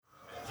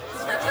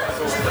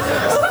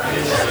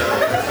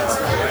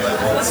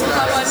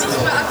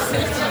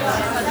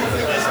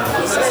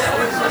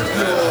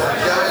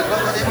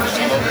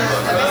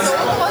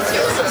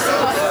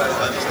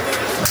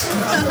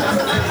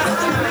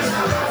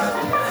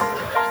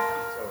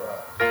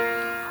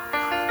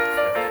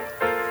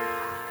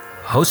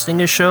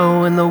Hosting a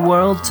show in the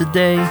world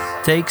today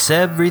takes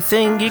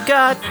everything you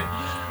got.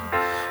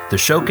 The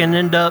show can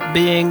end up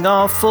being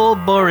awful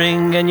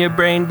boring and your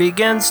brain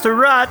begins to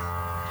rot.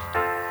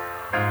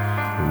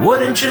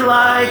 Wouldn't you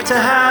like to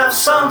have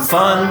some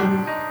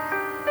fun?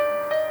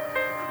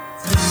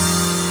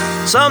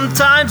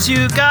 Sometimes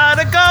you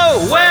gotta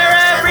go where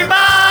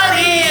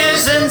everybody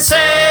is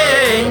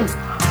insane,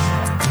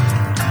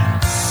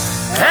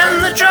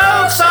 and the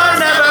jokes are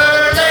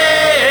never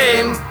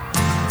lame.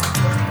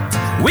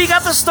 We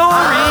got the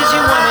stories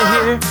you wanna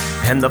hear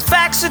and the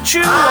facts that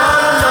you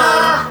wanna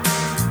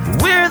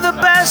know. We're the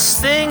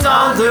best thing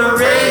on the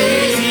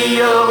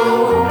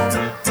radio.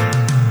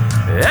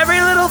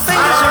 Every little thing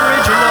is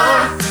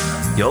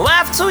original. You'll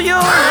laugh till you're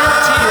in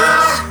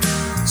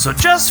tears. So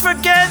just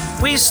forget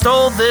we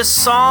stole this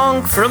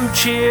song from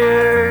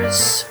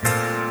Cheers.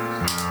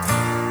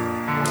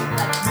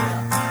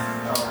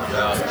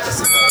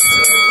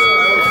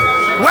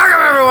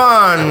 Welcome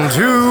everyone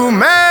to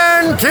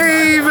Man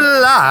Cave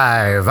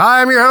Live.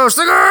 I'm your host,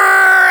 the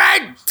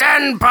great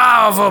and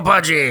powerful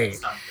Pudgy.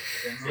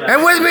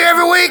 And with me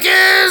every week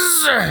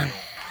is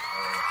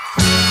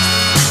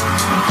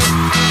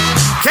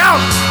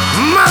Count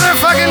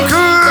Motherfucking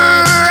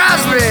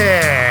Crosby.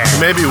 It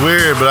may be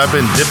weird, but I've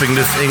been dipping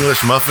this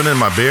English muffin in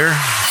my beer.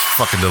 It's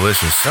fucking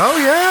delicious. Oh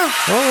yeah?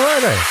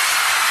 All right.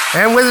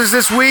 And with us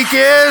this week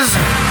is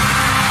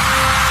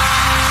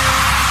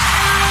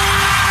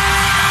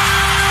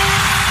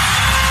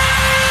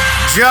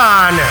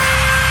John,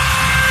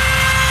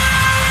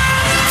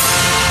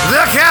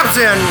 the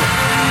Captain,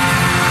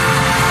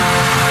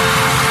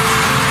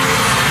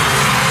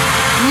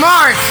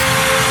 Mark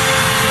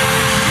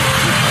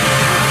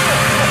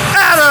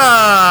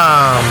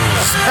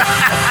Adams.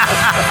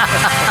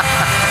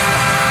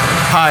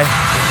 Hi.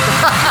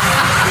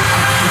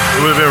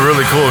 It would have been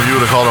really cool if you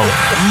would have called him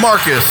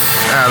Marcus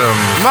Adams.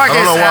 Marcus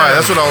I don't know why. Adams.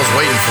 That's what I was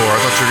waiting for. I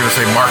thought you were going to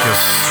say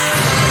Marcus.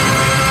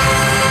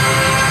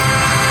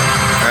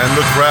 And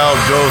the crowd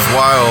goes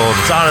wild.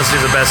 It's honestly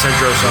the best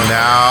intro song.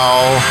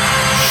 Now,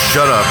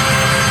 shut up.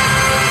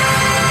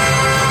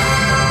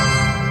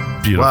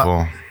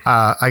 Beautiful.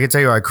 Well, I can tell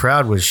you our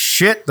crowd was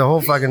shit the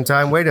whole fucking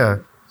time. Way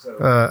to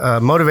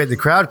motivate the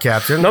crowd,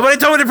 Captain. Nobody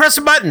told me to press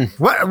a button.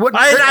 What?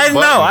 I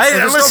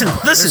know. There's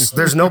Listen.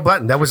 There's no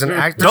button. That was an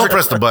act. Don't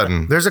press the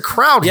button. There's a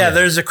crowd Yeah, here.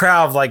 there's a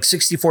crowd of like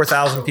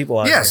 64,000 people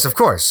out Yes, of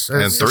course.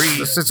 And three.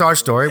 It's our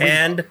story.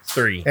 And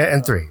three.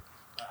 And three.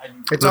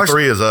 It's The our,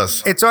 three is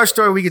us. It's our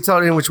story. We can tell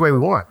it in which way we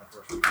want.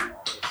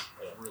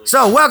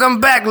 So, welcome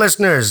back,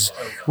 listeners.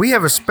 We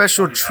have a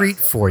special treat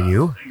for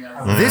you.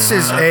 This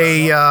is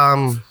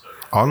On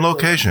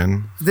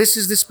location. this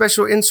is the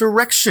special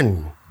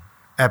insurrection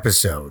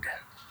episode.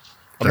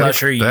 I'm not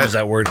sure you use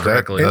that word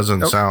correctly. That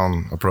doesn't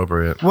sound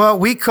appropriate. Well,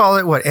 we call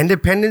it what?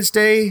 Independence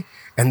Day,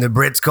 and the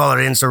Brits call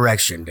it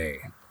Insurrection Day.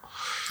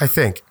 I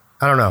think.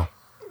 I don't know.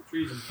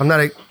 I'm not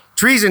a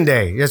Treason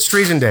Day. It's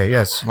Treason Day.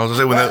 Yes. I was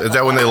going to say, is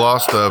that when they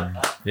lost a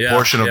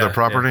portion of their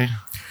property?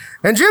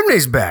 And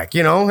Jimny's back.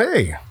 You know,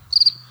 hey.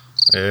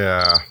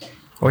 Yeah.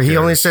 Well, he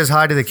only says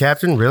hi to the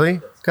captain. Really?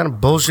 What kind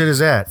of bullshit is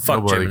that? Fuck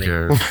Nobody Jiminy.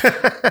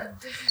 cares.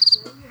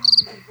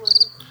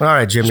 All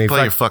right, Jimny.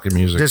 Play your fucking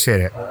music. Just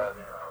hit it.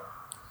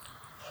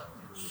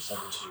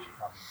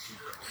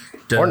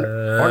 Or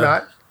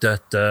not. Da,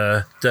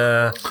 da,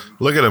 da.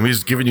 Look at him.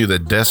 He's giving you the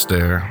death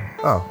stare.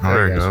 Oh,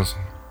 There he he is. goes.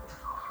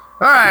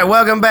 All right,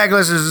 welcome back,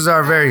 listeners. This is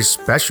our very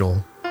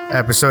special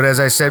episode, as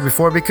I said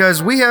before,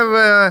 because we have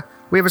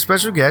a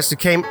special guest that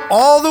came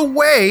all the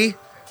way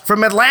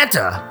from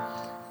Atlanta.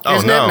 Oh,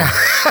 Isn't no.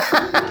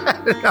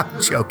 it?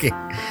 I'm joking.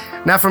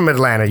 Not from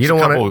Atlanta. You don't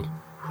A want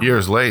couple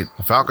years late.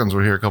 The Falcons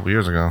were here a couple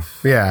years ago.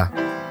 to.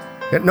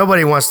 Yeah.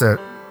 Nobody wants to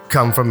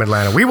come from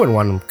Atlanta. We wouldn't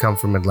want them to come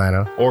from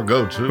Atlanta, Or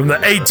go to. From the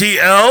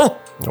ATL?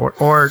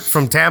 or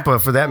from Tampa,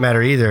 for that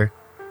matter, either.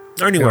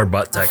 Or anywhere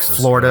but Texas.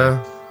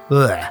 Florida.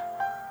 Ugh.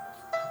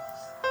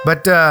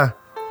 But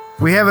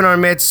we have in our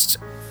midst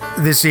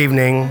this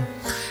evening.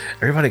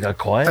 Everybody got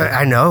quiet.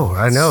 I know.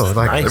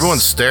 Like, Nice.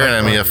 Everyone's staring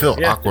at me. I feel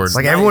awkward.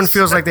 like everyone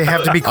feels like they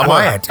have to be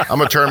quiet. I'm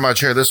going to turn my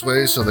chair this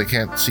way so they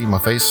can't see my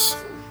face.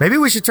 Maybe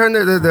we should turn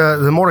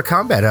the Mortal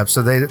Kombat up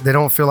so they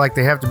don't feel like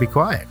they have to be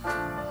quiet.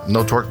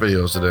 No twerk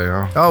videos today,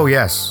 huh? Oh,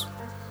 yes.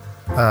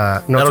 No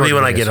That'll be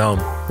when I videos. get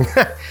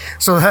home.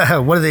 So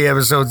one of the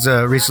episodes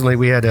recently,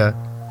 we had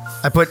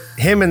I put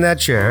him in that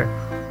chair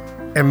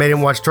and made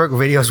him watch twerk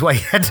videos while he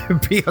had to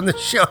be on the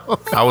show.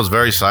 I was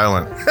very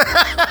silent.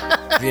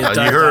 The You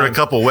entire heard a time.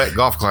 couple wet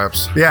golf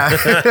claps. Yeah.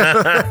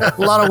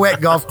 A lot of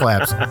wet golf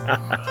claps.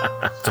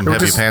 Some It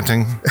heavy just-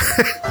 panting.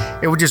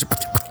 It would just...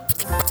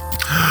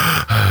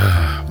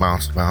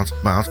 Bounce, bounce,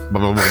 bounce. Blah,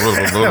 blah, blah,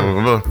 blah, blah,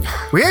 blah, blah.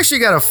 We actually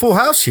got a full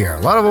house here. A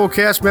lot of old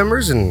cast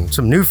members and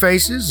some new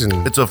faces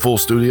and It's a full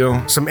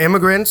studio. some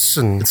immigrants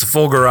and... It's a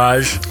full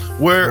garage.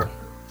 Where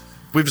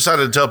we've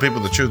decided to tell people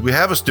the truth. We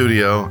have a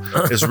studio.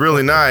 It's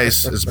really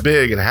nice. It's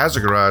big. It has a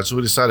garage. So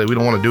we decided we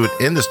don't want to do it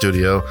in the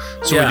studio.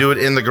 So Yeah. we do it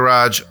in the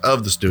garage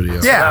of the studio.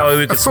 Yeah, that way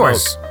we of could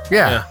course. smoke.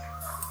 Yeah.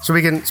 So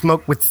we can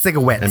smoke with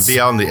cigarettes. And be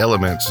out in the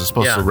elements. It's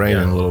supposed to Yeah, rain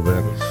yeah. in a little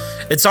bit.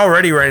 It's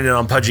already raining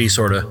on Pudgy,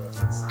 sort of.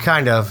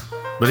 Kind of.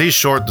 But he's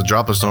short. The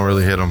droplets don't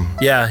really hit him.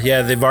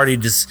 Yeah. They've already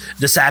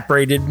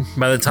disapparated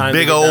by the time.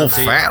 Big they get down old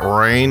to you. fat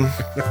rain.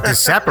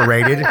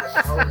 Separated.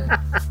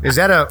 Is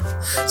that a?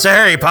 It's a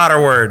Harry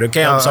Potter word.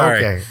 Okay, I'm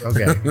sorry.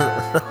 Okay.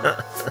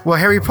 Well,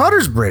 Harry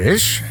Potter's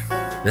British.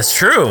 That's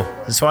true.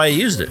 That's why I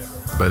used it.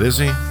 But is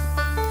he?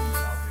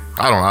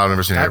 I don't know. I've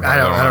never seen Harry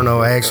Potter. I don't know.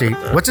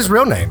 What's his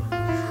real name?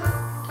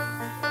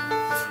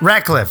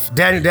 Radcliffe.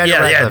 Daniel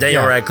Radcliffe. Yeah,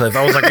 Daniel Radcliffe.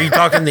 I was like, are you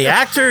talking the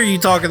actor? Are you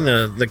talking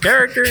the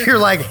character? You're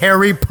like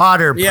Harry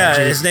Potter. Yeah,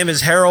 Pudgy. his name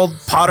is Harold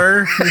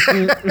Potter.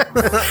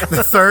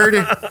 The third.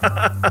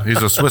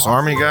 He's a Swiss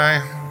Army guy.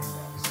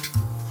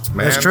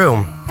 Man That's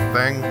true.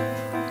 Thing.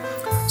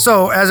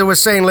 So, as I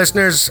was saying,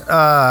 listeners,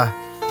 the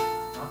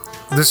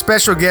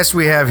special guest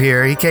we have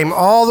here, he came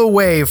all the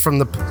way from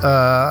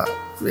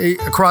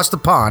across the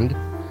pond,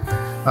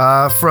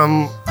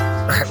 from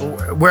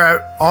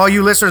where all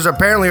you listeners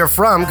apparently are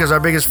from, because our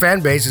biggest fan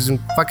base is in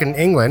fucking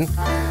England.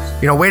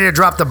 You know, way to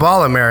drop the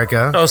ball,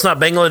 America. Oh, it's not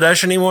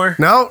Bangladesh anymore?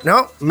 No,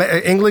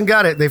 England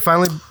got it. They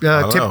finally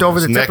tipped over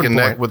the It's neck tipping and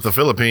point. neck with the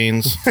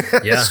Philippines.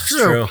 Yeah, It's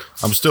true.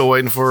 I'm still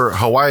waiting for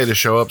Hawaii to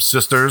show up,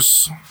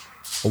 sisters.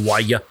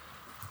 Hawaii.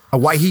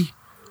 Hawaii.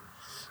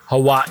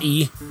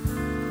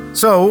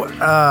 So,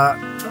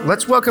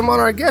 let's welcome on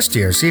our guest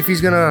here. See if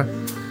he's gonna.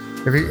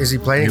 Is he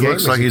playing He a game?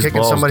 looks Is like he he's kicking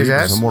balls somebody's deep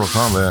in ass? some Mortal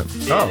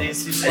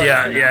Kombat.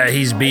 Yeah,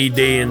 he's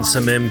BD and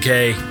some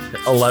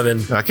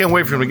MK11. I can't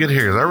wait for him to get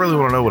here because I really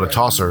want to know what a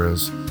tosser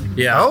is.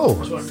 Yeah. Oh,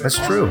 that's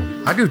true.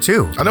 I do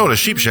too. I know what a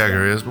sheep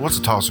shagger is, but what's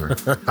a tosser?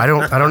 I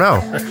don't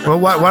know. Well,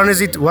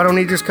 why don't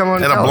he just come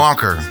on? And a tell us?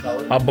 blonker.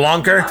 A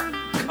blonker?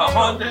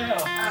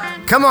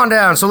 Come on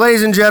down. So,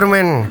 ladies and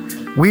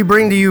gentlemen, we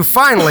bring to you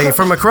finally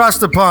from across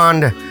the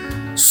pond,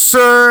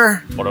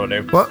 Sir. What do I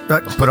do? Well,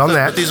 put on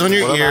that. Put these on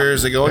your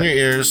ears. They go on your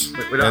ears,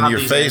 and your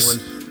face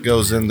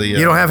goes in the.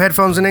 You don't have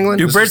headphones in England?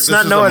 Do This Brits is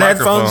not the know what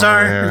headphones microphone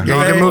are? right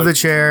Yeah, you can move the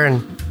chair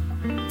and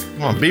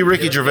Come on, be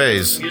Ricky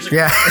Gervais.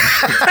 yeah.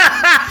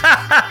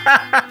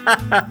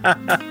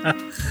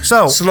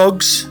 So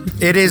Slugs.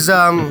 it is.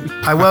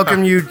 I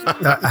welcome you.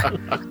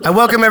 I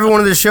welcome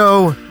everyone to the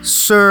show,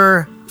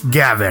 Sir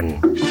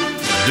Gavin.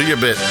 Do your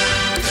bit.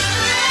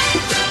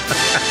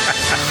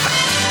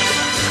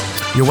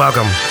 You're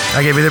welcome.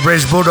 I gave you the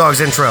British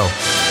Bulldogs intro.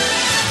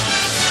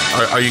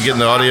 Are you getting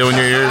the audio in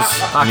your ears?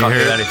 I Can you can't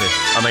hear hear it? anything.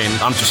 I mean,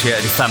 I'm just here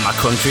to defend my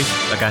country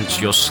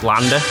against your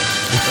slander.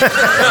 Saying,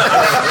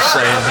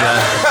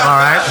 All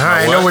right.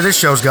 I know what? where this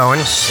show's going.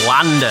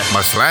 slander.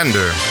 My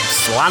slander.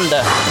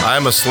 Slander.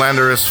 I'm a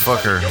slanderous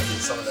fucker.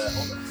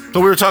 So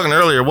we were talking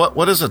earlier.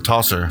 What is a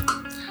tosser?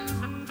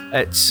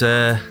 It's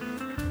a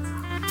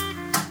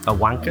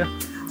wanker,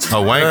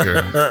 A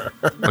wanker.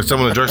 Like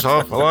someone that jerks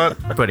off a lot?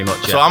 pretty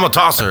much. So Yeah. I'm a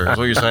tosser, is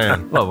what you're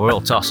saying. Well, we're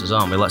all tossers,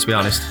 aren't we? Let's be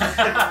honest.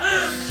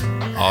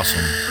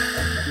 Awesome.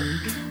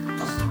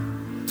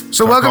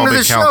 So welcome Call to me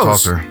the Count show.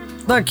 Tosser.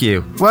 Thank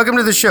you. Welcome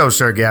to the show,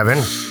 Sir Gavin.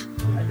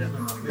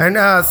 And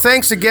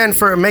thanks again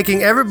for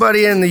making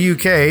everybody in the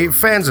UK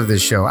fans of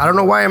this show. I don't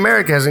know why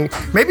America hasn't.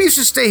 Maybe you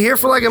should stay here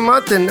for like a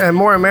month and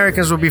more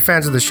Americans will be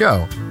fans of the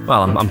show.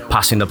 Well, I'm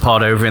passing the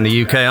pod over in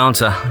the UK,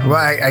 aren't I? Well,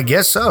 I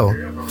guess so.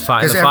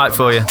 Fighting Is the there- fight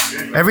for you.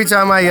 Every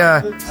time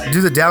I do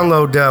the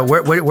download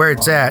where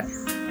it's at,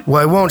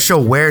 well, it won't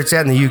show where it's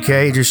at in the UK.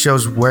 It just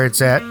shows where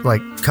it's at,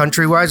 like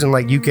country-wise. And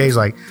like UK's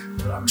like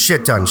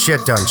shit ton,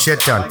 shit ton,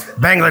 shit ton.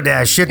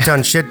 Bangladesh, shit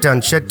ton, shit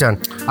ton, shit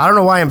ton. I don't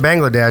know why in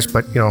Bangladesh,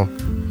 but you know,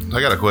 I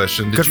got a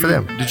question. Good for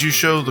them. Did you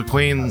show the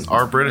Queen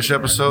our British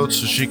episode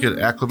so she could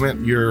acclimate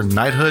your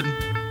knighthood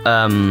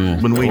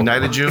when we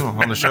knighted you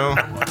on the show?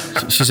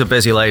 She's a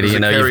busy lady, Does you it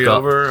know. carry You've got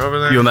over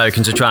there? you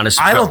Americans are trying to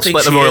I don't think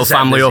split the she royal is that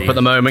family up busy. at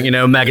the moment. You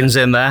know, Meghan's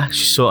in there.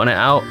 She's sorting it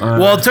out.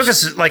 Well, it took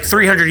us like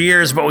 300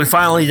 years, but we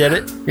finally did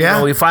it. Yeah. You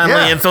know, we finally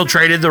Yeah.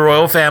 infiltrated the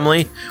royal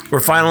family.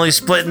 We're finally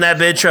splitting that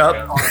bitch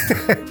up.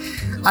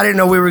 I didn't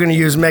know we were going to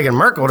use Meghan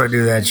Merkel to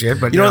do that shit.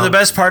 But You know, the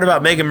best part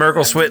about Meghan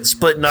Markle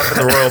splitting up with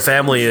the royal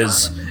family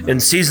is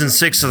in season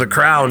 6 of The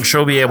Crown,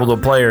 she'll be able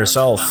to play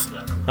herself.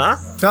 Huh?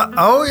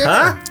 oh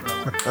yeah,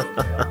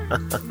 Huh?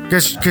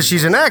 because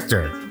she's an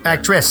actress,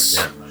 actress.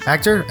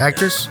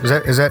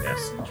 Is that?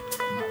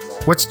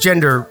 What's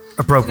gender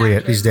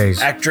appropriate these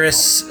days? Actress,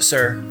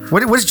 sir.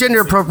 What's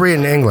gender appropriate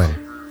in England?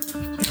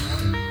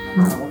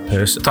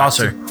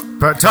 Tosser.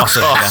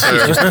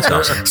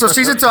 Tosser. So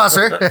she's a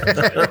tosser.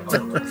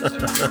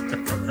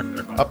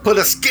 I put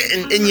a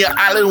skitting in your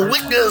island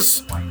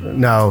weakness.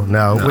 No.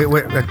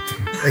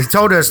 He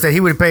told us that he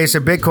would pay us a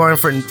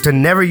Bitcoin to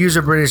never use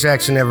a British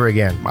accent ever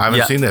again. I haven't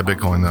Yeah. seen that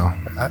Bitcoin though.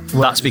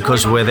 That's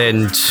because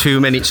within 2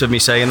 minutes of me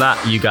saying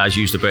that, you guys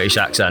used a British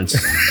accent.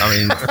 I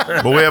mean,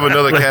 But we have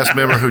another cast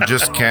member who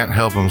just can't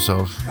help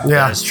himself.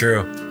 Yeah. That's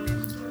true.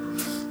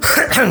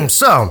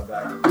 So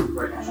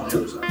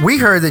we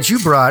heard that you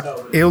brought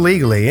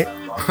illegally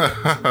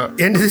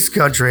into this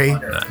country.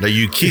 That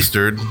you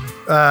keistered.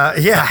 Yeah.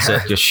 that's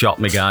it. Just shot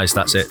me, guys.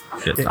 That's it.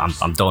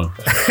 I'm done.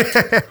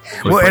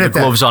 We'll We'll put the edit that.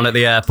 gloves on at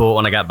the airport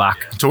when I get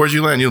back. So where'd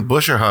you land? You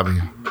bush or hobby?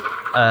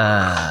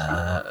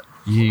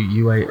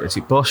 Is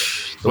it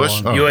Bush? The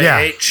Bush? one? Oh.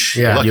 UAH.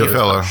 Yeah. Lucky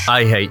fella.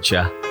 I hate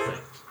you.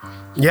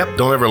 Yep.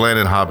 Don't ever land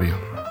in Hobby.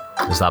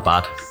 Is that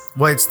bad?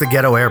 Well, it's the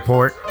ghetto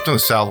airport. It's on the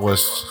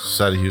southwest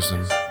side of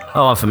Houston.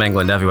 Oh, I'm from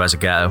England. Everywhere's a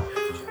ghetto.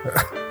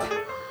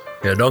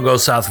 Yeah, don't go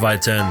south of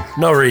I-10.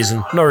 No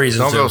reason. No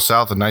reason Don't to. go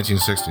south of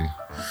 1960.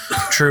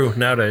 True,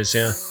 nowadays,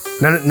 yeah.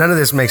 None of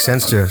this makes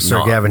sense to Sir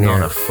Not- Gavin here.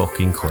 Not a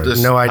fucking clue.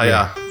 This- No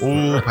idea. Hiya.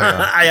 Ooh,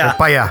 hiya. Yeah.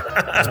 Paya.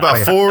 It's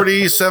about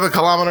 47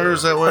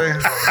 kilometers that way.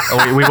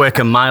 Oh, we work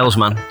in miles,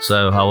 man.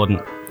 So I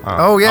wouldn't.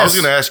 Oh, yes. I was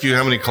going to ask you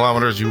how many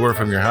kilometers you were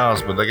from your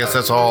house, but I guess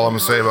that's all I'm going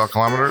to say about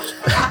kilometers.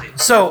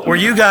 So, were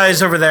you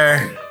guys over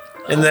there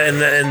in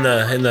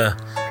the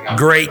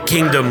great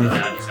kingdom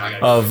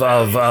of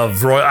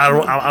Roy?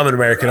 I'm an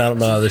American. I don't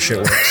know how this shit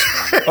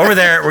works. Over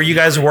there, were you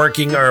guys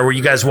working or were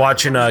you guys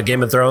watching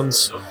Game of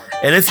Thrones?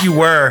 And if you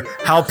were,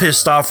 how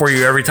pissed off were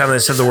you every time they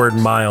said the word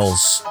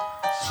miles?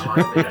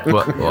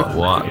 What?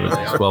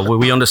 Well,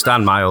 we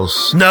understand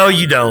miles. No,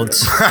 you don't.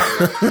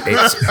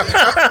 It's,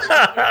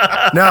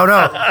 No.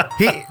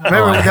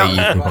 Remember, I hate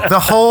you people. the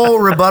whole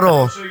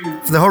rebuttal,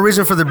 the whole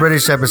reason for the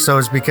British episode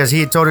is because he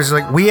had told us,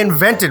 like, we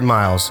invented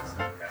miles.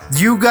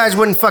 You guys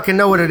wouldn't fucking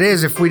know what it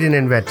is if we didn't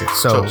invent it.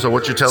 So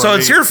what you're telling So me?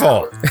 it's your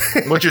fault.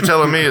 What you're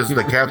telling me is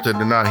the captain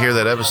did not hear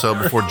that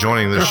episode before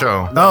joining the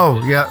show.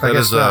 Oh, yeah. I That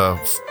guess is not.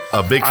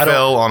 a big I don't-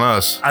 fail on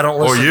us. I don't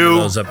or listen to you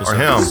those or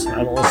episodes. him. I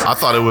don't listen. I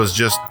thought it was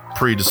just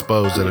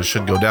predisposed that it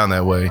should go down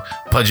that way.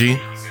 Pudgy.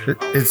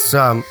 It's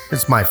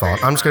my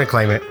fault. I'm just gonna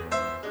claim it.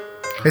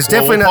 It's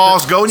Well, definitely we'll not.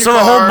 pause. Go in your So the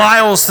car. whole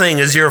miles thing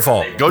is your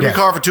fault. Go in your Yeah.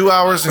 car for 2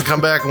 hours and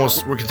come back and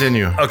we'll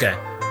continue. Okay.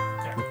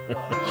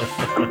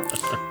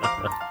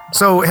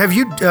 So have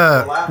you,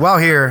 while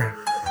here,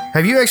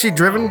 have you actually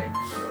driven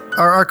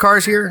our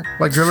cars here?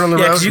 Like driven on the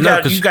Yeah, road? 'cause you no,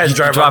 got- 'cause you guys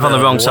drive on on the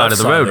the wrong left side of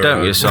the side road, of the don't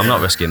road. you? So I'm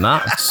not risking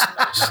that.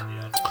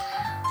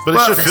 But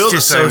Well, it should feel it's the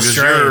just same so because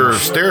strange. your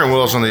steering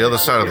wheel's on the other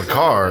side of the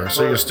car,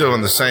 so you're still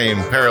in the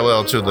same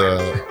parallel to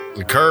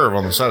the curve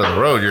on the side of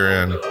the road you're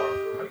in,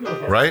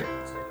 right?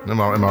 Am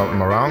I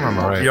wrong? Am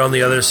I right? You're on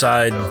the other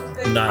side,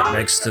 not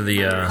next to the.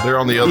 They're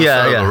on the other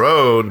Yeah, side yeah. of the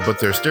road, but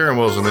their steering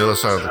wheel's on the other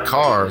side of the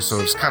car, so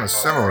it's kind of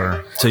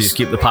similar. So you just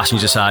keep the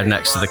passenger side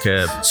next to the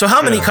curb. So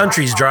how many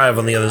countries drive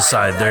on the other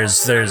side?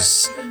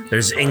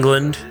 There's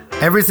England.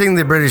 Everything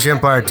the British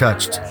Empire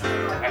touched,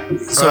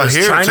 So is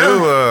Here China?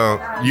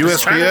 too,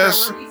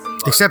 USPS.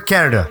 except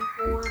Canada.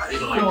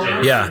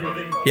 Yeah,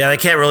 they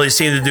can't really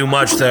seem to do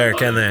much there,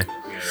 can they?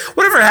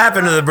 Whatever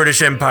happened to the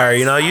British Empire?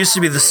 You know, it used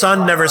to be the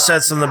sun never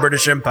sets in the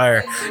British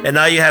Empire, and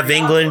now you have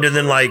England and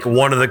then like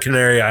one of the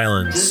Canary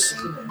Islands.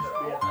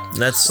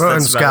 That's Well, and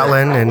about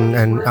Scotland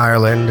and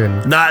Ireland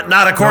and it.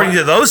 Not according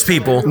to those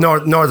people.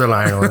 Northern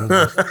Ireland.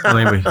 I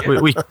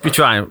mean, we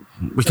try and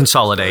we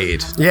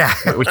consolidated. Yeah.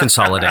 We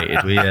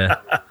consolidated. We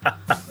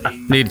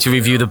needed to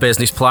review the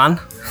business plan,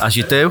 as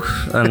you do,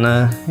 and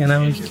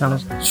we kind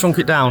of shrunk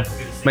it down,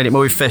 made it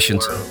more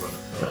efficient.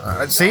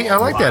 See, I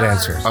like that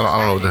answer. I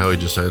don't know what the hell he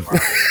just said.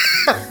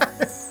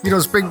 You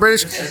don't speak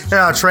British?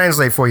 Yeah, I'll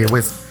translate for you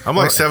with. I'm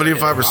like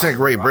 75%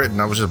 Great Britain.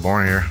 I was just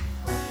born here.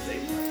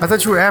 I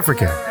thought you were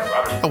African.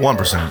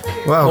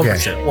 1%. Well, okay.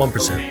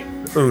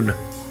 1%. Un.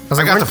 I was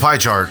I like, got the when- pie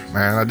chart,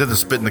 man. I did the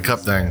spit in the cup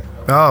thing.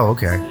 Oh,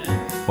 okay.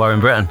 We're in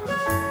Britain.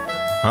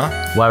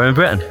 Huh? We're in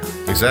Briton.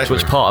 Exactly.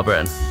 Which part of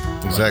Britain?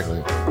 Exactly.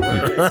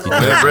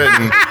 Live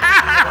Britain.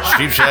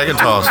 Sheep, shag, and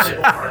tossed.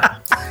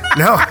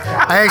 No,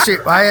 I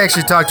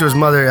actually talked to his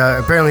mother.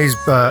 Apparently, he's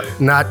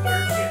not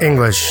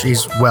English.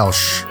 He's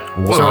Welsh.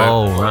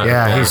 Oh, right.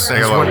 Yeah, he's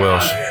Think about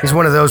Welsh. he's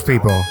one of those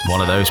people.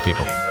 One of those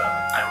people.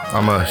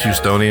 I'm a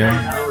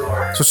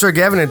Houstonian. So Sir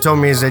Gavin had told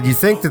me is that you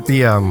think that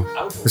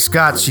the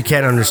Scots, you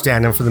can't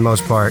understand them for the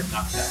most part,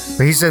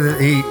 but he said that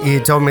he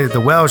had told me that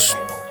the Welsh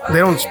they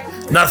don't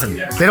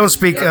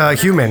speak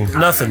human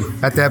Nothing.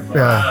 at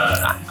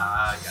that.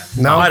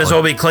 No, Might as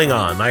well be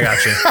Klingon. I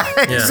got you.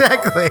 Yeah.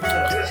 exactly.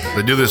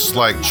 They do this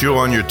like chew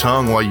on your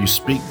tongue while you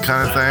speak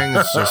kind of thing.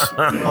 It's just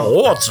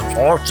Oh, it's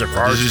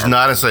you just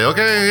nod and say,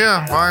 okay,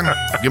 yeah, fine.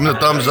 Give them the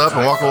thumbs up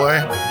and walk away.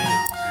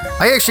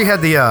 I actually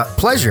had the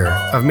pleasure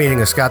of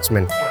meeting a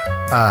Scotsman.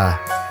 I'm a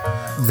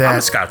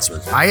That Scotsman.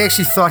 I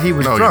actually thought he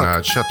was No, drunk. you're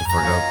not. Shut the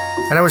fuck up.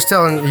 And I was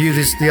telling you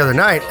this the other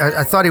night.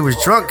 I thought he was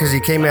drunk because he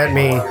came at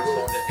me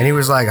and he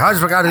was like, I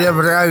just forgot the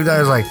other day. I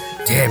was like,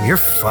 damn, you're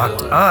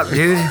fucked up,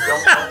 dude.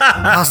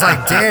 I was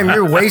like, damn,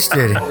 you're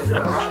wasted.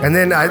 And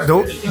then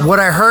what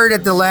I heard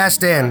at the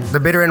last end, the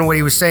bitter end of what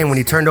he was saying when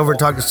he turned over and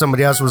talked to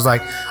somebody else was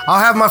like, I'll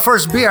have my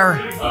first beer.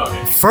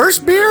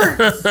 First beer?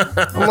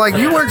 I'm like,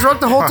 you weren't drunk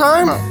the whole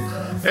time?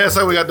 Yeah, it's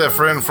like we got that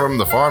friend from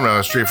the farm down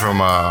the street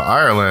from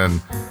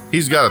Ireland.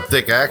 He's got a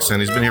thick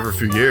accent. He's been here for a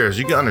few years.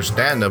 You can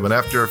understand him, but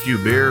after a few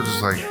beers,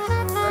 it's like,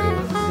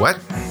 what?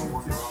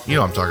 You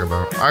know what I'm talking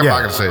about. I'm Yeah. not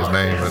going to say his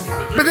name,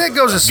 but But that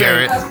goes the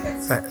same.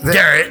 Garrett.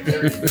 Garrett.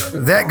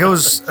 That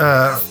goes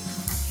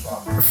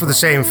for the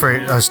same for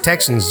us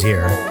Texans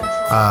here.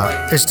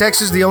 Is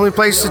Texas the only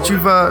place that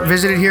you've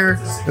visited here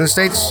in the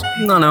States?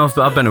 No,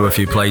 I've been to a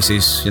few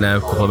places. A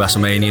couple of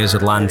WrestleManias,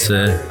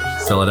 Atlanta,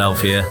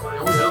 Philadelphia.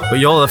 But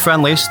you're the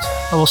friendliest.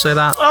 I will say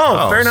that.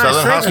 Oh, very nice.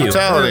 Southern Thank you.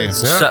 hospitality.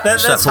 Except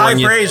That's for high when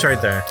you- praise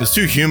right there. It's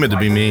too humid to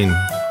be mean.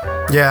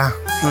 Yeah,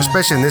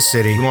 especially in this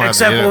city. You don't have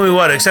Except to, when we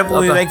what? Except when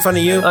we Okay. make fun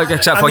of you.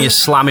 Except I when mean, you're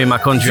slamming my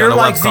country you're on a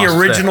like the webcast.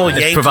 original It's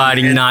Yankee.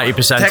 providing and 90%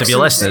 of Texans your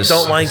listeners.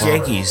 don't like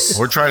Yankees.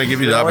 We're trying to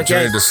give you the Don't like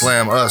opportunity to Yankees.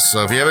 slam us.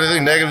 So if you have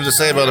anything negative to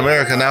say about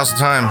America, now's the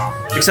time.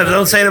 Except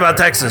don't say it about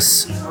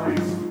Texas.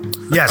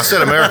 I Yes.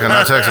 said America,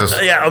 not Texas.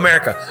 Yeah,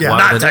 America. Yeah. Why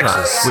Not would they do that?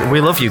 Texas. We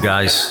love you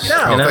guys.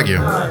 Yeah. Oh, know? thank you.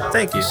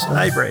 Thank you.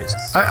 High praise.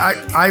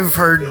 I've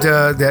heard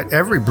that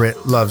every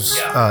Brit loves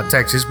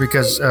Texas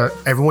because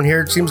everyone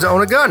here seems to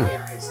own a gun.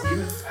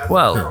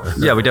 Well,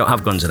 yeah, we don't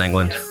have guns in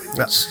England.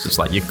 It's just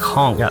like you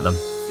can't get them.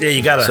 Yeah,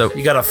 you So-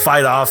 gotta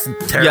fight off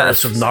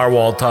terrorists Yeah. with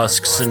narwhal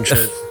tusks and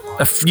shit.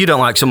 If you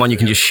don't like someone, you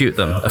can just shoot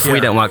them. If we Yeah.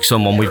 don't like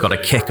someone, we've got to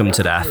kick them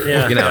to death.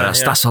 Yeah. You know, Yeah.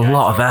 that's a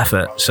lot of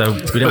effort. So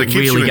we don't it keeps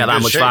you really in get that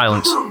good much shape.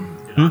 violence.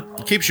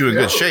 It keeps you in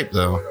good shape,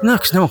 though. No,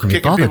 because no one can be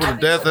Kicking bothered. people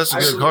to death, that's a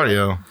good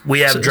cardio. We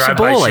have It's a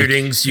drive-by ball ache.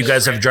 shootings. You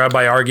guys have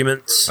drive-by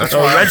arguments. That's Oh,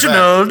 why I'm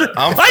Reginald, fat.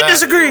 I'm I fat.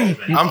 disagree.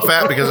 I'm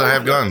fat because I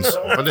have guns. If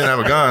I didn't have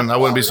a gun, I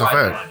wouldn't be so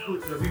fat.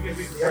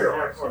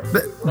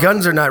 But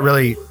guns are not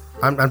really.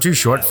 I'm too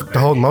short to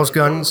hold most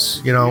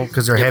guns, you know,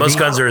 because they're heavy. Most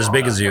guns are as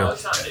big as you.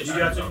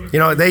 You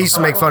know, they used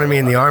to make fun of me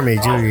in the army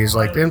too. He's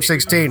like,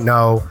 M16,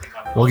 no,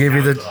 we'll give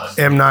you the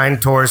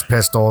M9 Taurus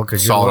pistol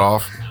because Sawed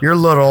off. You're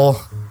little,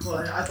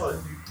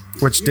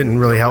 which didn't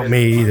really help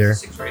me either.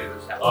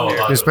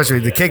 Especially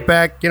the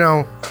kickback, you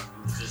know.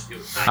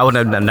 I would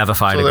have never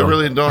fired So a they gun.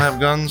 really don't have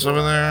guns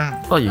over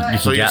there? Well, you can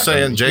So you're get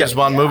saying them. James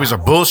Bond movies are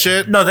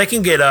bullshit? No, they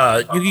can get.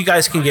 You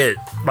guys can get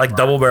like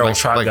double barrel Like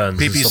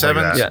shotguns. and stuff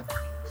like PP7s? that.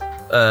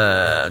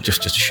 Yeah.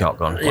 Just a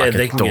shotgun. Yeah, like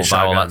they a can double get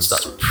barrel. shotguns.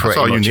 That's That's pretty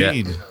all you much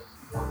need. it.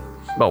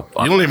 Well,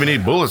 You don't even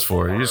need bullets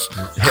for it. You just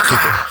hit people.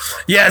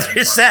 Yeah,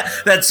 it's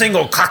that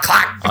single clack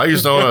clack. I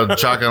used to own a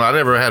shotgun. I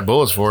never had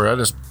bullets for it. I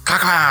just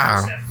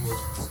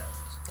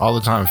all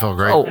the time. It felt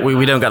great. oh,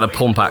 we don't get the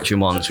pump action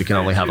ones. We can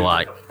only have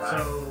like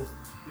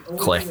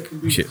click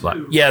shit like.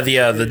 Yeah,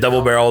 the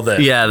double barrel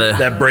that Yeah,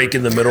 that break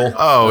in the middle.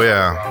 Oh,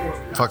 yeah.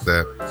 Fuck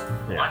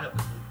that.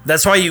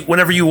 That's why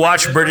whenever you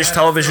watch British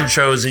television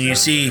shows and you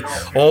see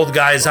old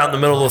guys out in the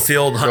middle of the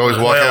field They hunting always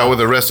walk quail, out with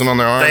a resting on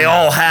their arm. they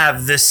all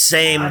have this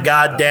same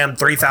goddamn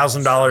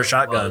 $3,000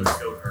 shotgun.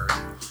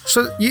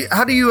 So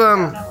how do you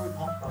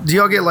do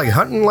y'all get like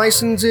hunting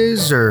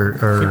licenses or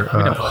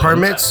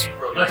permits?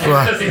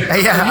 Well,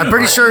 yeah, I'm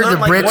pretty sure the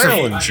Like Brits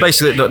whale are. and shit.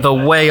 Basically, the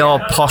way our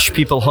posh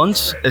people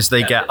hunt is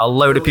they get a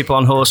load of people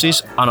on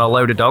horses and a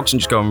load of dogs and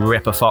just go and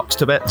rip a fox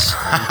to bits.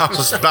 I was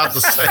just about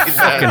to say Fucking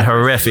that.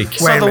 horrific. Wait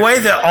So a the minute. way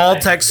that all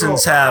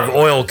Texans have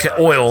oil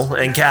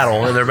and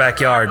cattle in their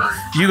backyard,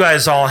 you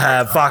guys all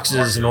have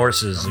foxes and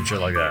horses and shit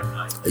like that.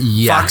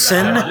 Yeah.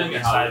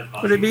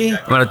 Foxen, would it be?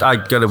 When I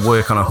go to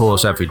work on a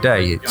horse every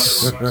day,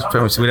 it's pretty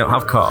much we don't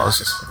have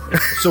cars.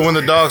 So when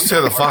the dogs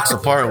tear the fox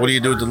apart, what do you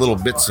do with the little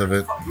bits of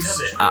it?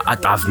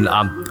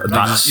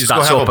 That's You just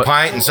go have a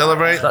pint and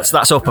celebrate?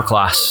 that's upper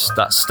class.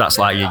 That's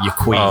like your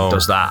queen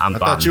does that. I'm I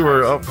thought you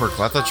were upper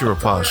class. I thought you were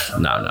posh.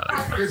 no.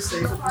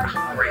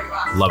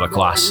 Lower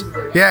class.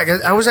 Yeah,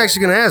 'cause I was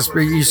actually going to ask, but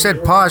you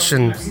said posh,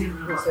 and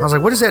I was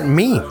like, what does that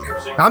mean?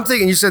 I'm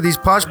thinking you said these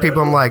posh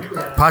people. I'm like,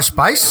 posh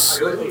spice?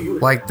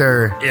 Like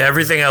they're. Yeah,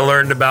 everything I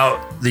learned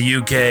about the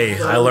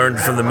UK, I learned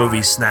from the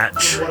movie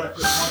Snatch.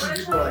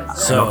 Not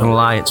So gonna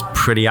lie, it's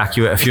pretty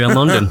accurate if you're in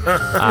London.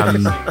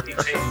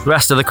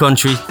 Rest of the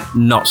country,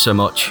 not so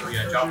much.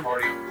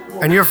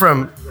 And you're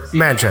from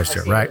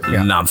Manchester, right?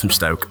 No, I'm from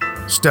Stoke.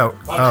 Stoke.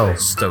 Oh.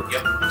 Stoke.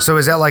 So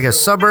is that like a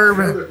suburb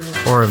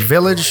or a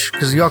village?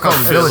 Because y'all call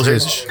them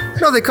villages.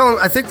 No, they call them,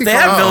 I think they They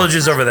call have them.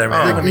 villages over there,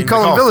 man. You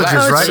call them villages,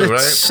 flats, right?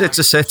 right? It's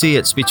a city.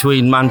 It's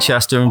between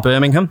Manchester and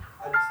Birmingham.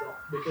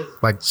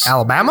 Like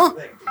Alabama?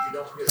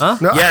 Huh?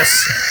 No.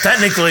 Yes,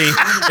 technically,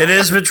 it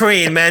is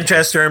between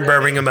Manchester and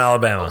Birmingham,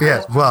 Alabama.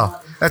 Yes.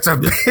 Well, that's a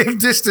big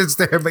distance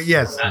there, but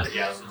yes.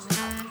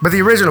 But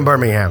the original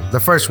Birmingham, the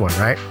first one,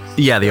 right?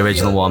 Yeah, the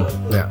original one.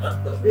 Yeah.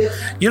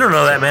 You don't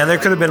know that, man. There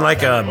could have been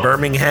like a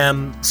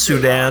Birmingham,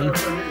 Sudan.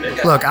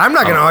 Look, I'm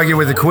not going to argue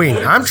with the Queen.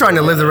 I'm trying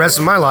to live the rest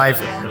of my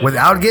life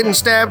without getting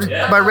stabbed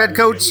by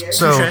redcoats.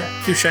 So,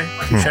 Touche.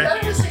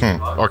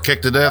 Or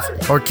kicked to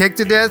death. or kicked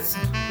to death,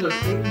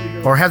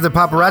 or have the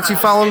paparazzi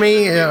follow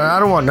me. I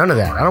don't want none of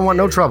that. I don't want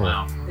no trouble.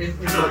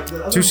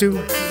 Too soon?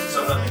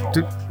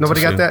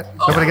 Nobody got that?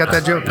 Nobody got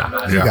that joke?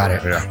 You Yeah, got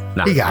it. yeah.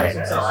 Nah. He got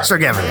it. Sir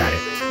Gavin got it.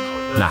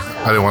 Nah.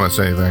 I didn't want to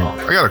say anything.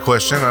 I got a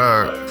question.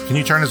 Can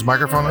you turn his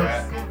microphone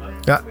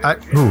up?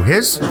 Who?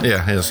 His?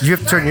 Yeah, his. You have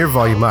to turn your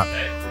volume up.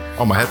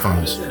 Oh, my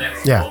headphones.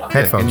 Yeah,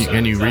 Can headphones.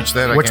 you reach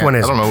that? Which one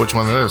is I don't it? know which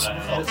one it is.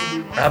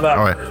 How about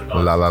All right.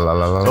 La la la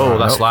la la. Oh,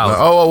 that's Nope. loud.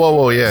 Oh, whoa,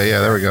 whoa. Yeah,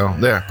 there we go.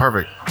 There,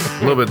 perfect.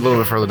 A little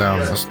bit further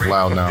down. It's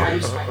loud now.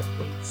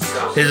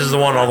 his is the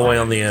one all the way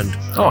on the end?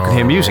 Oh, I can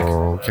hear music.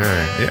 Okay.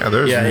 Yeah,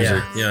 there's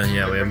music.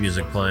 Yeah. We have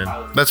music playing.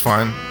 That's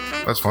fine.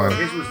 That's fine.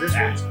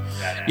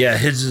 Yeah,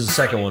 his is the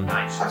second one.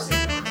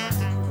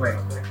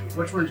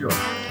 Which one's yours?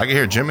 I can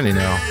hear Jiminy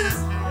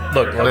now.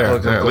 Look.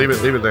 There. Leave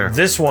it there.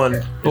 This one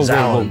is whoa.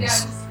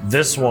 Alan's.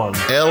 This one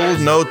El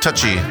No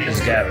Touchy. is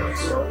Gavin's.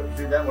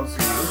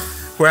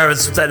 We're having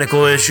some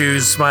technical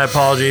issues. My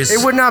apologies.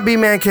 It would not be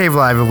Man Cave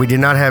Live if we did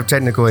not have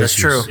technical That's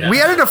issues. true. We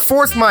added a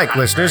fourth mic,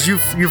 listeners.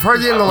 You've heard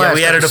it in the last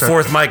we added episode. a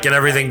fourth mic and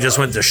everything just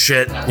went to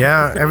shit.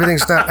 Yeah,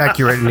 everything's not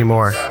accurate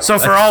anymore. So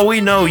for all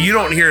we know, you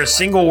don't hear a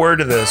single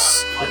word of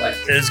this.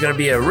 It's going to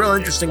be a real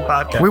interesting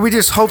podcast. We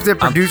just hope that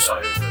produce.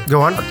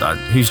 Go on.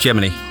 Who's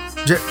Gemini?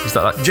 J- Is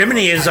that like?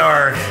 Jiminy is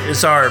our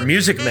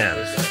music man.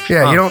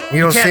 Yeah, you don't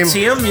Can't see him.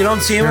 see him. You don't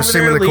see him. don't over see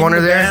him there in the leading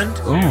corner there? band.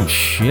 Oh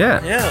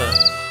shit!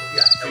 Yeah.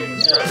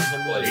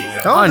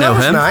 Oh, I know that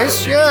was him.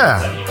 nice.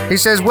 Yeah. He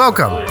says,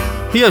 "Welcome."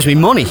 He owes me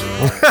money.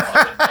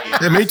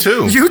 Yeah, me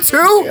too. You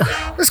too?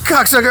 This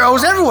cocksucker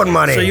owes everyone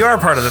money. So you are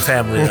part of the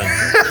family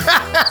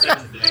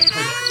then.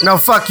 No,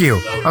 fuck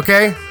you.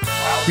 Okay,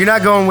 you're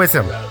not going with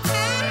him.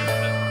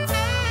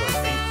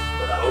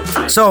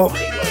 So,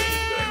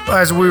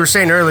 as we were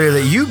saying earlier,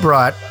 that you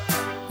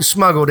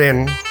smuggled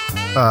in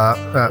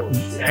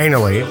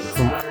anally,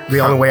 from the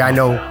only way I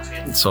know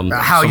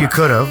how you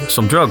could have.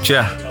 Some drugs,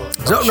 yeah.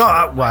 So, no,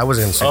 I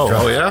wasn't going to say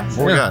drugs. Oh yeah.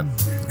 What we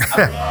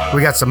got?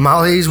 We got some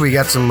mollies, we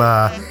got some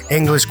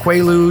English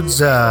Quaaludes,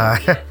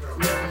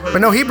 but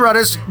no, he brought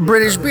us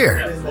British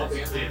beer.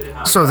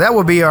 So that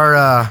will be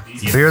our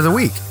beer of the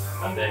week.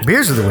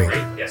 Beers of the week.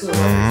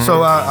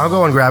 So I'll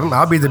go and grab them.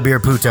 I'll be the beer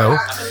puto.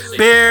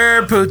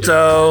 Beer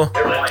puto.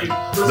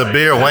 The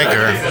beer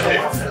wanker.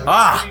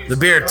 Ah, the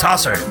beer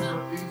tosser.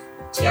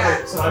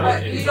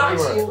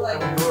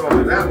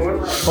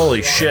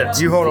 Holy shit.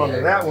 You hold on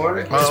to that one.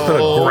 Just put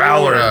a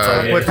growler in front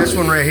of you. Put this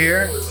one right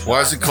here.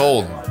 Why is it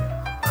cold?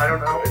 I don't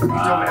know. You told me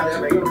not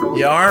to make it cold.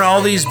 Yeah, aren't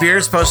all these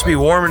beers supposed to be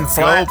warm and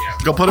flat?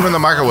 Go put them in the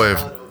microwave.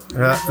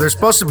 They're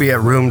supposed to be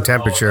at room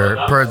temperature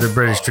per the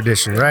British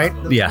tradition, right?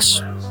 Yes.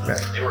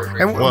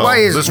 And Well,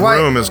 this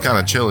room is kind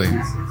of chilly.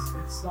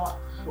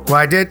 Well,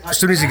 I did. As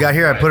soon as he got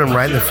here, I put him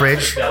right in the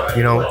fridge.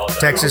 You know,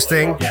 Texas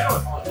thing.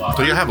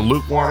 So you have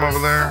lukewarm over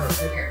there?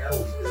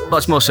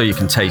 That's more so you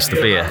can taste the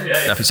beer.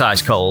 If it's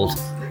ice cold,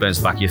 burns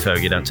the back of your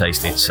throat, you don't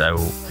taste it, so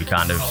you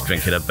kind of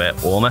drink it a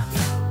bit warmer.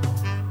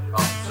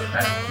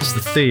 It's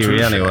the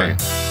theory, anyway.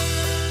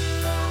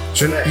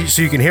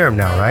 So you can hear him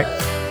now, right?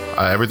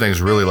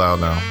 Everything's really loud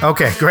now.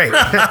 Okay, great.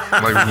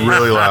 Like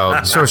really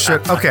loud. So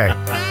okay.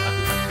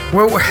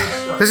 Well,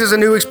 this is a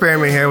new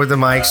experiment here with the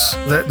mics.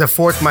 The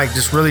fourth mic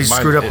just really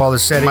screwed up all the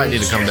settings. Might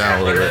need to come down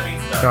a little bit.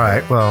 All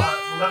right, well,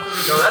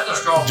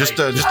 Just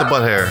a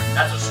butt hair.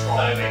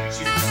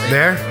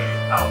 there.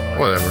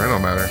 Whatever. It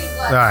don't matter.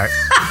 All right.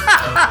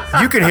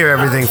 You can hear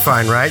everything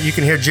fine, right? You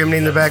can hear Jimmy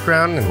in the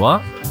background. And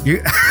What?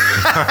 you.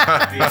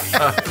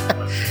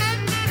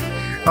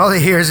 All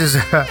he hears is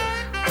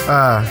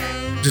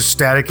just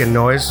static and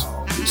noise.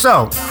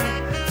 So,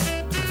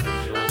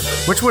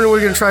 which one are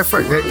we gonna try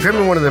first? Give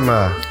me one of them.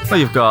 Well,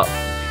 you've got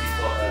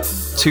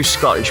 2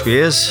 Scottish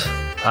beers.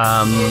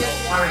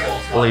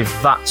 I believe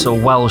that's a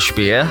Welsh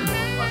beer.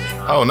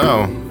 Oh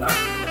no.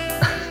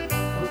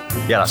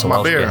 Yeah, that's a My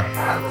Welsh beer. beer.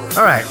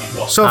 All right.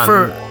 So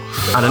for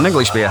And an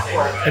English beer.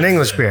 an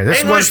English beer,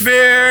 English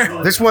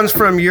beer. this one's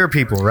from your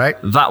people, right?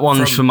 That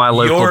one's from my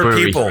local Your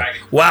brewery. people.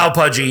 Wow,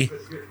 Pudgy.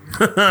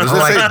 Does it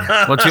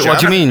say What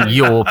do you mean,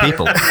 your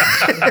people?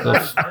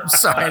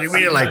 Sorry, I didn't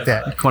mean it like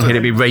that. Can't hear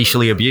it be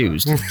racially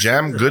abused.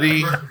 Jam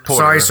Goody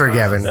Porter? Sorry, Sir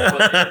Gavin.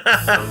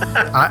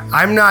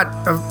 I'm not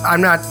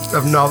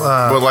of no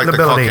Well, like the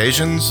nobility.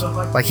 Caucasians?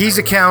 Like he's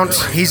a count,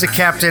 he's a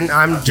captain.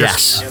 I'm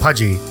just Yes.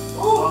 pudgy.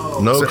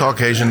 No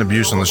Caucasian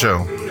abuse on the show.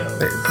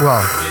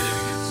 Well,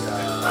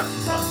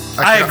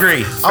 I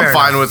agree. I'm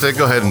fine with it.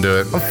 Go ahead and do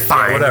it.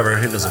 fine. Whatever.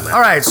 It doesn't matter.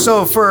 All right,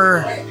 so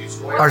for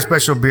our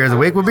special beer of the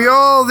week will be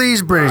all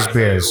these British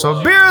beers.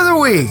 So beer of the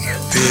week.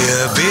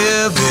 Beer,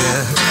 beer,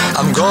 beer.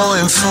 I'm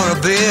going for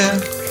a beer.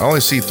 I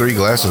only see 3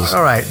 glasses.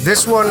 All right,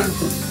 this one.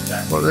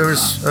 Well, there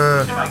was.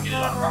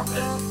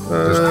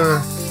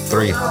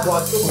 3.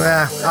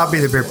 I'll be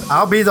the beer.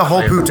 I'll be the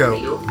whole puto.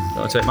 You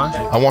want to take mine?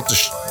 I want the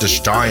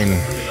Stein.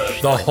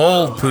 The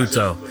whole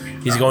puto.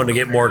 He's going to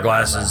get more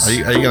glasses.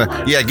 Are you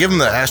gonna? Yeah, give him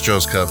the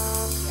Astros cup.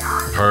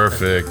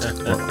 Perfect.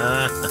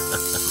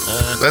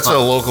 That's a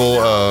local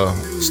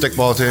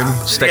stickball team.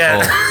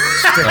 Stickball.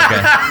 Stick.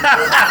 Okay.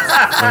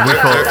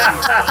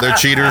 They're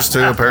cheaters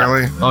too,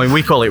 apparently. I mean,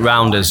 we call it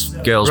rounders.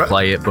 Girls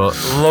play it, but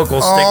Local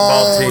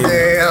stickball team.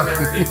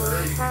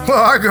 Damn. Well,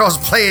 our girls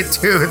play it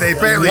too. They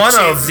barely. One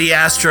cheat. of the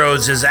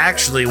Astros is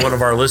actually one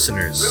of our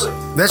listeners.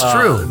 That's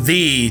true.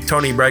 The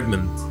Tony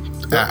Bregman.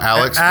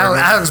 Alex.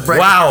 Alex Bregman.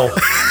 Wow.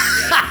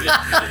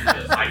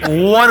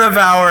 One of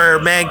our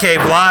Man Cave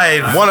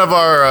Live. One of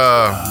our.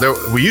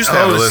 We used to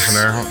have a Hosts.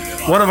 listener.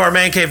 One of our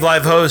Man Cave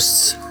Live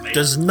hosts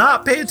does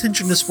not pay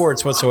attention to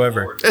sports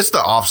whatsoever. It's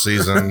the off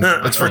season.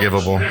 It's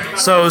forgivable.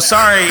 So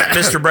sorry,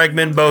 Mr.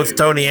 Bregman, both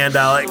Tony and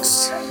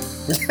Alex.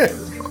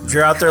 If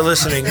you're out there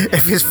listening,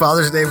 If his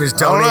father's name is I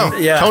don't Tony. know.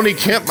 Yeah. Tony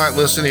Kemp might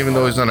listen, even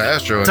though he's not an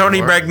Astro. Tony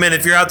anymore. Bregman,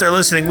 if you're out there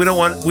listening, we don't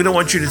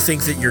want you to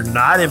think that you're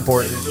not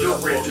important.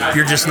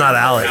 You're just not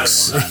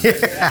Alex.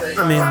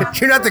 I mean,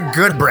 You're not the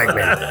good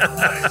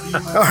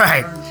Bregman. All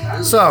right.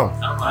 So,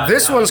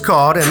 This one's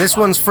called, and this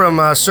one's from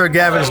Sir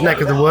Gavin's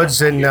neck of the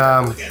woods in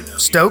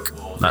Stoke.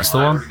 That's the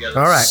one.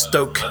 All right.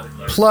 Stoke.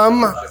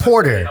 Plum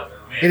Porter.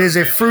 It is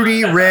a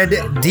fruity red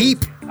deep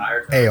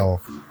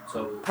ale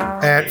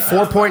at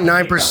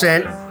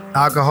 4.9%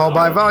 alcohol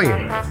by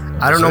volume.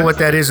 I don't know what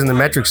that is in the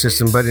metric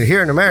system, but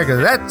here in America,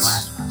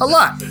 that's a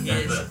lot.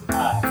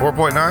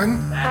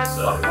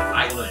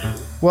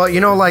 4.9? Well,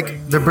 you know,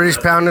 like the British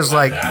pound is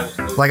like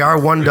our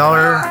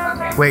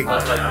 $1. Wait,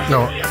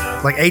 no,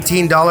 like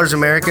 $18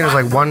 American is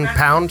like £1.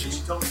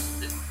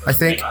 I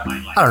think.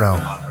 I don't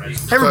know.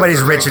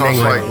 Everybody's rich in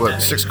England. Like what,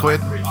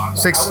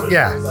 £6?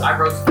 Yeah.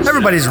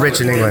 Everybody's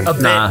rich in England.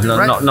 Nah, no,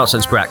 Right? not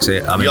since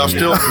Brexit. I mean, Y'all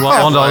still-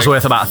 $1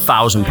 worth about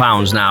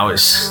 £1,000 now.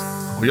 It's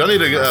Y'all need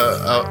to get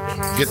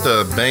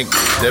the bank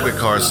debit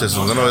card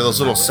systems. I know those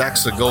little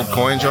sacks of gold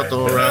coins y'all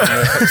throw around.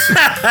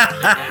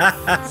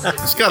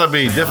 It's got to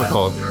be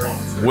difficult.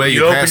 Where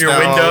You you open pass your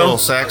down all window. little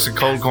sacks of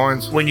gold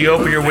coins. When you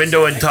open your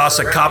window and toss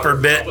a copper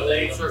bit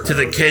to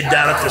the kid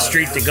down at the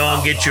street to go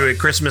and get you a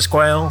Christmas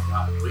quail.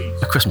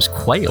 a Christmas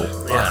quail.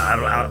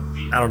 Yeah,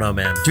 I don't know,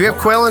 man. Do you have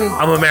quail in?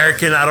 I'm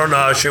American. I don't know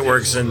how shit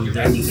works. You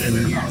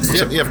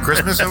have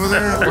Christmas over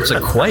there? What's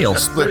a quail?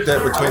 Split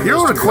that between. You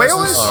know what a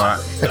quail is? All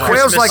right. A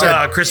quail's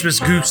like Christmas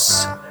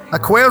goose. a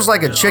quail's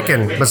like a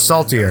chicken, but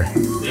saltier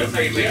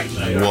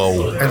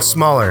Whoa. and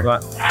smaller.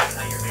 Right.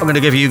 I'm going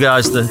to give you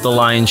guys the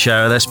lion's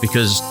share of this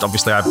because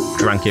obviously I've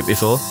drank it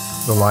before.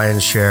 The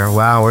lion's share.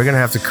 Wow, we're gonna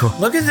have to.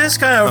 Look at this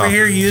guy over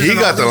here using. He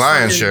got all the these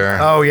lion's fucking- share.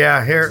 Oh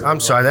yeah, here. I'm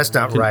sorry, that's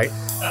not right.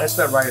 That's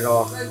not right at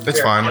all. It's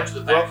fine.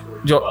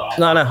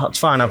 No, that's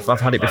fine. I've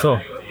had it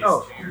before.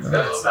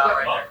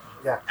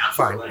 Yeah,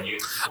 fine.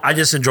 I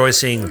just enjoy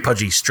seeing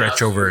Pudgy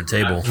stretch over a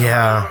table.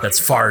 Yeah, That's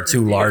far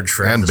too large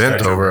for him. And to bent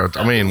stretch over.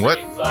 I mean, what?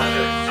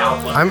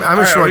 I'm a All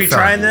right, short are you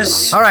fella. trying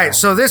this? All right,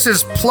 so this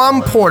is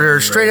Plum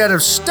Porter, straight out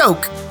of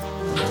Stoke,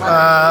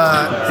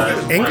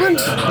 England.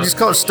 You just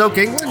call it Stoke,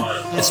 England.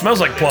 It smells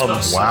like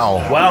plums. Wow.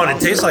 Wow, and it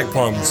tastes like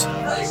plums.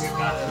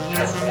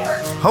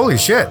 Holy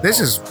shit, this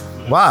is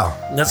wow.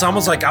 That's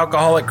almost like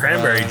alcoholic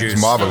cranberry juice.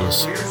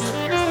 Marvelous.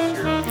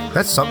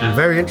 That's something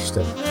very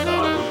interesting.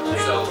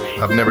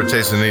 I've never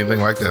tasted anything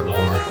like that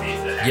before.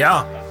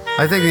 Yeah,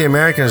 I think the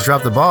Americans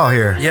dropped the ball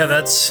here. yeah.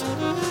 This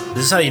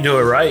is how you do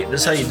it right.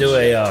 This is how you do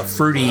a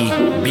fruity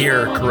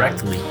beer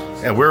correctly.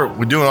 And we're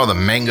doing all the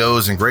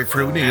mangoes and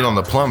grapefruit. We need to get on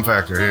the plum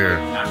factor here.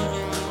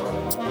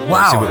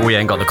 Wow. See, we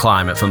ain't got the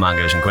climate for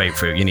mangoes and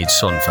grapefruit. You need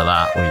sun for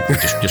that. We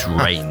just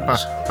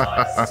rains.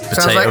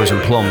 Potatoes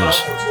and plums.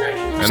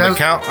 And Sounds- the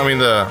count. I mean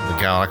the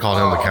count. I called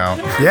him the count.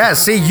 Yeah,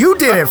 see, you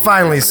did it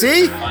finally,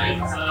 see?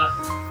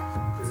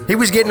 He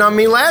was getting on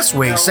me last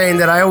week saying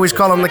that I always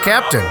call him the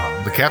captain.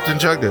 The captain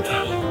chugged it.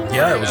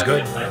 Yeah, it was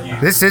good.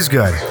 This is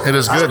good. It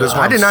is good. That's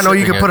why I did not know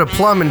you could put a. a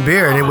plum in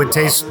beer and it would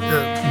taste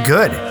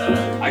good.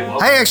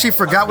 I actually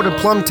forgot what a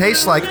plum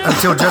tastes like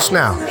until just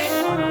now.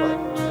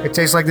 It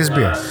tastes like this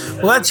beer.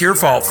 Well, that's your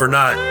fault for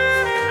not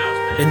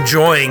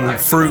enjoying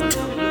fruit.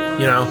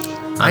 You know,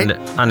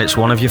 And it's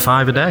one of your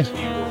 5 a day.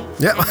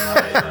 Yeah.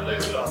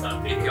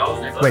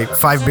 Wait,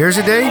 5 beers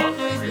a day?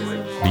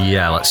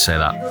 Yeah, let's say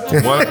that.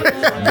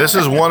 This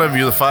is one of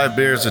the 5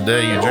 beers a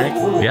day you drink.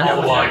 Yeah.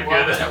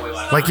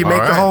 Like you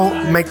make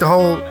the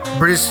whole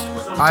British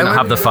I island?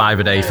 have the 5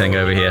 a day thing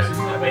over here.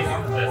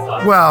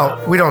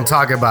 Well, we don't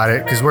talk about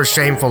it because we're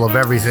shameful of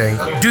everything.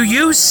 do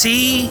you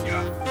see,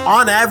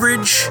 on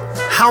average,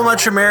 how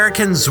much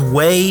Americans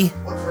weigh?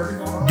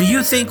 Do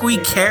you think we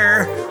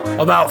care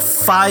about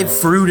 5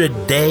 fruit a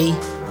day?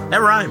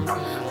 That rhymed.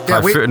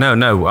 Yeah,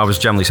 No, I was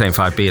generally saying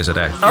 5 beers a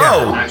day.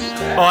 Oh,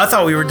 I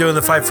thought we were doing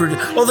the 5 fruit.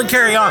 Oh, then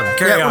carry on.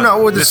 Carry on.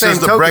 no, with the This same is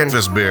the token.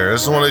 breakfast beer.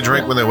 This is the one they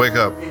drink when they wake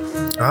up.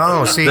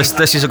 Oh, see,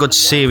 This is a good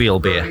cereal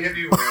beer.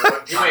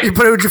 you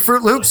put it with your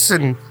Fruit Loops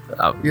and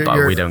But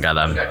You're- we don't get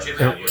them.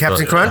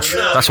 Captain But Crunch.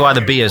 That's why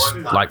the beer's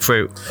like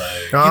fruit.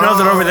 You know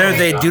that over there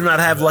they do not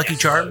have Lucky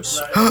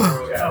Charms? You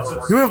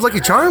don't have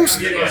Lucky Charms?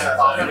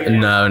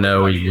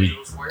 No, we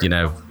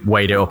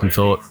weighed it up and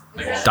thought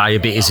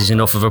diabetes is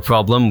enough of a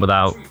problem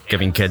without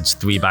giving kids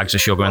 3 bags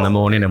of sugar in the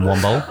morning in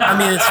one bowl. I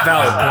mean, it's a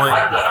valid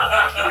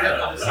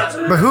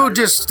point. But who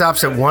just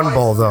stops at one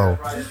bowl though?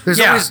 There's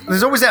Yeah.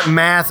 always that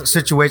math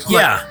situation.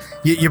 Yeah.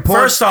 Like, you pour.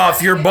 First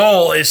off, your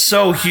bowl is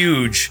so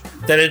huge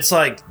that it's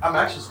like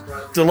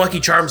the Lucky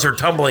Charms are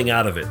tumbling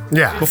out of it.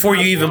 Yeah. Before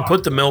you even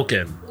put the milk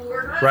in,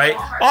 right?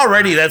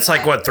 Already, that's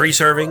like what, 3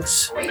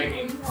 servings?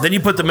 Then you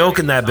put the milk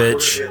in that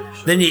bitch.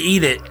 Then you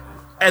eat it,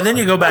 and then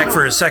you go back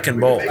for a second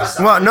bowl.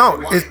 Well,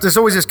 no, there's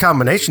always this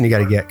combination you got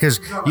to get because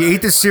you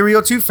eat the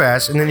cereal too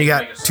fast and then you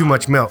got too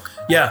much milk.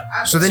 Yeah.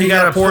 So then you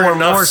got to pour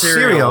enough more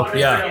cereal.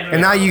 Yeah.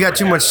 And now you got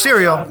too much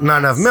cereal, not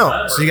enough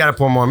milk. So you got to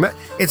pour more milk.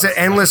 It's an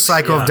endless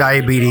cycle of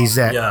diabetes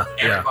that. Yeah.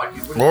 Yeah.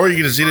 Or you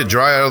can just eat it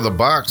dry out of the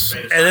box.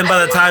 And then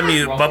by the time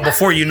but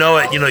before you know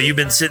it, you've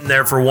been sitting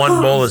there for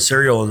one bowl of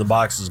cereal and the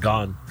box is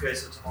gone.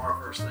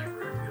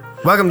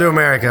 Welcome to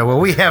America, where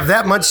we have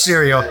that much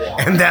cereal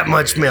and that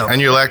much milk.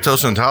 And you're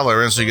lactose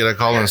intolerant, so you gotta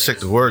call in sick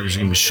to work because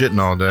you can be shitting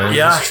all day.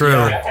 Yeah. It's true.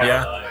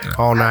 Yeah.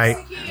 All night,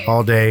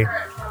 all day.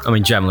 I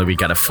mean, generally we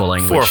get a full For a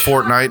English.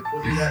 fortnight,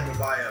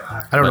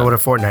 I don't know what a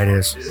fortnight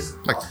is.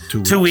 like 2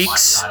 weeks. 2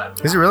 weeks.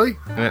 Is it really?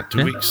 Yeah,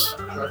 2 weeks.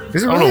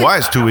 Is it I don't really? know why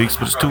it's 2 weeks,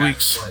 but it's 2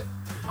 weeks.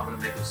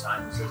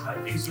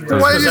 Then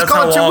why did you just That's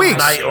call how it 2 long weeks?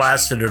 night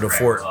lasted at a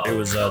fort. It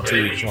was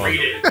 2 weeks long.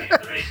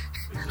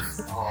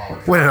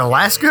 What, in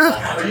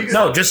Alaska?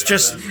 No,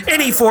 just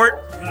any fort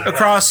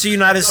across the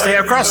United States,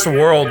 across the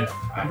world,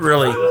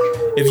 really.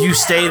 If you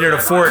stayed at a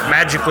fort,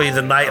 magically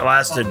the night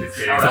lasted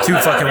for 2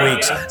 fucking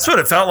weeks. That's what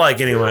it felt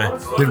like anyway.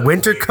 Did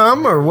winter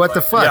come or what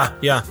the fuck?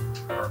 Yeah.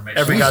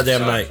 Every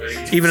goddamn night,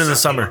 even in the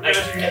summer.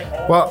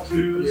 Well,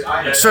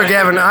 Sir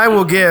Gavin, I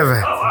will give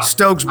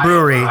Stokes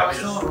Brewery.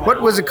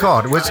 What was it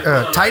called? Was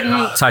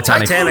Titanic.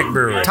 Titanic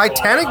Brewery.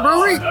 Titanic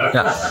Brewery?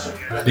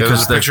 Yeah.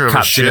 Because a the picture of a captain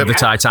of ship. the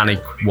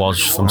Titanic was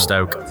from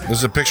Stoke.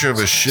 There's a picture of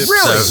a ship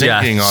Really?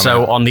 sinking on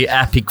So it. on the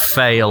epic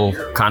fail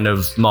kind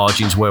of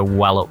margins, we're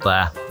well up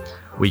there.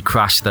 We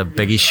crashed the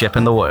biggest ship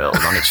in the world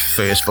on its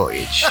first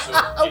voyage.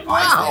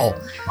 Wow.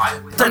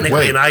 Technically,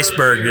 Wait. an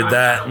iceberg did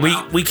that.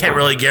 We can't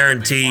really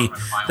guarantee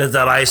that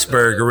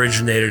iceberg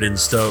originated in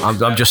Stoke.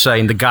 I'm just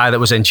saying the guy that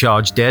was in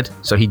charge did,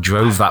 so he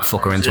drove that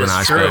fucker into an It's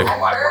iceberg. true.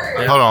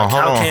 Hold on,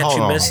 How can't hold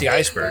you on. miss the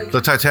iceberg? The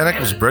Titanic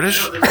was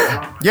British?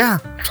 Yeah.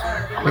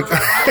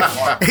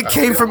 It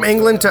came from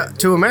England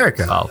to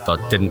America. Well,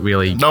 that didn't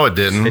really. No, it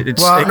didn't. It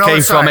Well, no, came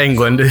from sorry.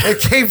 England. It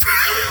came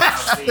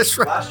That's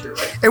right.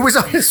 It was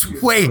on its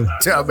way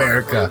to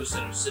America.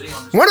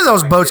 One of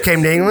those boats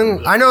came to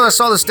England. I know I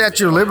saw the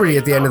Statue of Liberty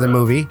at the end of the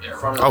movie.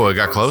 Oh, it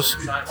got close?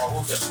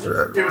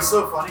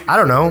 I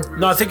don't know.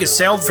 No, I think it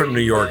sailed from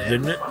New York,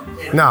 didn't it?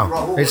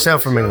 No, it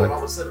sailed from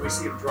England.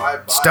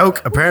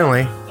 Stoke,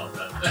 apparently.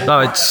 No,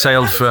 it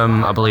sailed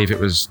from, I believe it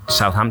was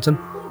Southampton.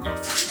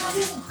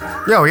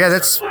 Oh, yeah,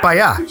 that's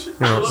Bahia. You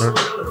know,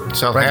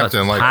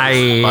 Southampton, like Hi,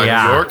 by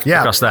New York? Yeah.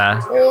 across there.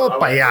 oh,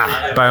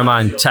 Bahia. Bear in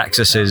mind,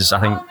 Texas is, I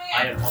think,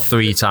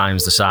 3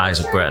 times the size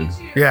of Britain.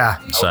 Yeah,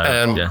 So,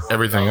 And yeah.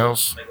 everything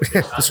else.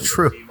 it's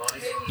true.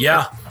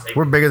 Yeah.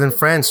 We're bigger than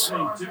France.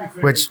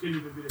 Which,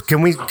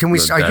 can we,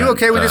 are you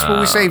okay with this when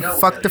we say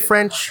fuck the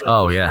French?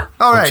 Oh, yeah.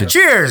 All right, Bunch of-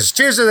 cheers.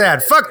 Cheers to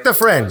that. Fuck the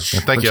French.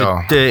 Thank bunch of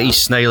y'all. dirty,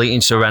 snail-eating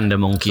surrender So I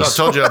monkeys.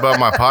 told you about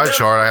my pie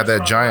chart. I had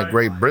that giant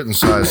Great Britain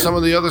side. Some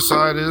of the other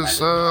side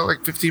is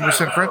like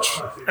 15% French.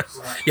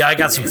 Yeah, I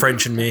got some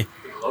French in me.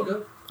 You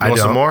want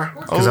some more?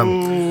 'Cause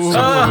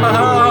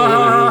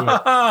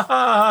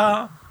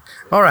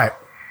All right.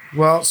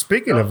 Well,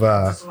 speaking of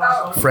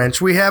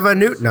French, we have a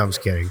Newton. No, I'm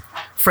just kidding.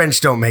 French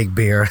don't make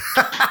beer.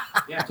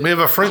 We have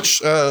a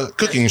French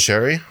cooking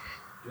sherry.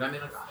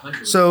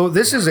 So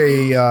this is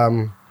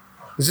a.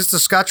 Is this the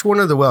Scotch one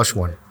or the Welsh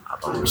one?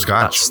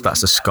 Scotch.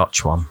 That's a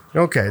Scotch one.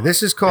 Okay,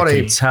 this is called You a.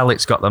 can tell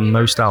it's got the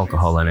most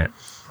alcohol in it.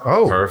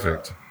 Oh,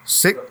 Perfect.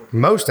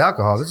 most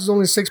alcohol. This is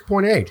only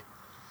 6.8.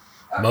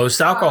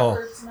 Most alcohol.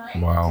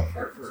 Wow.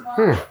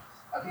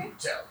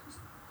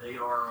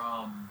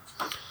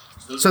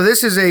 So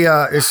this is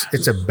a.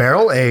 It's a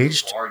barrel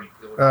aged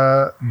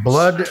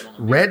blood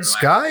red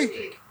sky.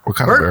 What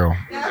kind Bert? of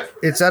barrel?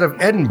 It's out of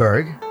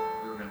Edinburgh.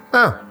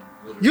 Oh,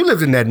 you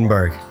lived in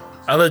Edinburgh.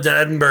 I lived in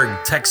Edinburgh,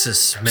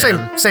 Texas,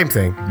 man. Same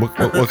thing. What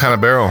kind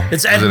of barrel?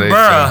 It's is it aged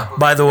Edinburgh,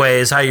 by the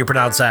way, is how you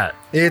pronounce that.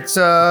 It's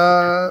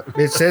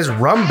it says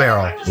rum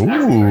barrel. in?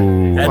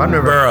 Ooh. I've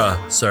never-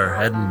 Edinburgh, sir.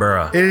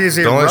 Edinburgh. It is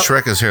a Don't let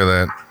rum, Shrek us hear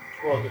that.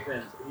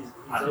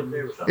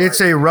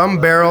 it's a rum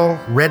barrel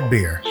red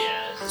beer.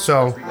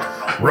 So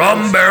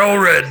Rum barrel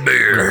red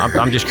beer.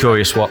 I'm just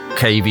curious what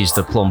KV's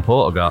the plum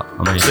porter got.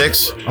 I mean,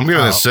 6? I'm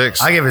giving it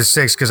 6. I give it a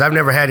 6 because I've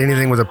never had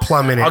anything with a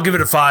plum in it. I'll give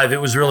it a 5. It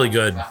was really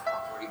good.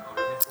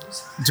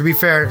 To be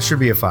fair, it should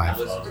be a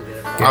 5.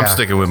 I'm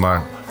sticking with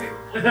my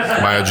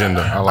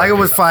agenda. I I like go it.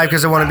 with 5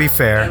 because I want to be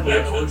fair.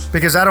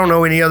 Because I don't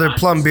know any other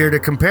plum beer to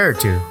compare it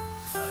to.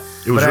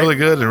 It was but I- really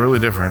good and really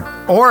different.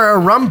 Or a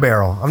rum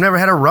barrel. I've never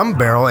had a rum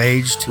barrel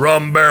aged.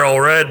 Rum barrel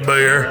red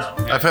beer.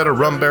 I've had a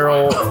rum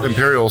barrel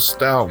imperial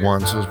stout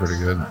once. It was pretty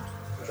good.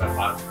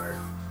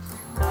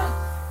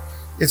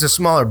 It's a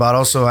smaller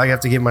bottle, so I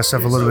have to give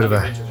myself a little bit of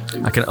a.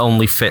 I can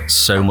only fit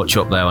so much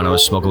up there when I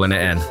was smuggling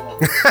it in.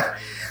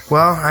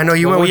 Well, I know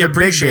you Well, went we with the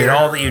big appreciate beer.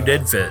 all that you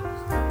did fit.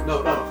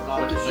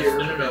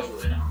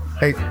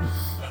 Hey,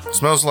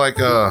 Smells like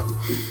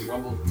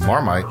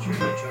Marmite.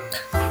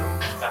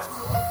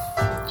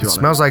 it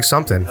smells like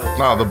something.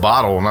 No, the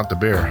bottle, not the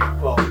beer.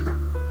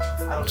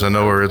 So I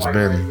know where it's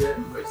been.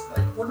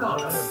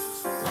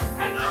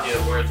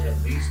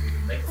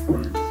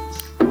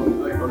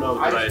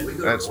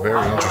 That's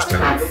very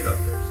interesting.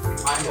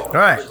 All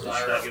right,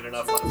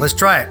 let's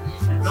try it.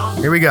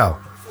 Here we go.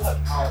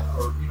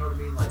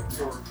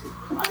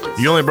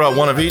 You only brought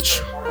one of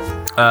each?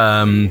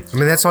 I mean,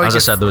 that's all you As I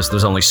can. said, there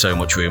was only so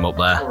much room up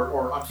there.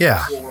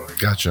 Yeah.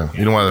 Gotcha.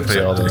 You don't want to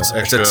pay all the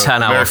extra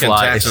 10-hour American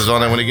flight. taxes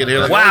on it when you get here.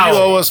 Like, Wow. oh, you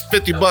owe us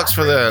 $50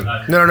 for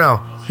that.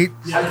 No. He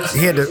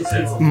had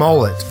to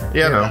mull it.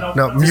 Yeah, no.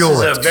 No,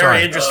 mule It's it. a very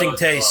Sorry. interesting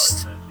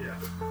taste.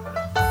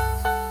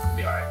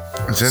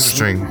 It's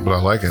interesting, but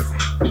I like it.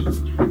 I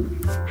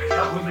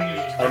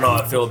don't know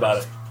how I feel about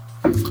it.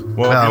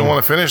 Well, if you don't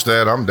want to finish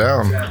that, I'm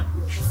down.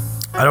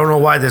 I don't know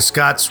why the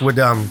Scots would.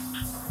 I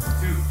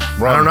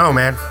don't know,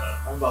 man.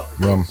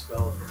 Rum.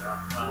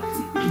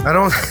 I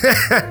don't.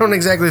 I don't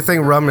exactly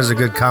think rum is a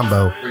good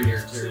combo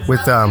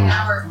with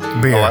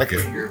beer. I like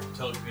it.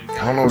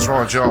 I don't know what's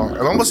wrong with y'all.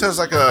 It almost has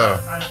like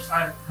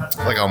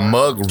a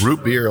mug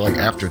root beer like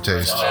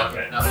aftertaste. I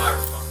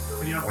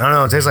don't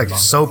know. It tastes like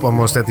soap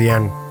almost at the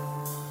end.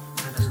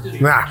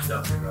 Nah.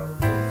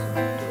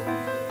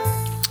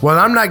 Well,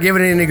 I'm not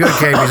giving it any good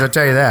cavies, I'll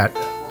tell you that.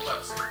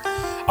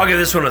 I'll give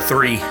this one a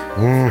 3.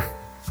 I'd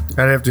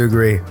have to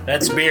agree.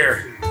 That's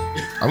beer.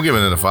 I'm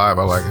giving it a 5.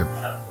 I like it.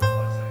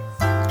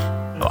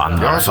 Oh, I'm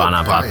not a fan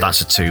of that.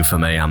 That's a 2 for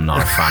me. I'm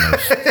not a fan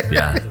of.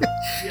 Yeah.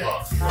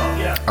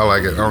 I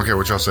like it. I don't care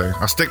what y'all say.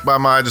 I stick by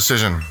my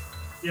decision.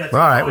 All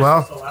right,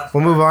 well,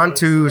 we'll move on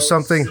to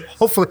something,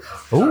 hopefully.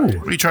 Ooh,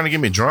 What are you trying to get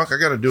me drunk? I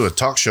got to do a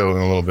talk show in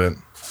a little bit.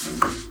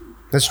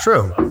 that's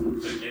true.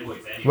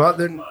 Well,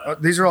 then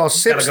these are all Gotta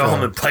sips. go home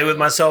though. and play with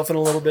myself in a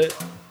little bit.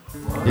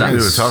 We can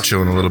do a talk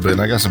show in a little bit,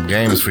 and I got some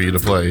games for you to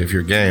play if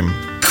you're game.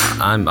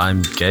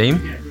 I'm game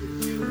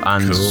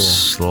and Cool.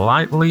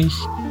 slightly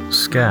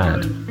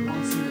scared.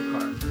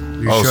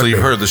 Oh, so should you've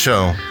be. heard the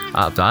show.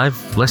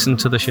 I've listened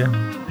to the show.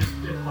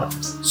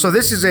 So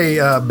this is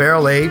a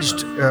barrel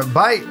aged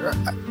by.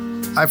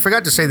 I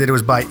forgot to say that it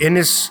was by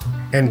Innis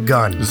and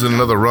Gunn, Is it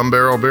another rum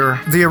barrel beer?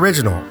 the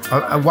original.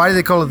 Why do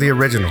they call it the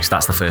original?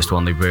 That's the first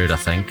one they brewed, I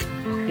think.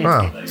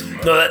 Oh,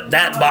 No,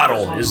 that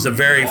bottle is the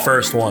very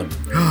first one.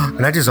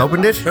 and I just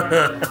opened it.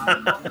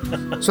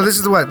 So this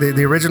is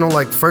the original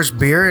like first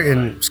beer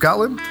in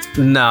Scotland.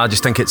 No, I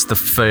just think it's the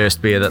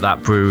first beer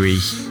that brewery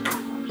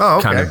Oh,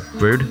 okay. kind of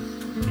brewed.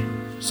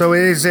 So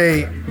it is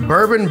a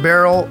bourbon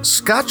barrel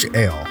Scotch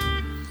ale.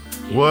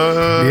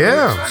 What?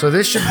 Yeah. So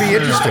this should be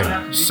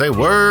interesting. Say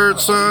word,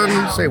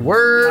 son. Say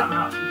word.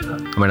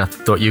 I mean, I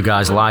thought you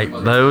guys liked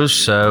those,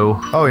 so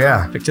Oh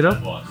yeah. picked it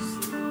up.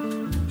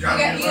 You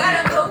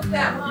gotta poke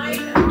that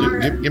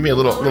line. Give me a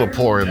little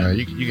pour in there.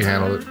 You can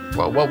handle it.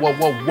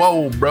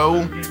 Whoa,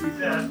 bro.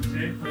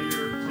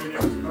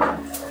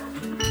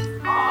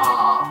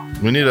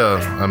 We need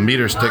a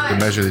meter stick to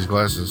measure these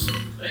glasses.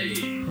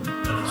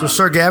 So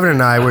Sir Gavin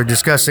and I were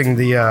discussing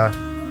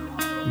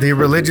the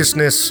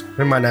religiousness.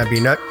 It might not be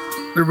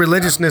the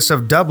religiousness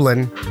of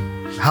Dublin,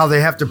 how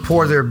they have to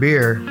pour their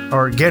beer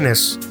or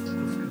Guinness,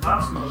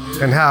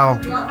 and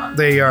how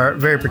they are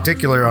very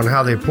particular on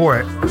how they pour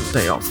it.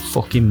 They are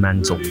fucking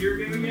mental.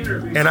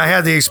 And I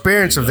had the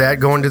experience of that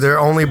going to their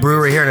only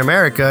brewery here in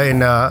America in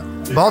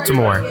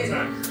Baltimore.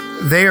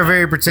 They are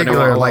very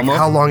particular, like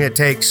how long it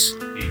takes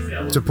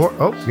to pour.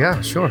 Oh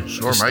yeah, sure.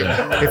 Sure,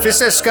 mate. If it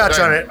says Scotch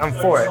on it, I'm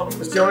for it.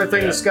 It's the only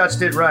thing the Scotch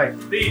did right.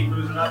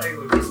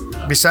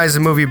 Besides the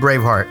movie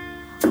Braveheart,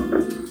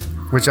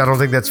 which I don't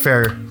think that's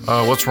fair.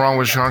 What's wrong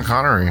with Sean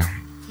Connery?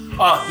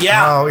 Oh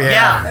yeah. Oh,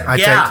 yeah. I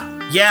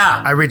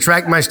Yeah. I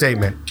retract my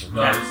statement.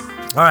 All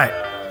right.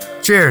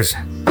 Cheers.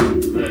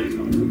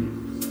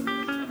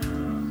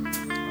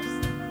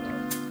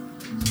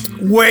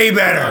 Way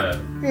better.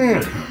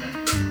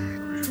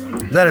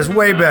 That is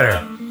way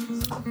better.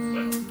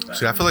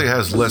 See, I feel like it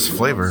has less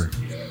flavor.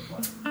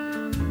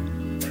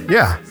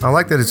 Yeah, I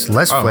like that it's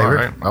less Oh, flavor.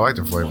 all right. I like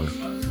the flavor.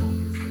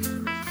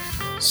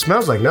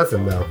 Smells like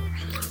nothing though.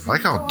 I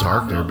like how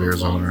dark their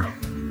beers are.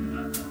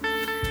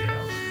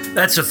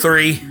 That's a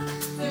 3.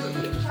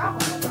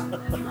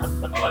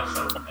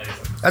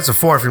 That's a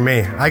 4 for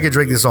me. I could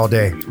drink this all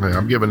day. Yeah,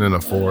 I'm giving it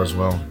a 4 as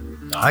well.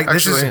 This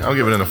Actually, I'm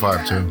giving it a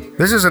 5 too.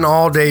 is an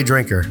all day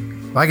drinker.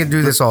 I can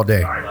do this all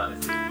day.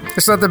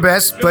 It's not the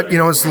best, but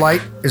it's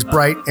light, it's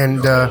bright,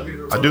 and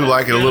I do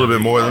like it a little bit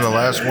more than the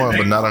last one,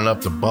 but not enough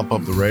to bump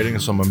up the rating,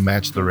 so I'm gonna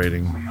match the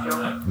rating.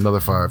 Another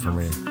 5 for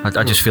me.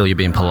 I just feel you're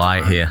being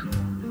polite here.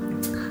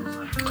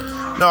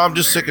 No, I'm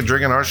just sick of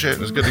drinking our shit.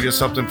 It's good to get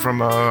something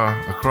from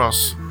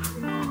across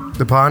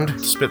the pond, the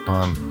spit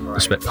pond.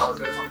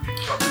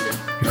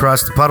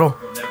 across the puddle.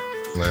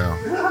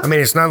 Yeah. I mean,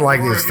 it's not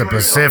like it's the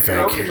Pacific.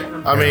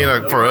 I mean,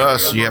 for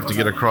us, you have to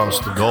get across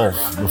the Gulf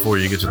before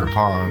you get to the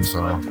pond.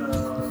 So, I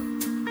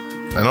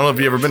don't know if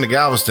you've ever been to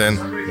Galveston.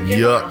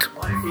 Yuck.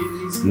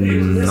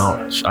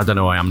 I don't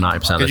know why I'm 90%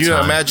 of the Could you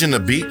time. imagine a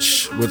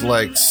beach with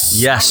like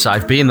Yes,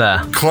 I've been there.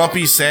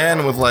 clumpy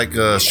sand with like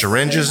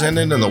syringes in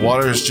it, and the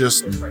water is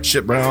just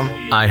shit brown?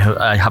 I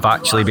have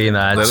actually been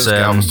there. That It's, is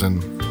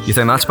Galveston. You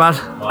think that's bad?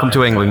 Come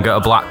to England, go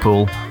to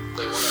Blackpool.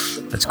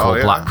 It's called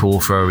yeah. Blackpool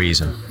for a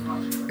reason.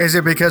 Is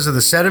it because of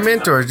the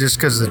sediment or just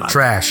because of the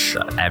trash?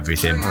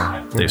 Everything.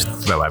 They just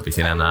throw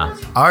everything in there.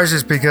 Ours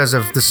is because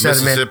of the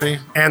sediment Mississippi?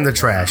 and the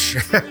trash.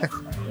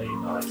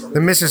 The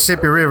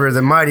Mississippi River,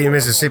 the mighty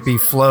Mississippi,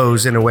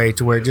 flows in a way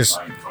to where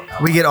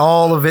we get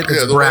all of it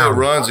that's Yeah, the way it brown.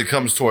 runs, it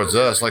comes towards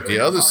us. Like the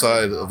other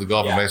side of the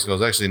Gulf of Mexico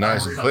is actually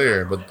nice and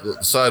clear, but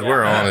the side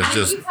we're on is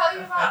just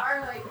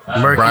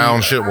Murky.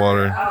 brown shit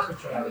water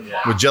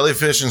with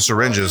jellyfish and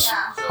syringes.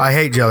 I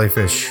hate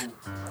jellyfish.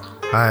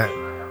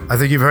 I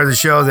think you've heard the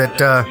show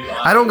that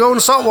I don't go in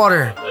salt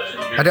water.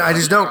 I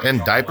just don't.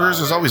 And diapers.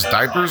 There's always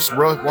diapers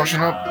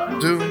washing up,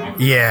 too.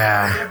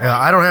 Yeah,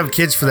 I don't have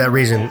kids for that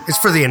reason. It's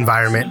for the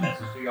environment.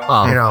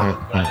 Oh, You know,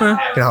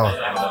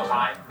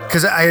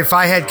 Because if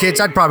I had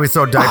kids, I'd probably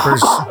throw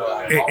diapers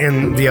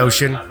in the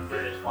ocean.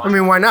 I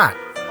mean, why not?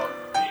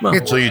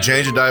 So you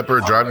change a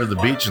diaper, drive to the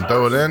beach, and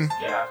throw it in?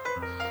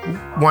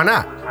 Why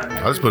not?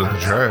 I just put it in the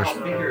trash.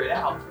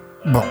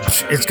 Well,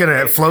 it's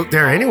gonna float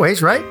there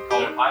anyways, right?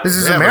 This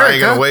is Yeah, but I ain't America.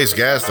 gonna waste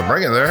gas to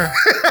bring it there.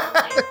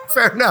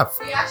 Fair enough.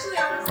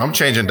 I'm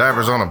changing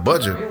diapers on a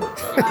budget.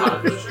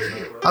 I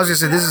was gonna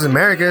say this is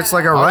America. It's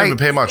like a I don't right. even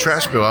pay my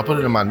trash bill. I put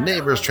it in my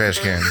neighbor's trash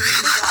can.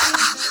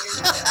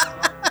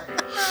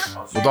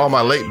 With all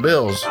my late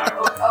bills.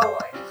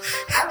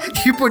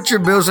 You put your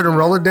bills in a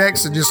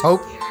Rolodex and just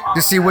hope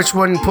to see which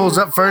one pulls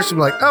up first. I'm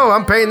like, oh,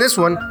 I'm paying this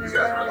one.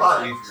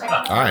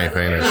 I ain't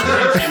paying that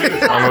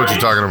shit. I don't know what you're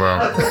talking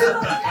about.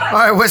 All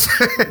right, what's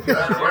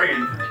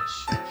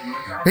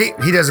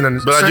he doesn't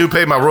understand. But I do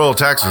pay my royal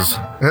taxes.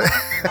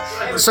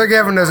 Sir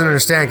Gavin doesn't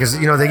understand because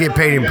they get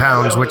paid in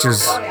pounds, which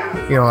is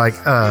like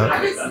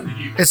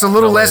it's a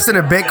little less than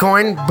a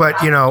Bitcoin, but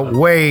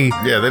way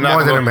Yeah, they're not more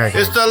than gonna- America.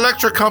 It's the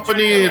electric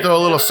company. You throw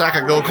a little sack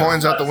of gold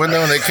coins out the window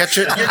and they catch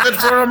it. You're good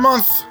for a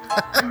month.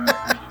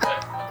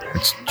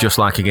 It's just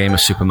like a game of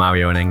Super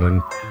Mario in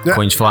England. Yeah.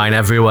 Coins flying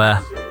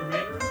everywhere.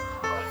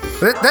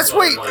 That's the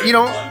way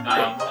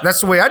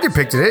that's the way I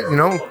depicted it.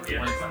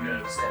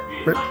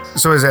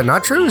 So is that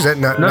not true? Is that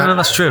not? No,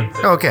 that's true.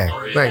 Okay.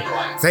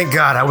 Thank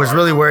God. I was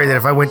really worried that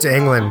if I went to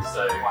England,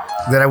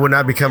 that I would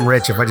not become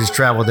rich if I just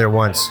traveled there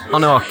once. Oh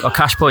no, or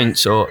cash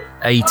points or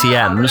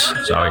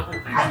ATMs. Sorry,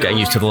 getting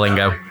used to the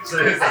lingo.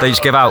 They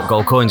just give out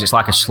gold coins. It's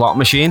like a slot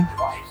machine.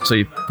 So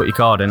you put your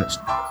card in,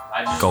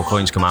 gold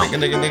coins come out. Ding,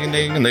 ding, ding,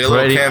 ding. And they got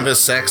little Pretty- canvas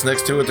sacks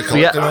next to it to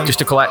collect them Yeah, in. just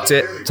to collect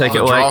it, take it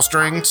the away.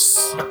 drawstrings.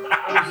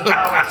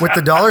 With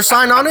the dollar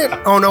sign on it?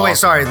 Oh no, wait,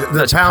 sorry. The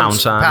That's a pound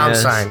sign. Pound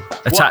yeah. sign.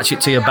 Attach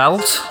it to your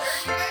belt,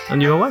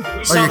 and you're away.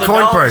 So your the coin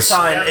dollar purse.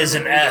 sign is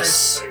an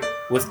S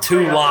with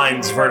two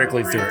lines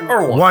vertically through it,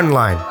 or one. One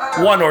line.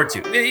 One or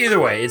two. Either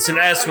way, it's an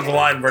S with a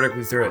line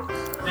vertically through it.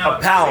 A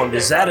pound,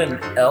 is that an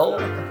L?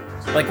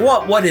 Like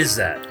what is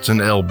that? It's an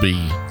LB.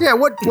 Yeah.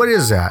 What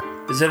is that?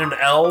 Is it an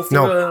L?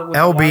 No, with a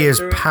LB line is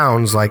through it?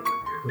 pounds, like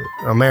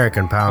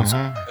American pounds.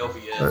 Oh,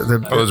 The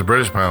those are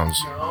British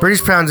pounds.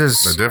 British pounds They're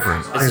is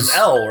different. It's an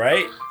L,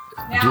 right?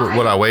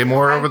 Would I weigh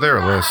more over there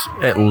or less?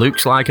 It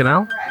looks like an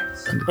L.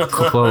 A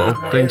couple of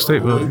little things to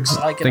it. But Looks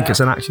like an think L. it's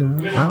an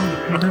action. L.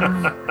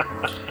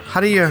 how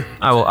do you?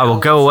 I will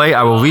go away.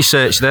 I will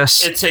research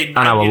this, It's a and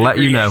I will let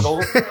you 90-degree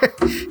know.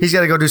 angle. He's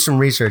got to go do some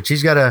research.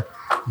 He's got to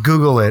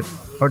Google it.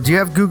 Or do you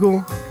have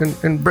Google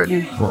in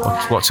Britain?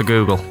 What's a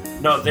Google?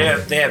 No, they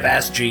have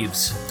Ask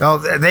Jeeves. Oh,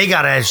 they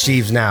got to ask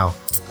Jeeves now.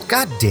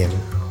 God damn it!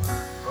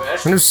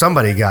 I knew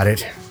somebody got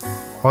it.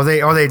 Or they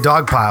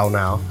dogpile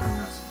now.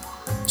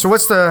 So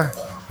what's the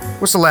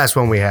last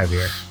one we have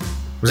here?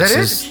 Was This that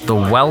it? is the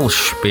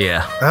Welsh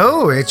beer.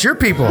 Oh, it's your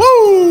people.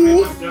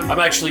 I'm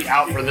actually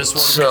out for this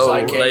one. 'cause So,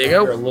 I came there you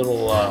go. here a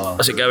little.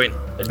 How's it going?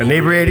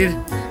 Inebriated?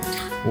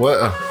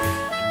 What?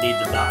 Need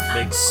to not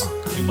mix.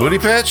 Booty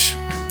patch?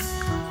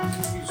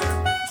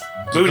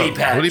 Booty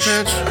patch. Booty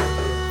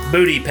patch?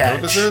 Booty What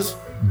patch. this is?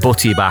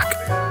 Butty back.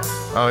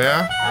 Oh,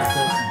 yeah?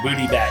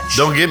 Booty patch.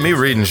 Don't get me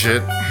reading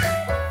shit.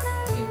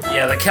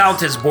 Yeah, the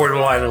Count is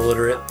borderline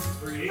illiterate.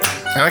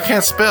 And I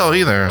can't spell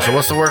either, so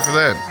what's the word for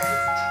that?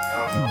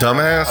 I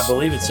Dumbass?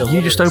 believe it's illiterate.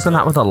 You just open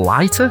that with a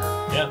lighter?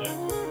 Yeah.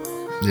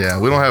 Yeah,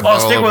 we don't have Oh, all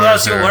stick over with our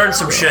us. You'll hair. learn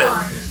some shit.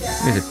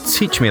 You need to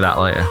teach me that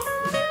later.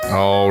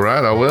 All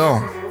right, I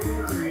will.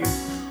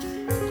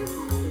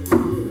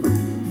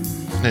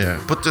 Yeah,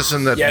 put this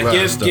in that Yeah,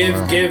 glass. give though.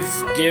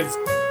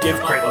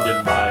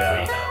 Crittenden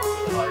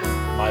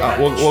my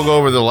We'll go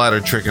over the ladder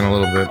trick in a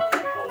little bit.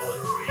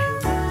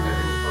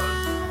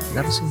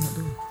 Never seen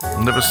that.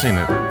 Never seen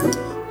it.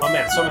 Oh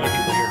man, so many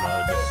people here know how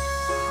to do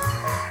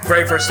it.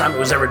 Very first time it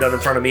was ever done in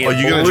front of me. Are It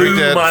you gonna blew drink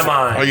that? my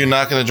mind. Are you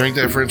not gonna drink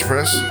that French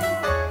press?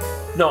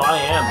 No, I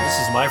am. This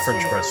is my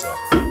French press though.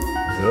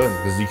 Good,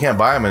 because you can't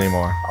buy them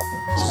anymore.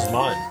 This is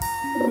mine.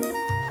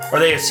 Are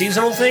they a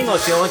seasonal thing?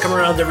 Like they only come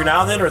around every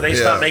now and then, or they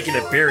Yeah. stop making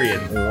it?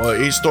 Period.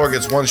 Well, each store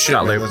gets one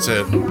shipment. That's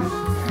it.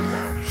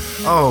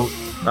 Oh,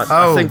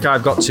 I think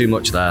I've got too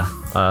much there.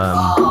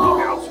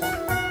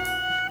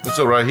 It's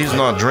all right. He's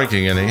not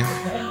drinking any.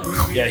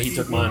 Yeah, he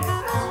took mine.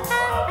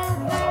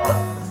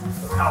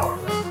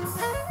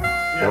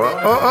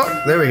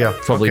 oh, there we go.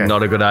 Probably Okay.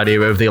 not a good idea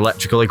with the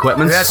electrical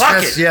equipment.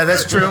 Fuck it. Yeah,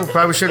 that's true.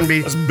 Probably shouldn't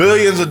be.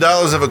 Billions of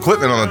dollars of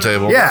equipment on the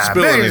table. Don't Yeah,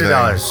 spill billions anything. of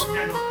dollars.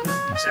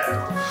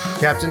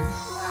 Captain?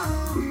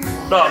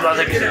 No, I'm not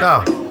thinking that.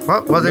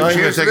 Oh, well then No, you're gonna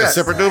cheers to take a that.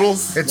 sipper doodle.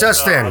 It's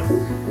us then.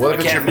 What if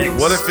I it's can't mix.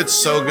 what if it's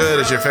so good?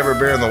 It's your favorite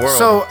beer in the world.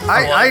 So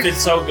Well, if I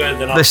it's so good,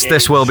 then I'll This get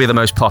this it. will be the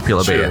most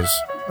popular beer Cheers.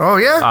 oh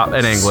yeah.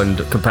 in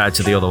England compared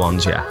to the other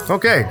ones. Yeah.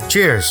 Okay,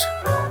 cheers.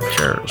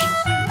 Cheers.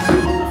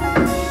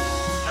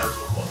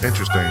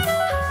 Interesting.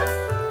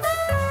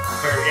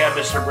 Here, yeah,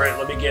 Mr. Brett,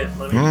 let me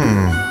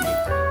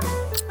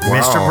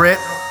Mr. Britt,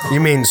 you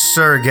mean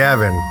Sir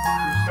Gavin?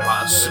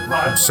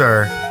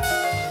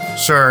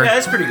 Sir. Yeah,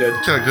 that's pretty good.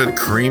 It's got a good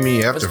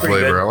creamy after pretty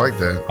flavor. good. I like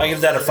that. I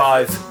give that a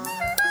 5.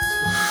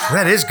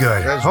 That is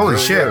good. That's Holy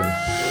really shit. good.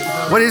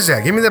 What is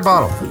that? Give me that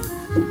bottle.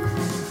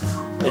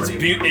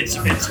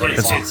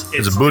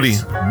 It's a booty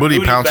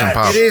pouncing batch.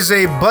 pop. It is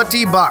a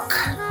butty buck.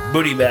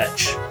 Booty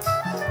batch.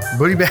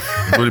 Booty batch.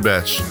 Booty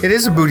batch. It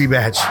is a booty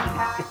batch.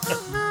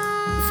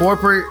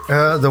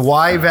 The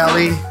Y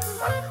Valley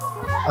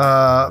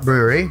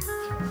Brewery,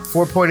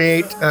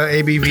 4.8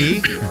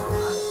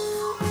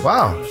 ABV.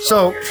 Wow.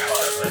 So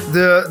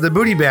the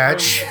booty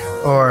batch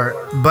or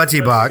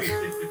butty buck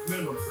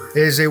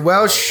is a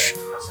Welsh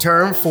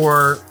term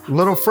for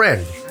little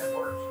friend.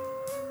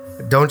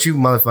 Don't you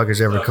motherfuckers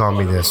ever call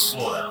me this?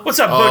 What's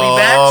up, booty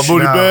batch?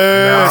 Booty No,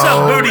 batch. What's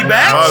up, booty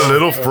batch? My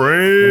little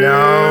friend.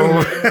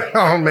 No.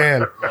 Oh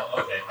man.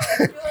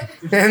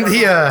 And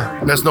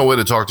That's no way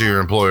to talk to your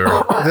employer.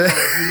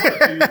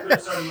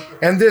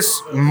 and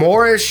this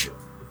Moorish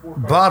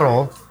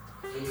bottle.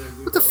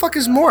 What the fuck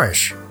is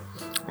Moorish?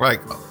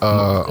 Like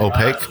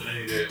opaque.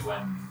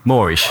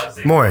 Moorish.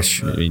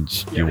 Moorish. It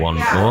means you want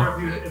more.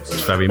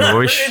 It's very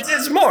Moorish.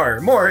 It's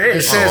more. It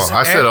It says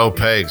I said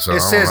opaque, so It I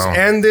don't says, know.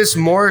 and this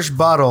Moorish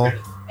bottle,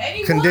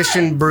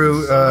 conditioned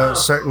brew,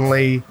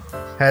 certainly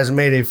has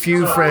made a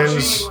few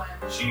friends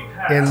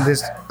in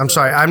this. I'm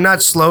sorry, I'm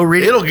not slow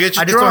reading. It'll get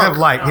you I just don't drunk. have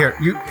light. Here,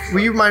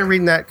 will you mind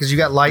reading that? Because you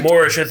got light.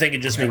 Moorish, I think it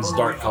just means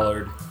dark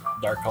colored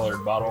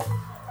bottle.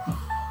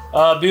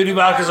 Beauty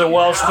buck is a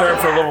Welsh term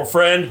for a little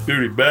friend.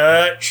 Beauty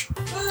batch.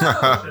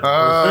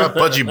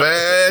 Pudgy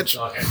badge.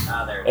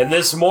 And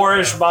this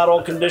Moorish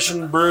bottle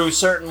conditioned brew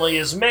certainly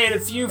has made a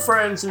few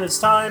friends in its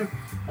time.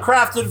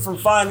 Crafted from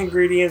fine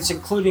ingredients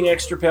including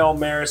extra pale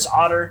Maris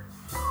otter,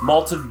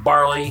 malted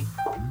barley.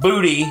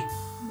 Booty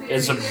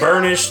is a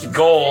burnished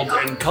gold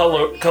in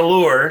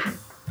color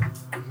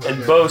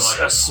and boasts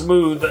a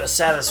smooth,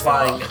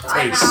 satisfying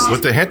taste.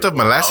 With a hint of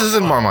molasses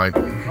and Marmite.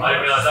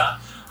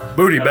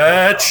 Booty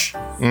batch.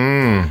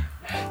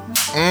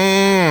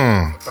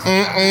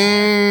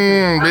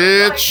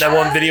 Bitch. That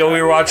one video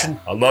we were watching.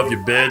 I love you,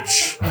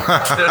 bitch.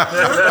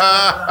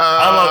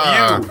 I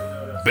love you,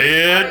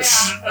 bitch.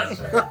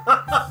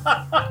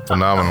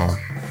 Phenomenal.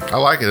 I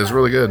like it. It's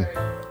really good.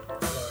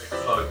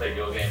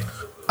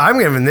 I'm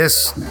giving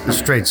this a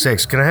straight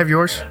 6. Can I have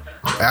yours?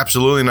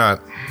 Absolutely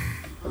not.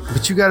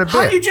 But you got a How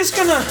are you bit. just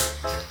gonna?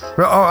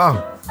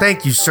 Oh,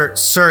 thank you,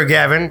 Sir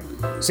Gavin.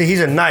 See, he's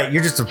a knight.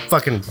 You're just a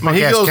fucking. I mean,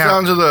 he goes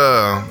down to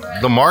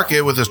the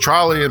market with his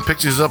trolley and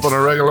picks these up on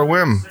a regular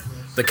whim.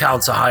 The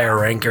count's a higher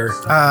ranker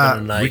than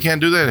a knight. We can't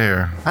do that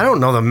here. I don't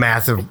know the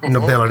math of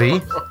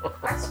nobility.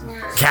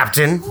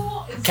 Captain.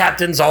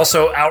 Captains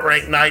also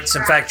outrank knights.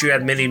 In fact, you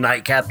had many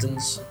knight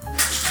captains.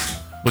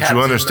 But Captain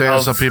you understand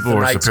of some people the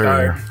are Knight's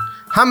superior. Guard.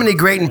 How many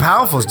great and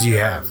powerfuls do you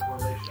have?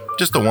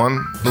 Just the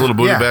one. The little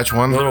booty Yeah. batch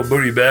one. Little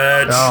booty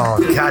badge. Oh,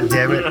 god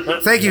damn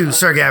it. Thank you,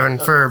 Sir Gavin,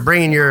 for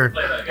bringing your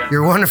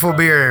wonderful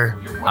beer.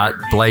 I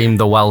blame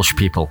the Welsh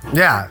people.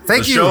 Yeah,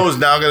 thank The you. show is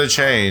now going to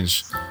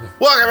change.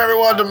 Welcome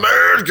everyone to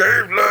Marriage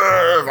Game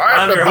Live. I am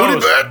I'm the your booty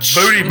host, batch.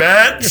 Booty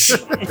batch.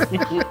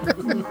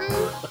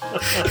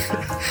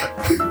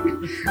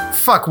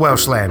 Fuck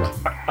Welshland.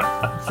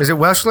 Is it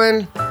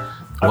Welshland?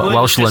 believe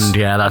Welshland, it's-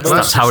 yeah,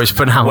 that's how it's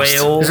pronounced.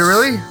 Wales. Is it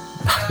really?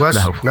 Welsh?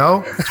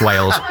 No? It's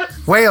Wales.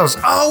 Wales.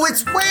 Oh,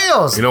 it's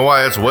Wales. You know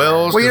why it's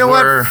Wales? Well, you know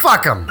 'Cause what?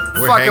 Fuck them.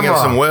 We're Fuck them hanging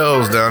some all.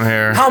 whales down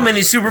here. How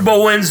many Super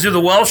Bowl wins do the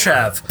Welsh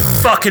have?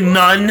 Fucking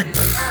none.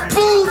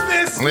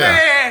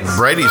 Yeah.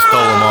 Brady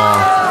stole them all.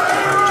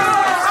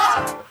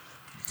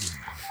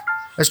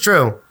 That's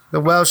true. The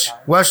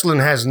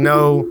Welshland has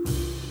no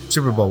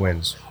Super Bowl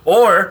wins.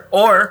 Or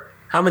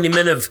how many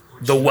men have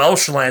the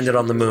Welsh landed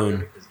on the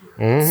moon?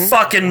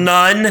 Fucking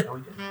none.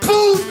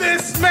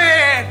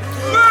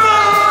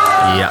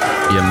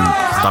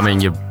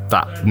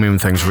 That moon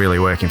thing's really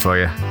working for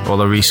you. All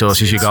the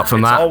resources you got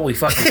from That's all that. we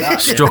fucking got.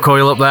 Struck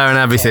oil up there and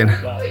everything.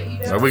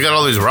 We got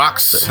all these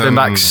rocks. Been and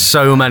back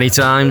so many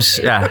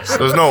times. Yeah.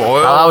 There's no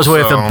oil. That was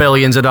worth so- the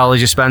billions of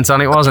dollars you spent on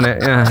it, wasn't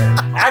it?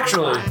 Yeah.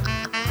 Actually,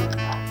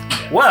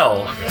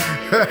 well,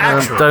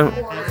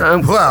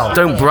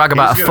 Don't brag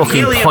about a fucking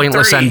Helium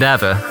pointless 3.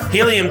 endeavor.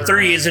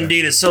 Helium-3 is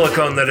indeed a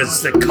silicone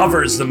that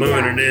covers the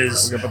moon and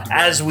is,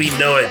 as we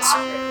know it,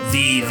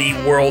 the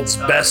world's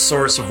best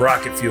source of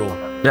rocket fuel.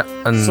 Yeah,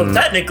 and So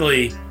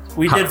technically,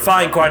 we did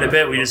find quite a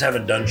bit. We just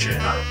haven't done shit.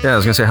 yeah, I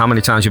was gonna say, how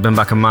many times you've been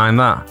back and mined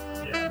that?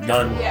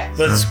 None.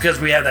 But it's because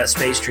we have that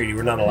space treaty.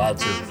 We're not allowed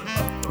to.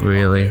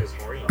 Really?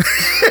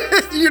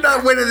 You're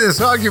not winning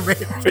this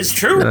argument. It's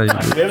true.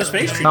 Yeah, We have a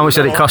space treaty. How much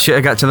did it cost you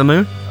to get to the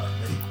moon?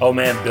 Oh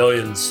man,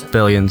 billions.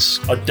 Billions.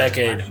 A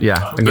decade.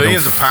 Yeah. And you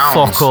Billions done of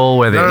pounds. Fuck all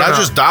with it. No, no, Not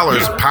just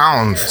dollars,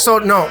 pounds. So,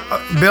 no,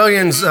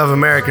 billions of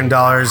American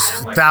dollars,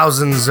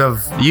 thousands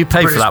of You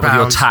pay British for that with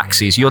your pounds.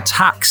 taxes. Your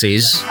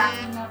taxes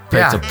pay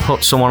Yeah. to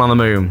put someone on the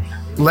moon.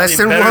 Less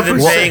than Better than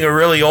 1%. paying a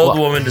really old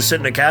woman to sit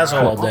in a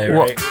castle all day,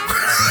 What? right?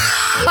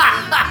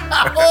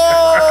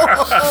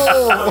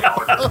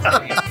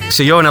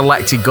 So you're an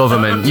elected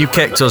government. You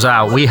kicked us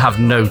out. We have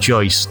no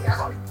choice.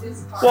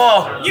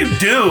 Well, you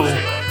do,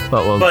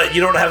 Well, but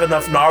you don't have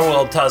enough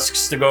narwhal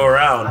tusks to go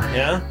around.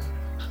 Yeah.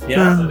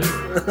 Yeah.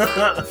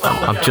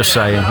 I'm just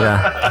saying,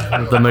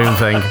 yeah. The moon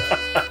thing.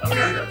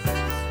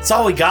 That's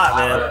all we got,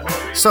 man.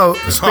 So,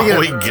 Oh, speaking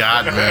we of,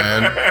 got,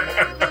 man.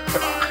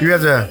 You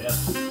have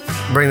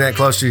to bring that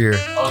close to your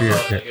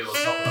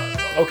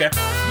Okay.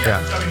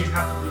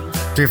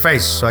 to your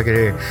face so I can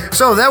hear you.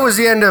 So that was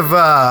the end of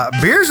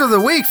Beers of the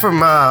Week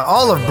from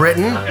all of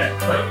Britain.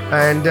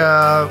 And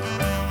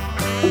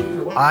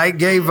I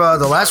gave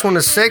the last one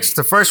a 6,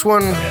 the first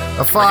one a I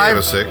gave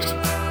a 5, 6.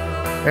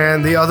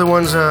 and the other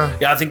one's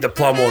Yeah, I think the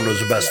plum one was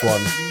the best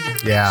one.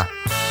 yeah.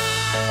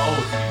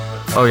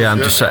 Oh yeah, I'm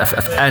just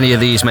if any of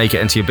these make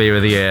it into your beer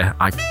of the year,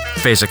 I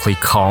physically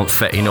can't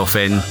fit enough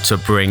in to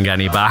bring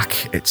any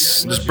back.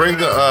 It's Just bring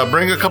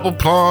a couple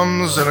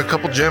plums and a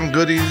couple gem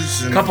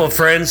goodies. A And couple of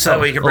friends so that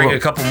we can bring a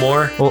couple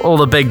more. all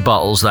the big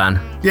bottles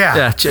then. Yeah.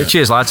 Yeah.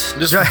 Cheers, lads.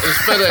 just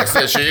FedEx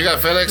that shit. You got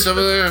FedEx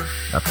over there?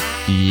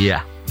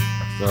 Yeah.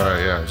 All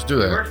right, yeah, let's do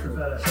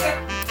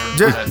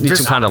that. Need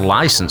some kind of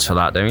license for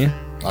that, don't you?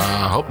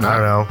 I hope I don't not.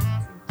 know.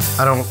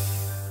 I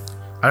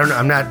don't know.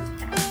 I'm not.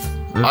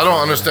 I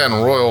don't understand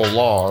royal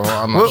law.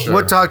 I'm not sure.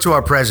 We'll talk to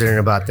our president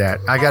about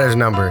that. I got his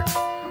number.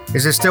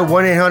 Is it still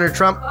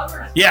 1-800-Trump?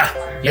 Yeah.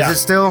 Is it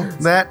still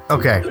that?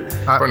 Okay.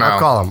 For now. I'll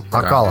call him.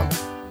 I'll call him.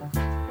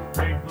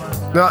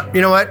 No, you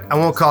know what? I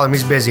won't call him.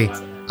 He's busy.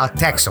 I'll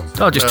text him.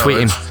 Oh, just tweet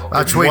him.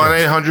 I'll tweet him.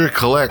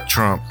 1-800-COLLECT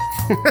Trump.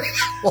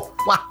 Oh,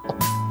 wow.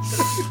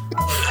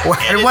 Well,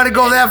 I didn't want to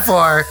go that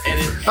far.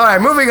 All right,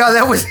 moving on.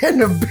 That was the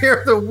end of Beer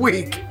of the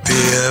Week.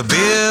 Beer,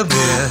 beer,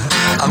 beer.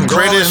 I'm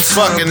going Greatest for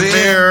a fucking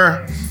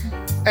beer.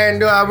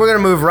 And we're going to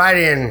move right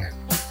in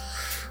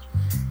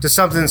to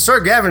something Sir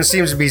Gavin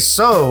seems to be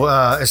so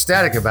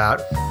ecstatic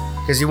about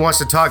because he wants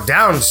to talk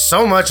down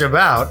so much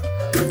about,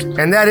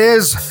 and that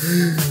is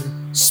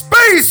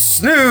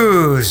space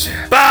news.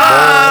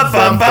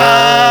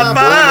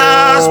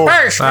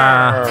 Space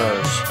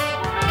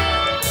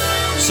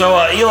So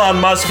Elon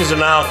Musk has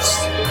announced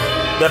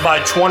that by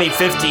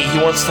 2050 he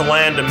wants to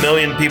land 1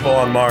 million people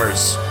on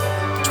Mars.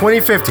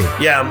 2050.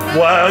 Yeah,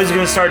 well, how he's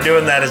going to start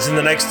doing that is in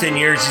the next 10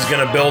 years he's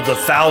going to build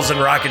 1,000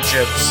 rocket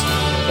ships,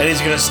 and he's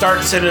going to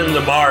start sending them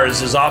to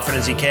Mars as often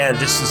as he can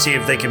just to see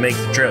if they can make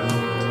the trip.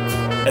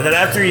 And then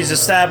after he's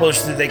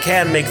established that they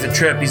can make the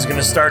trip, he's going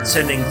to start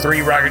sending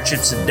 3 rocket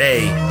ships a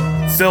day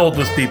filled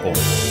with people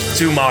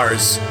to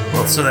Mars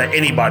so that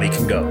anybody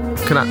can go.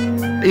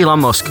 Elon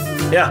Musk,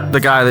 Yeah. the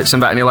guy that's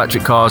inventing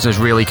electric cars and is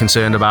really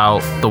concerned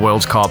about the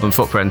world's carbon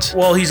footprint,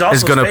 Well, he's also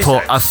is going to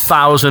put SpaceX.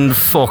 1,000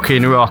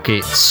 fucking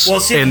rockets Well,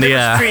 see, in the the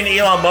difference air. between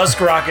Elon Musk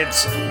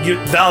rockets,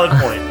 valid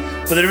point.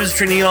 But the difference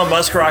between Elon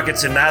Musk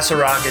rockets and NASA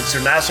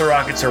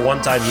rockets are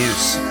one-time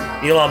use.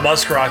 Elon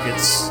Musk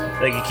rockets,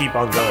 they can keep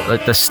on going.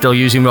 They're still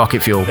using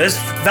rocket fuel. That's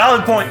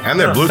valid point. And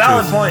they're Bluetooth.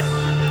 Valid point.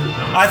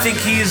 I think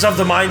he's of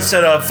the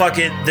mindset of fuck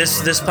it.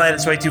 This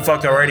planet's way too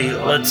fucked already.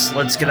 Let's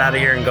get out of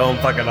here and go and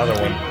fuck another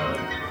one.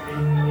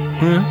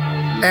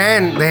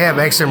 And they have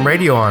XM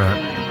radio on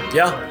it.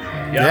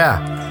 Yeah.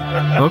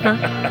 Yeah. Okay.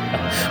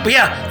 But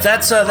yeah,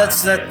 that's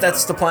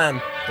the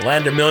plan.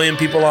 Land 1 million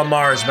people on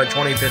Mars by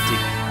 2050.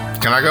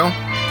 Can I go?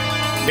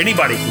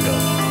 Anybody can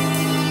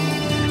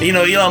go. You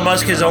know, Elon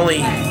Musk's only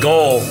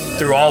goal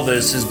through all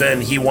this has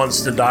been he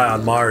wants to die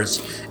on Mars.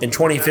 In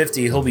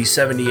 2050, he'll be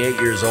 78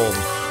 years old.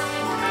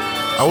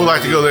 I would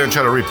like to go there and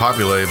try to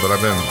repopulate, but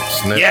I've been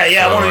snipped. Yeah, I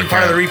so want to be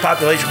part of the can't.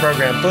 repopulation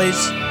program,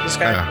 please. This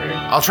guy.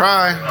 Yeah. I'll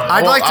try.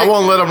 I'd like I to-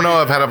 won't let them know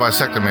I've had a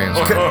vasectomy.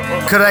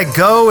 So. Could I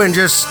go and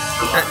just?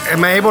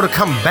 Am I able to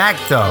come back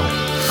though?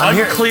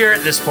 Unclear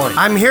at this point.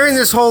 I'm hearing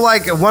this whole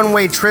like a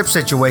one-way trip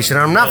situation.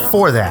 I'm not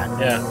for that.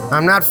 Yeah.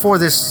 I'm not for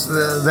this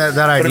that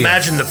But idea.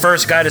 imagine the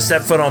first guy to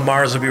step foot on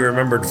Mars will be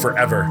remembered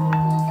forever.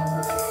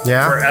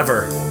 Yeah.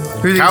 Forever.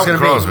 Who do you think it's Count gonna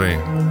Crosby. be?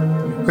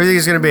 Who do you think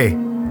it's gonna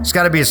be? It's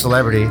got to be a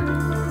celebrity.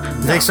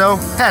 You think so?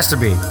 Has to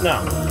be.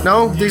 No.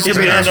 No. These He's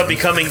gonna going to be end up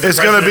becoming the It's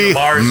gonna president be of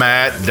Mars.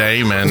 Matt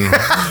Damon. Yeah,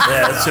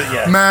 that's it,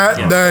 yeah. Matt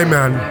Yeah.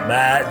 Damon.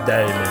 Matt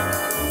Damon.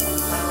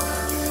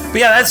 But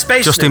yeah, that's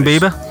space Justin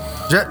news. Bieber,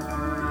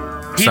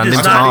 He Send does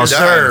him to not Mars.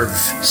 deserve.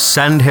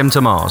 send him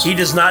to Mars. He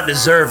does not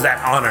deserve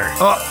that honor.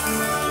 Oh,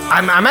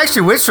 I'm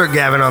actually with Sir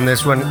Gavin on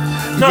this one.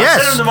 No, yes.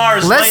 send him to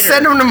Mars. Let's later.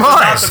 send him to He's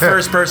not Mars. the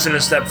first person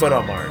to step foot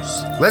on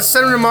Mars. Let's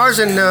send him to Mars,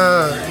 and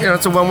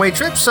it's a one-way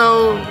trip,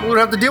 so we don't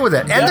have to deal with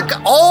that. And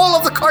Yeah. all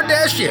of the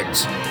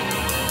Kardashians.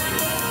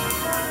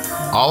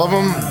 All of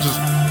them? Just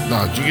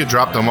no. You could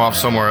drop them off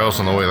somewhere else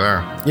on the way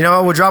there. You know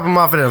what? We'll drop them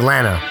off in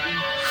Atlanta.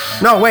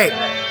 No, wait.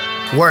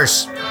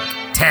 Worse.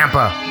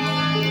 Tampa.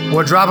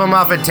 We'll drop them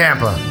off at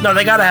Tampa. No,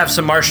 they got to have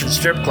some Martian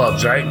strip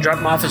clubs, right? Drop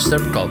them off at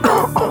strip club.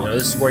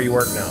 This is where you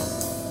work now.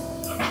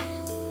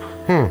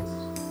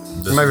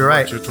 This might be is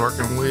right. What you're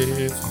twerking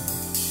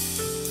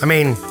with. I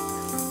mean,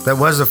 that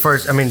was the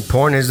first. I mean,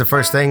 porn is the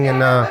first thing in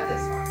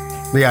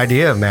the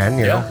idea of man.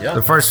 You know, yeah.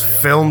 the first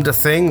filmed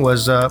thing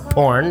was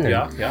porn.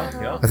 Yeah.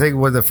 I think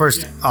what the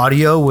first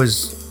audio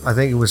was. I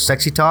think it was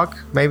Sexy Talk,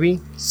 maybe.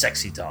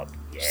 Sexy talk.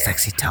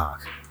 Sexy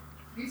Talk.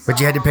 But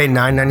you had to pay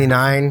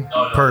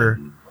 $9.99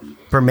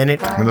 per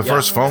minute. And the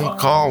first phone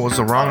call was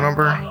the wrong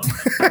number.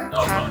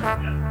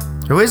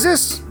 Who is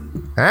this?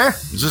 Huh?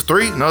 Is this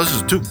 3? No, this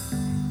is 2.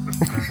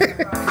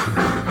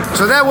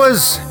 So that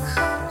was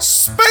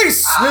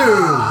Space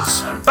News.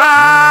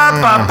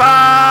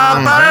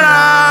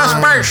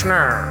 Space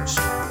News.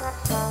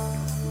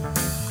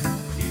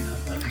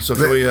 So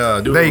can we do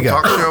There a you little go.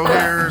 talk show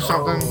here or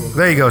something?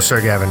 There you go, Sir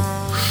Gavin.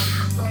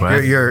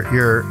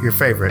 Your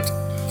favorite.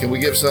 Can we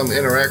give some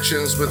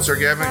interactions with Sir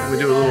Gavin? Can we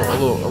do a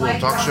little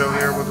talk show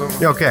here with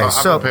him? Okay, I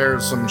so-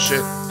 prepared some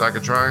shit that I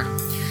could try.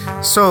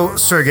 So,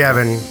 Sir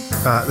Gavin,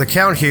 the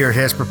Count here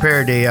has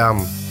prepared a.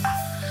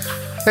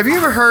 Have you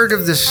ever heard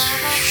of this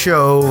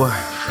show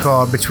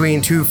called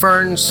Between Two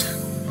Ferns?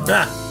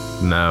 Ah,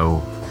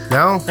 No.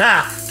 No.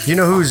 ah. You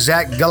know who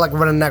Zach Gullick?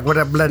 Whatever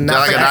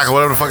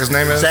the fuck his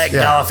name is. Zach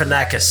Yeah.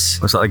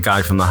 Galifianakis. Was that the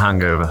guy from The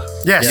Hangover?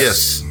 Yes.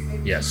 Yes.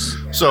 Yes.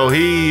 So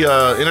he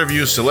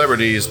interviews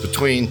celebrities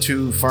between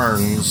two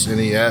ferns, and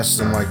he asks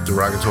them like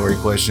derogatory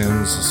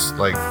questions. It's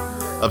like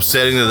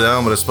upsetting to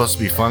them, but it's supposed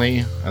to be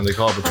funny, and they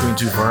call it Between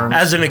Two Ferns.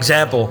 As an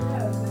example,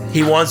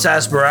 he once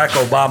asked Barack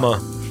Obama,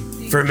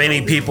 "For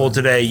many people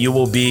today, you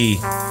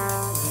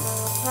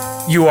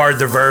are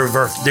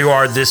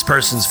this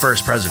person's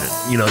first president.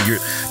 You know, you're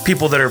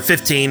people that are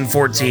 15,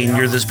 14,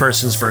 you're this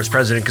person's first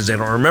president because they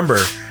don't remember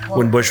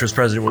when Bush was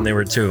president when they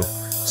were 2.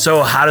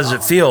 So how does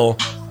it feel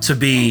to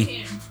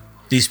be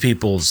these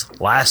people's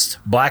last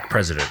black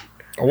president?"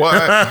 What?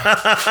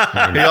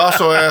 He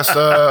also asked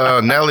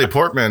Natalie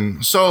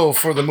Portman, so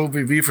for the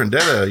movie V for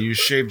Vendetta, you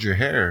shaved your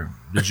hair.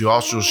 Did you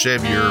also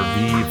shave your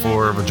V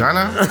for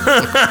vagina?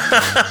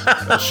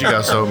 She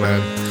got so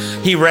mad.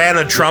 He ran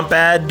a Trump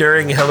ad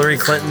during Hillary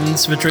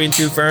Clinton's Between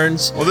Two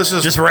Ferns. Well, this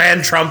is Just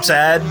ran Trump's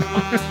ad.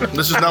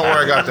 This is not where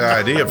I got the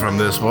idea from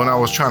this. But when I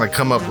was trying to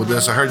come up with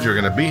this, I heard you were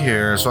going to be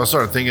here. So I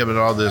started thinking about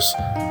all this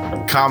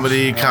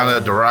comedy, kind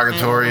of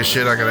derogatory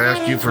shit I could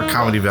ask you for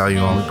comedy value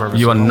only purposes.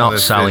 You are Don't not let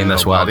it selling fit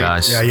this well, nobody.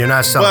 guys. Yeah, you're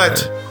not selling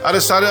But it. I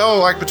decided,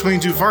 like Between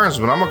Two Ferns,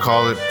 but I'm going to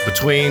call it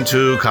Between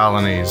Two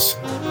Colonies.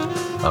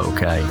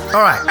 Okay.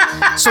 All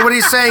right. So what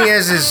he's saying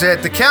is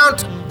that the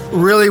Count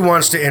really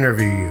wants to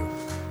interview you.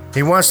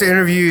 He wants to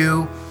interview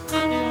you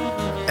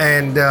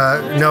and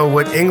know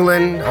what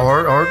England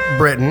or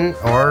Britain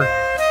or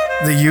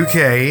the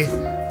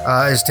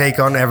UK his take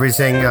on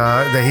everything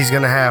that he's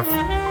going to have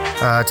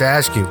to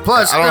ask you.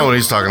 Plus, I don't know what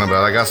he's talking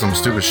about. I got some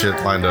stupid shit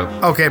lined up.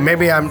 Okay,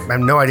 maybe I have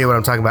no idea what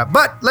I'm talking about,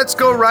 but let's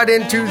go right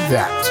into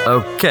that.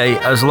 Okay,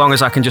 as long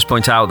as I can just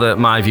point out that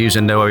my views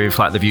in no way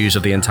reflect the views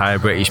of the entire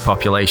British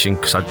population,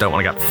 because I don't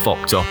want to get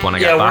fucked up when I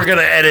Yeah, get back. we're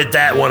gonna edit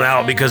that one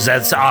out because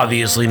that's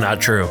obviously not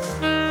true.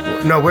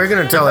 No, we're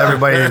going to tell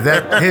everybody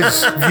that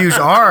his views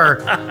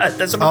are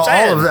That's what I'm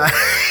saying. all of that.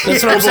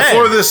 That's what Well, I'm saying.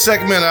 before this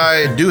segment,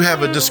 I do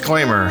have a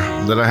disclaimer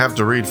that I have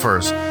to read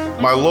first.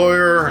 My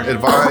lawyer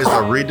advised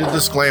I read the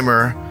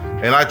disclaimer,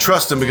 and I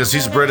trust him because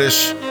he's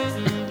British.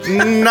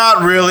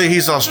 Not really.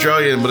 He's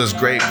Australian, but his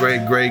great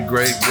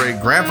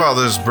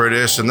grandfather is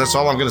British, and that's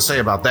all I'm going to say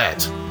about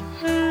that.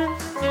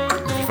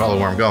 If you follow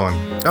where I'm going.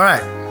 All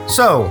right,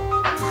 so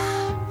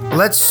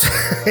let's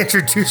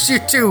introduce you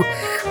to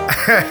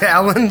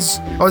Alan's,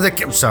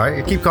 I'm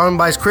sorry, I keep calling him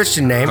by his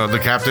Christian name. The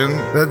captain.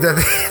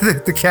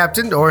 The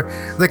captain, or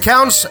the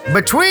Count's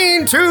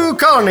Between Two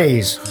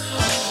Colonies.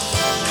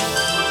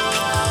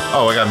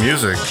 Oh, I got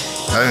music.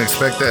 I didn't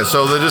expect that.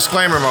 So the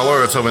disclaimer my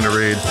lawyer told me to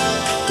read.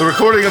 The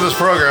recording of this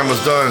program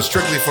was done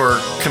strictly for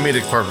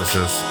comedic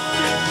purposes.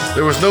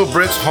 There was no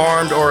Brits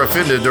harmed or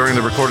offended during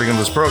the recording of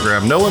this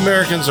program. No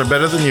Americans are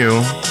better than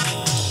you.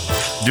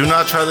 Do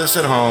not try this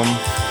at home.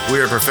 We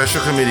are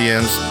professional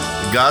comedians.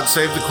 God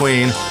save the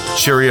Queen.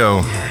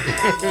 Cheerio.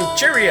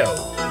 Cheerio.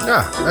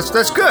 Yeah, that's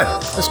good.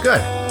 That's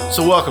good.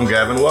 So welcome,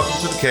 Gavin. Welcome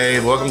to the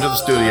cave. Welcome to the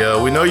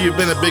studio. We know you've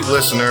been a big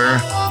listener.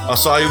 I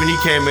saw you when you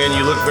came in.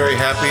 You looked very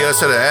happy. I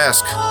said to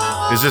ask,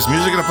 is this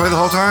music going to play the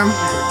whole time?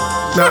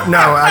 No,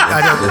 I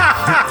don't.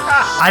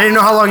 I didn't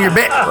know how long your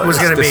bit was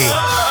going to be.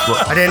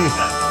 I didn't.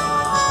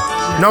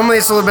 Normally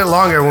it's a little bit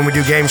longer when we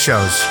do game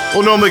shows.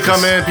 Well, normally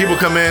people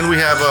come in, we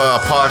have a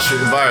posh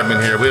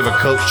environment here. We have a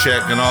coat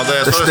check and all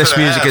that. So I This said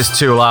to music ask, is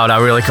too loud. I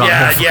really can't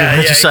Yeah, hear yeah,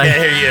 what yeah. you're saying.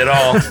 Can't hear you at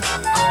all.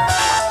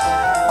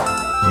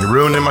 You're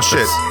ruining my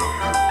shit.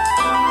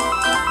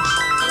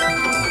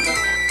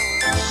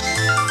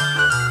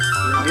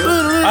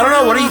 I don't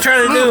know. What are you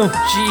trying to do?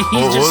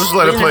 We'll just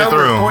let it play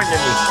through.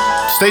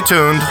 Stay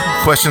tuned.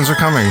 Questions are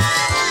coming.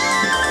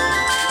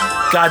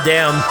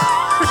 Goddamn.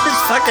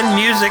 It's fucking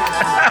music.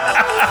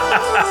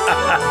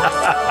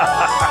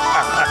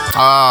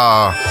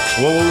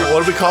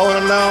 What are we calling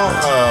them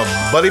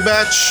now? Buddy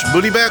batch?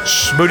 Booty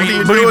batch? Booty What are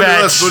you batch. doing to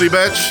us, booty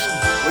batch.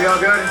 We all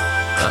good?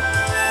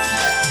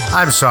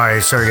 I'm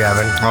sorry, Sir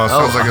Gavin. Oh, it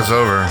sounds like it's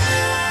over.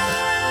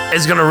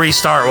 It's gonna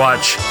restart.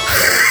 Watch.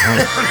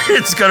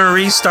 It's gonna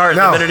restart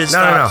the minute it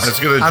stops. It's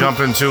gonna jump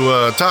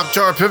into top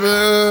chart pivot.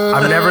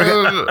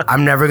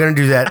 I'm never gonna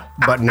do that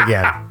button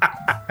again.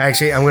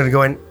 Actually, I'm gonna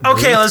go in.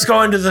 Okay, let's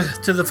go into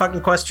the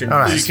fucking question. All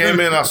right. You came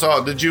in. I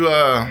saw. Did you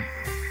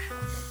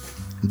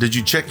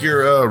check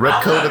your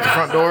red coat at the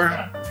front door?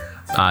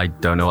 I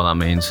don't know what that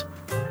means.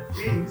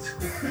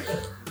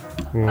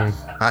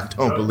 I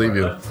don't believe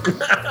you.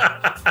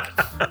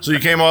 So you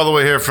came all the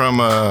way here from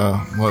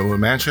what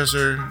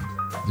Manchester?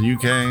 the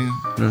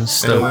UK?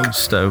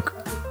 Stoke.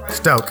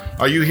 Stoke.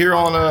 Are you here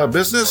on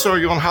business or are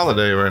you on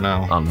holiday right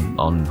now?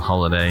 On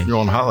holiday. You're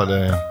on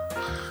holiday.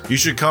 You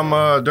should come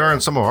during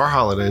some of our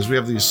holidays. We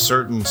have these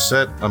certain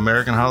set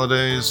American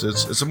holidays.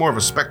 It's more of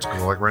a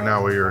spectacle. Like right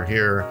now, we are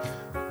here.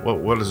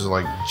 What is it,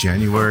 like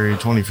January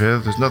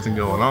 25th? There's nothing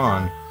going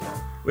on.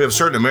 We have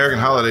certain American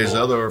holidays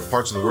that other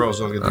parts of the world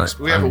don't get.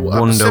 We have a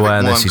Pacific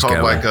one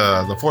called like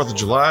the 4th of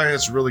July.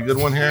 It's a really good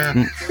one here.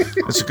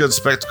 It's a good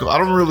spectacle. I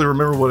don't really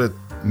remember what it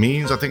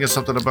means. I think it's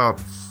something about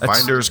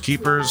finders,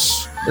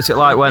 keepers. Is it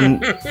like when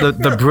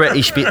the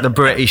British beat the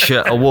British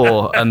at a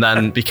war and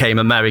then became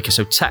America?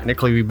 So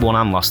technically we won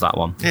and lost that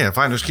one. Yeah,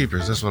 finders,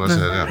 keepers. That's what I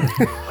said. Yeah.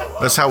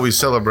 That's how we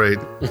celebrate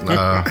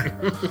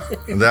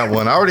that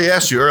one. I already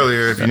asked you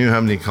earlier if you knew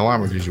how many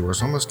kilometers you were,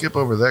 so I'm going to skip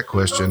over that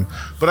question.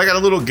 But I got a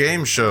little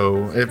game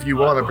show if you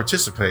want to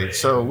participate.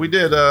 So we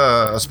did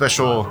a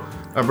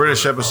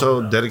British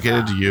episode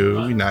dedicated to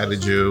you. We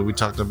knighted you. We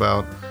talked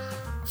about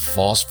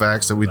false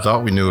facts that we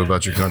thought we knew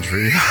about your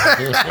country.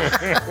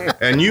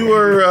 And you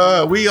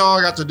were, we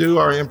all got to do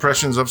our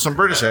impressions of some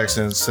British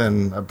accents,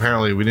 and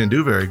apparently we didn't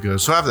do very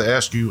good. So I have to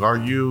ask you, are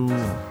you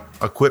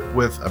equipped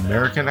with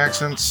American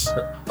accents?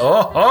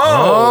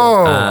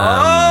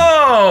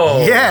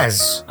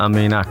 Yes. I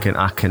mean, I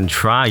can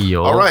try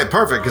yours. All right,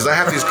 perfect, because I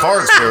have these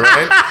cards here,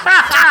 right?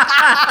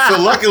 So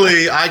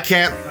luckily, I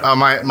can't,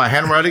 my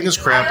handwriting is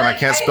crap, and I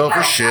can't spell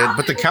for shit,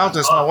 but the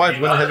Countess, my wife,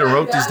 went ahead and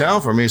wrote these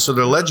down for me, so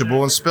they're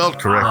legible and spelled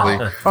correctly.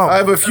 I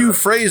have a few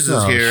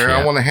phrases here. Shit.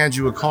 I want to hand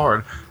you a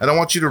card, and I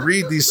want you to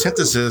read these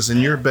sentences in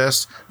your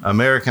best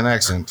American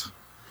accent.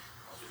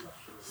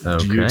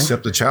 Okay. Do you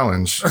accept the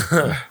challenge?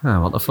 Oh,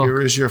 what the fuck?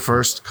 Here is your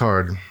first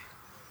card.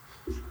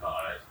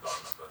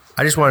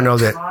 I just want to know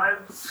that.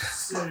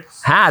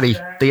 Howdy,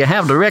 do you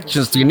have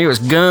directions to your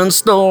nearest gun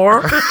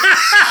store?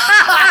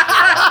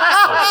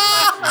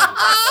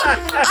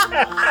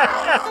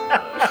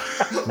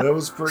 That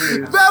was pretty.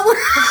 That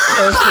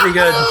was pretty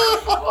good.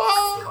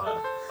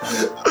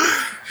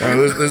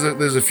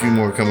 There's a few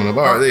more coming up.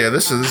 All right, yeah,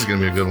 this is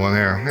gonna be a good one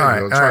here. Here All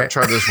you right, go. all right.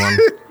 Try this one.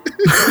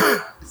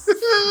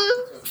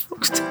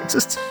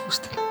 Texas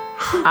toast.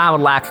 I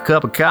would like a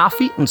cup of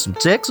coffee and some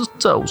Texas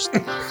toast.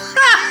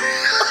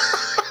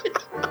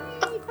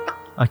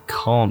 I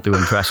can't do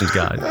impressions,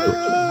 guys.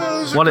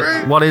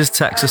 What is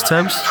Texas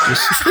toast?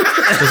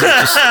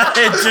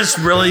 It's just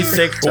really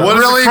thick toast. What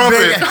is a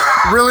crumpet?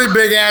 Really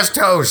big ass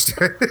toast.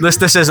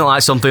 This isn't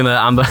like something that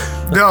Amber.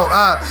 No,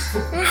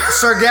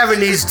 Sir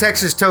Gavin needs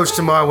Texas toast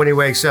tomorrow when he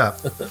wakes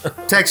up.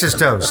 Texas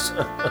toast.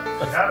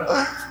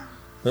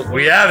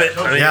 We have it.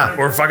 I mean, Yeah.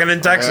 we're fucking in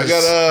Texas.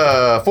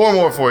 I got 4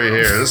 more for you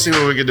here. Let's see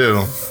what we can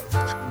do.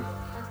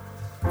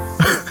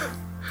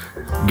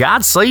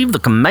 God save the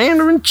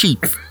commander in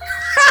chief.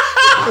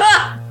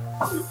 I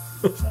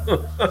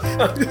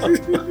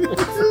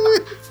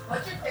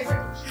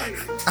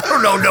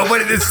don't know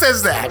nobody that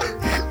says that.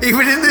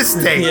 Even in this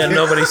state. Yeah,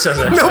 nobody says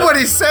that.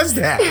 Nobody says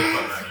that.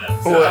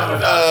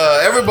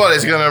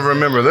 Everybody's gonna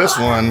remember this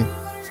one.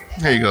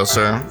 Here you go,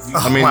 sir.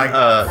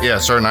 Yeah,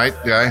 Sir Knight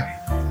guy.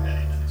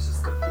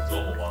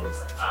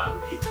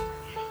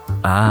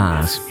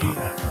 I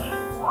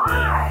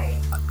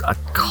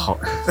can't.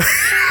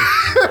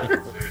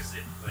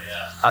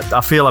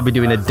 I feel I'd be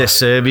doing a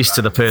disservice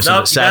to the person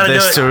Nope, that said you gotta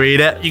this do it. to read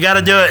it. You got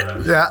to do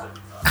it. Yeah.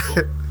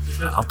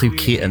 I'll do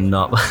Kate and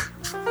not.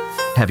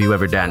 Have you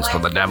ever danced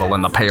with the devil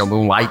in the pale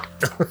moonlight?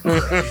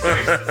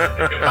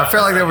 I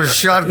felt like there was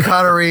Sean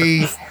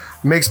Connery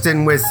mixed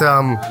in with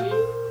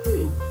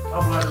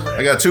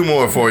I got 2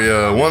 more for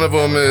you. One of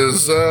them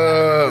is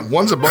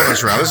one's a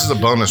bonus round. This is a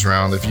bonus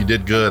round. If you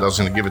did good, I was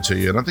gonna give it to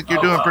you, and I think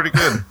you're doing pretty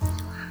good.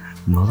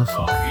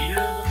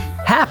 Motherfucker.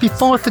 Happy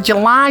 4th of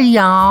July,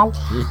 y'all.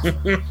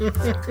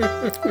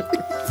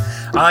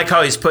 I like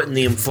how he's putting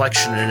the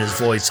inflection in his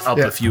voice up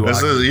a few This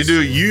octaves.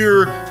 is,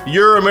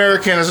 your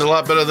American is a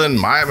lot better than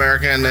my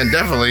American, and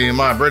definitely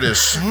my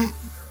British.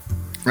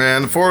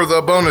 And for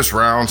the bonus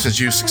round, since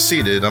you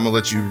succeeded, I'm gonna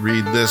let you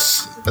read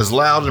this as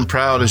loud and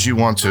proud as you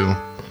want to.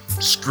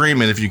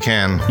 Scream it if you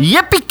can.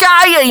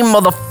 Yippee-ki-yay,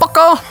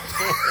 motherfucker.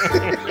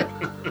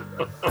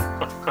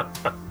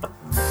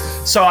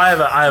 So I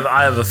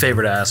have a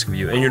favor to ask of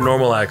you in your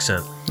normal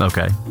accent.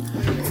 Okay.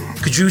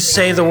 Could you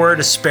say the word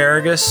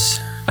asparagus?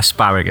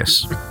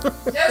 Asparagus.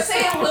 No,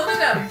 say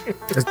aluminum.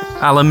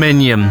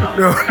 Aluminium.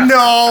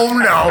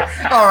 No.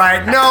 All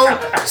right, no.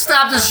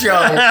 Stop the show.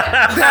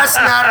 That's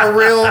not a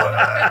real.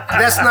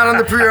 That's not on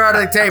the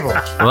periodic table.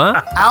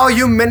 What?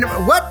 Aluminum.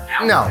 What?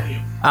 No.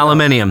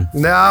 Aluminium.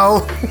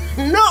 No.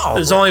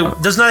 There's only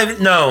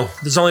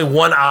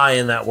one I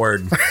in that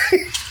word.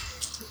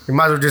 You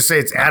might as well just say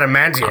it's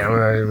adamantium.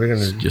 We're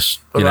gonna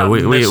Just, What you know,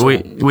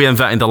 about we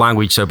invented the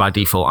language, so by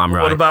default, I'm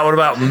right. What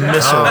about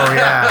missile? Oh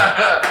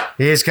yeah,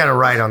 he is kind of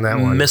right on that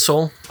one.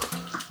 Missile.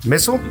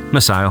 Missile?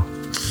 Missile.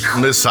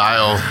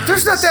 Missile.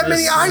 There's not that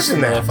many eyes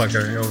in there.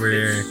 Motherfucker over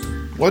here.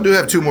 Well, I do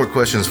have 2 more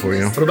questions for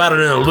you. What about an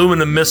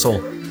aluminum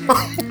missile?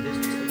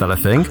 Is that a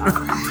thing?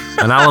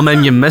 An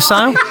aluminium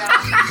missile?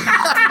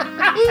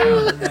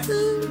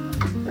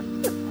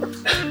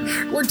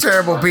 We're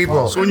terrible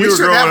people. So when we you were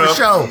should have a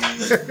growing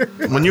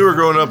show. When you were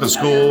growing up in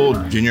school,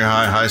 junior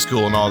high, high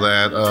school, and all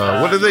that,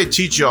 what did they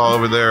teach y'all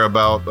over there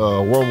about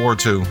World War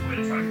II?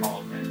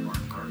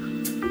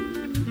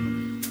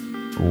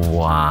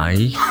 Why?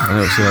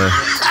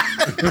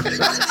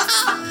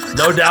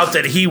 No doubt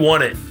that he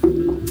won it.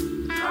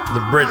 The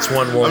Brits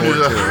won World War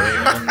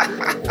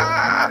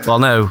II. Well,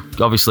 no,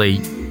 obviously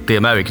the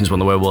Americans won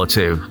the World War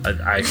II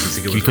I actually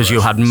think it was because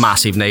you had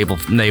massive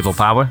naval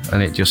power,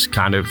 and it just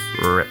kind of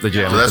ripped the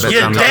Germans. So that's a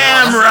bit what- down You're the-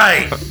 damn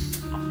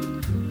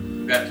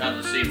right. Got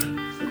tons of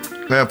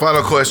semen. Now,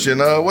 final question: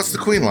 what's the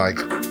Queen like,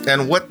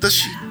 and what does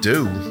she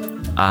do?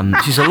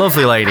 She's a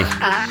lovely lady.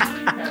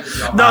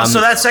 No, so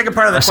that second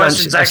part of the question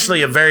is essentially-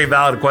 actually a very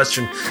valid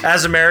question.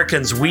 As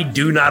Americans, we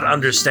do not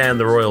understand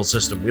the royal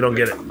system. We don't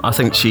get it. I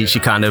think she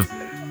kind of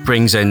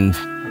brings in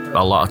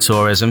a lot of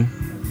tourism.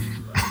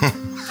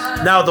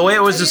 Now, the way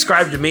it was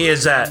described to me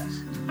is that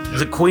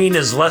the queen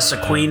is less a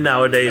queen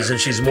nowadays and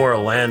she's more a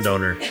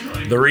landowner.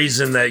 The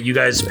reason that you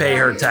guys pay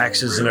her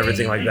taxes and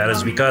everything like that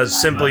is because,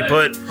 simply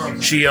put,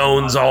 she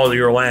owns all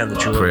your land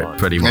that you live on.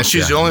 Pretty much. And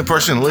she's yeah. the only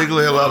person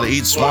legally allowed to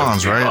eat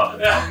swans,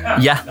 right?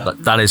 Yeah,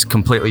 that is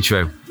completely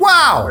true.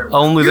 Wow.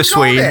 Only You the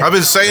told Queen. it. I've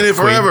been saying it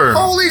forever.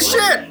 Holy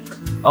shit.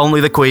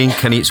 Only the Queen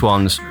can eat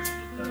swans.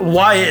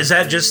 Why is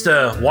that? Just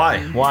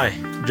why? Why?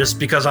 Just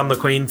because I'm the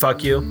queen?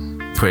 Fuck you.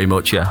 Pretty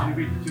much, yeah.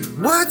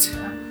 What?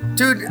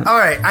 Dude, all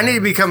right. I need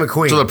to become a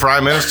queen. So the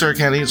prime minister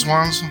can't eat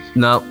swans?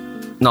 No,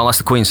 not unless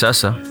the Queen says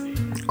so.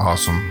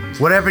 Awesome.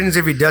 What happens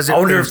if he does it? I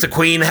wonder if the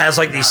queen has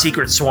like these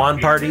secret swan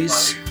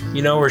parties,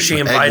 you know, where she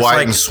Egg invites white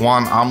like, and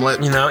swan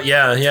omelet. you know,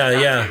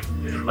 yeah.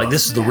 Like,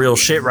 this is the real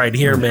shit right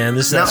here, man.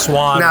 This is that No,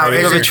 swan. no, right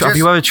is here. it Have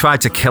you ever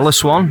tried to kill a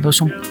swan? There's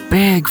some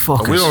big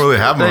fuckers. We don't really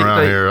have them They- around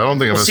they- here. I don't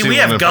think I've ever See, seen we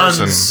one have in guns.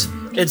 person.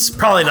 It's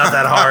probably not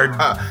that hard.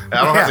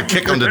 I don't have to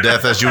kick them to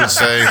death, as you would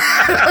say.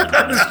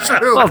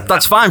 True. Well,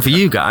 that's fine for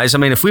you guys. I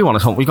mean, if we want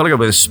to hunt, we've got to go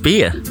with a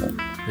spear.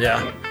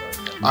 Yeah.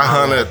 I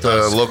hunt at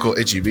the local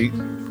Itchy Beat.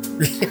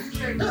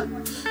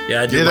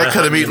 Yeah, I do Yeah, my that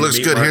cut of hunting meat in the looks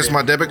meat good. Here's my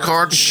market. debit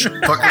card. Shh,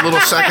 fucking little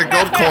sack of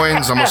gold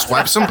coins. I'm gonna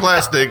swipe some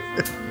plastic.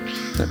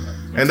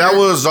 And that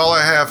was all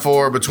I have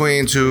for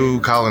Between Two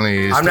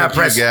Colonies. I'm not Thank you,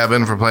 pressing-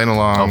 Gavin, for playing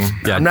along.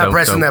 Yeah, I'm not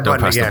pressing that don't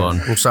button press the again.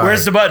 button. I'm sorry.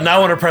 Where's the button? I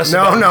want to press the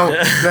No, button. no.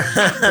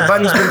 The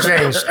button's been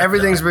changed.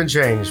 Everything's been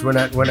changed. We're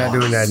not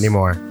doing that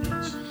anymore.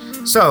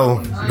 So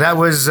that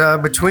was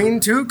Between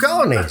Two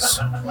Colonies.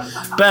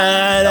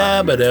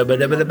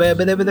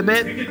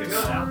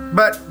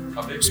 But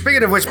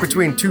speaking of which,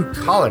 Between Two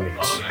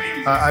Colonies,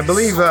 I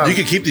believe You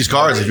can keep these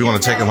cards if you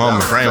want to take them home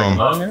and frame them.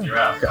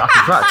 I can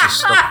practice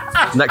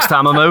stuff. Next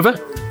time I'm over.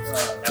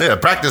 Yeah,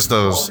 practice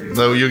those.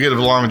 Though you'll get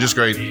along just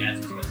great.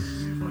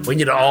 We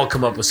need to all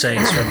come up with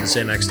sayings for him to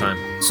say next time.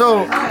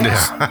 so.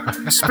 Yeah.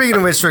 Speaking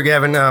of which, Sir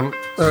Gavin,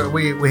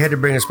 we had to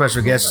bring a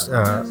special guest,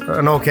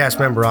 an old cast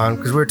member on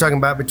because we were talking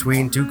about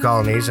Between Two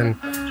Colonies, and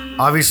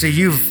obviously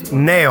you've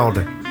nailed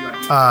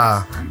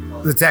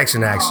the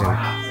Texan accent.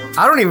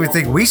 I don't even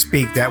think we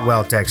speak that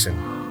well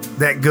Texan,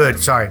 that good.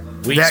 Sorry,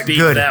 We that speak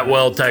good. that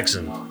well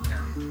Texan.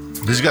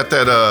 He's got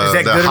that that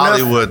that good enough?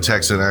 Hollywood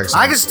Texan accent.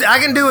 I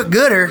can do it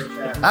gooder.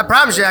 I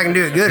promise you, I can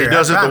do it gooder. He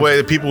does I it the promise. way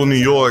that people in New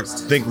York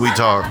think we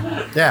talk.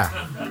 Yeah.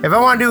 If I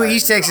want to do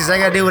East Texas, I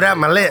got to do it without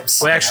my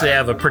lips. We actually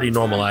have a pretty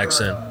normal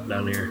accent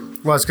down here.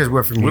 Well, it's because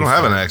we're from. We don't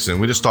have an accent.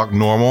 We just talk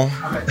normal.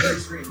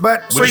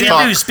 But What do you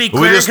talk- do? Speak we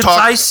clear and just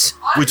talk- concise?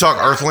 We talk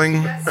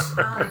Earthling.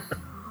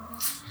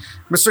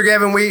 Mr.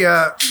 Gavin, we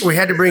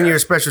had to bring you a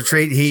special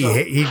treat.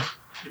 He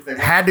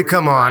had to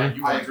come on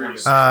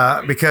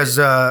because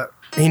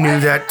he knew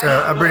that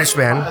a British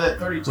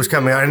man was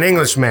coming on, an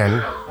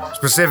Englishman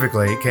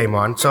specifically came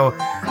on. So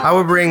I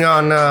will bring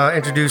on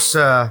introduce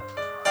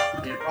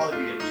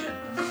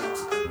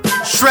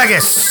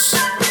Shregus,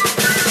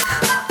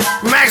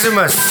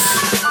 Maximus,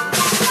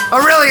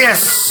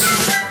 Aurelius,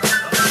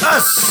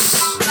 us,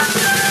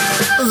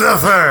 the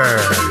third.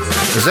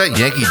 Is that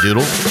Yankee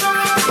Doodle?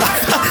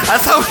 I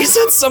thought we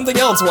said something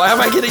else. Why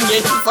am I getting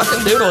Yankee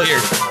fucking Doodle here?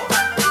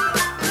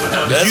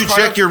 Did you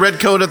check your red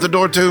coat at the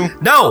door too?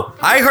 No,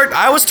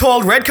 I was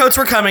told red coats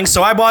were coming,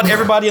 so I bought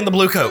everybody in the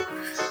blue coat.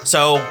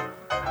 So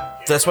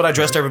that's what I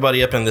dressed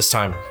everybody up in this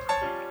time.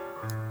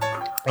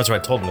 That's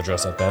what I told them to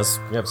dress up as.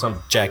 We have some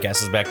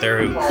jackasses back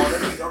there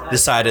who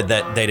decided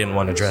that they didn't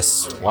want to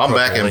dress. Well, I'm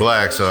back in appropriately.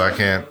 black, so I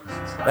can't.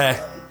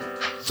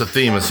 It's the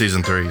theme of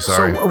season 3.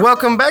 Sorry. So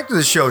welcome back to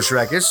the show,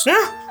 Shrekus. Yeah.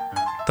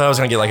 Thought I was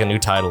gonna get like a new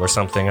title or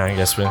something. I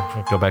guess we'll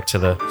go back to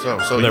the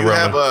So the you Roman.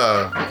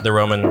 have the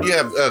Roman. you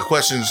have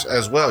questions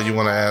as well. You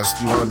want to ask?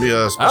 You want to be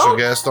a special Oh.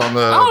 guest on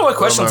the? I don't know what on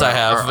questions the- I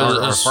have.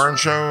 Our Is- Fern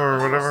show or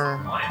whatever.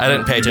 I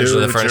didn't pay attention to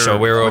the with French your- show.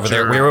 We were over with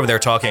there. your We were over there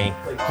talking.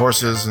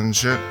 Horses and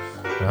shit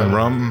and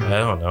rum. I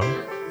don't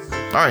know.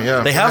 All right,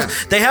 yeah.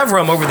 They have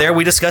rum over there.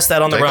 We discussed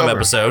that on the Take rum over.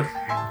 episode.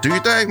 Do your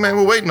thing, man.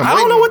 We're waiting. I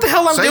don't know what the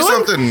hell I'm Say doing.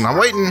 something. I'm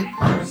waiting.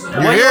 What You're do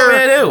you want me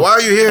to here. do? Why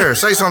are you here?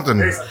 Say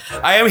something.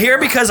 I am here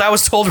because I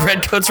was told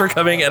redcoats were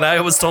coming, and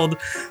I was told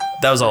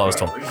that was all I was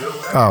told.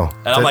 Oh.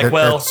 And I'm like,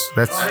 well-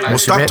 that's Well, your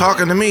stop bit?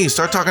 talking to me.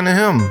 Start talking to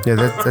him. Yeah,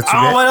 that's I your don't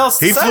know bit. what else.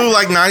 He flew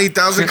like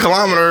 90,000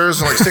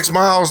 kilometers, like 6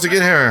 miles to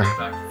get here.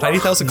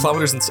 90,000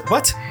 kilometers and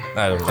what?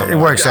 I don't know. It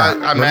works I-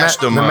 out. I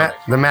matched them up.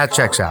 The math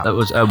checks out.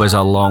 It was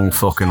a long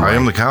fucking I ride.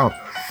 am the count.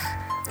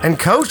 And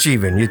coach,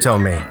 even you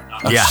told me.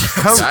 Yeah.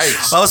 Coach.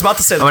 Nice. I was about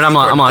to say. I mean, I'm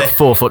like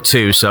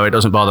 4'2", so it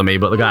doesn't bother me.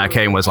 But the guy I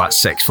came was like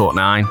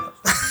 6'9".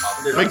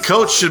 Big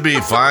coach should be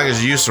fine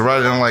because you used to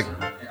ride in like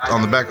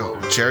on the back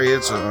of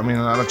chariots. I mean,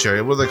 not a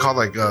chariot. What do they call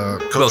like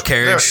coach? Little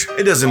carriage.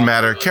 It doesn't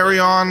matter. Carry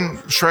on,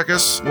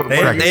 Shrekus. What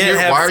are you they here?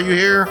 have- Why are you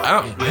here?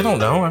 I don't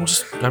know.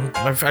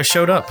 I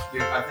showed up.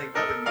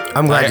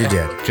 I'm glad you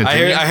did.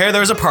 Continue. I hear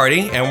there was a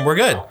party, and we're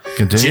good.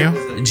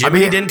 Continue.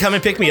 Jimmy didn't come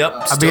and pick me up.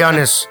 I'll be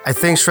honest. I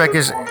think Shrek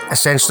is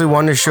essentially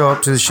wanting to show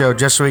up to the show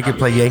just so he could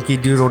play Yankee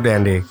Doodle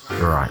Dandy.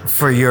 Right.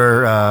 For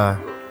your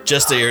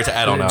Just to irritate.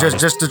 I don't know.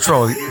 just to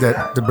troll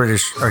that the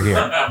British are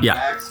here.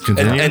 Yeah.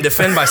 Continue. and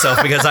defend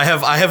myself because I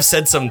have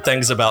said some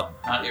things about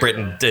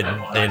Britain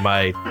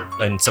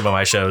in some of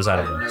my shows. I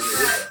don't know.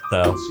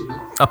 So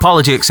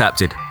Apology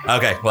accepted.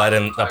 okay, well I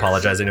didn't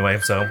apologize anyway.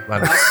 So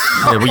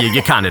Yeah, well,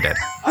 you kind of did.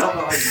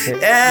 You kind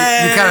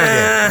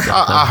of did.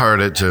 I heard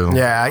it too.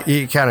 Yeah,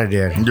 you kind of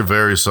did. You're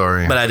very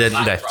sorry. but I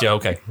didn't. Yeah,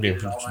 okay, you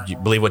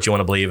believe what you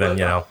want to believe, and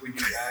you know.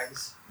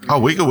 Oh,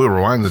 we could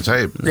rewind the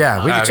tape.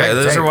 Yeah, we can Okay, check the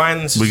those tape. are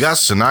wines. We got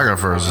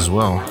stenographers as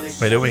well.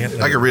 Wait, do we?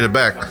 I can read it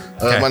back.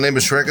 My name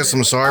is Shrekus.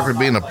 I'm sorry for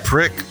being a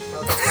prick.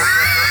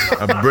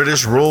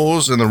 British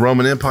rules and the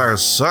Roman Empire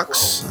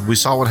sucks. We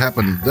saw what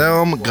happened to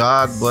them.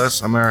 God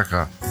bless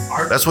America.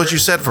 That's what you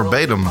said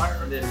verbatim.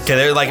 Okay,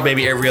 there like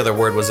maybe every other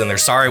word was in there.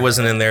 Sorry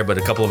wasn't in there, but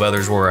a couple of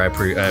others were.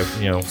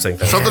 Saying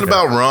things. Something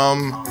about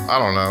rum. I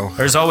don't know.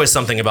 There's always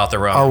something about the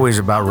rum. Always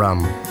about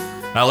rum.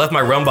 I left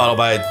my rum bottle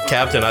by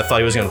Captain. I thought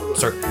he was going to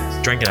start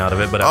drinking out of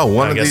it, but Oh,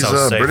 one I of guess these I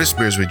was safe. British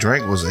beers we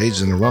drank was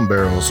aged in a rum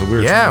barrel, so we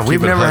were Yeah, trying to we've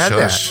keep it never had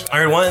hush-hush. I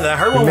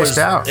heard one was missed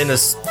out. in a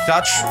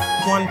Scotch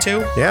one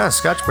too. Yeah,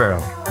 Scotch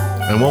Barrel.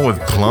 And one with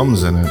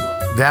plums in it.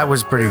 That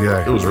was pretty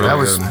good. It was really That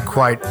was good.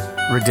 quite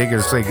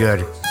ridiculously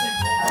good.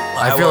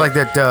 I feel like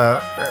that,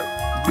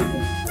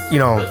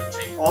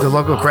 the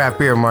local craft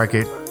beer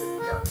market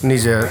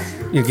needs to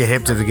get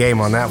hip to the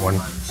game on that one.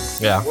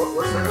 Yeah,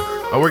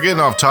 Oh, we're getting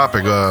off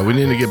topic. We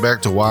need to get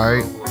back to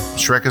why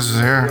Shrekus is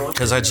here.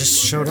 because I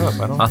just showed up.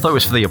 I don't. I thought it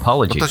was for the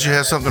apology. I thought you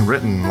had something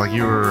written, like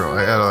you were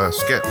at a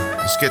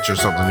sketch or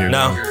something. You were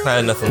No, doing. I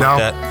had nothing No,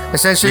 like that.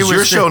 essentially, It's it your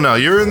was show now.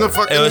 You're in the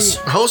fucking It was-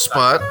 host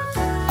spot.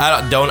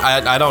 I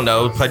don't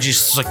know. I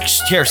just like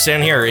here,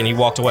 stand here, and he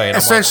walked away. And I'm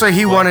like, Essentially,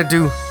 he wanted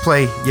to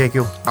play Yankee.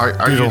 Are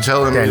you Doodle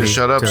telling me to Dandy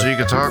shut up to- so you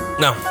can talk?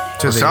 no, to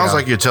It the, sounds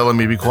like you're telling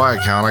me be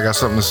quiet, Count. I got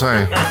something to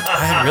say.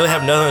 I really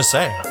have nothing to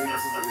say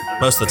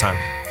most of the time.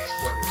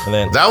 And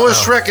then That was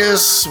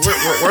Shrekus.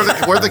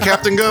 Where'd the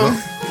captain go?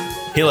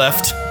 he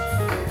left.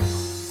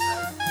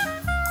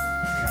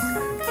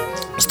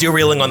 Still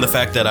reeling on the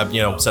fact that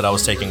I, said I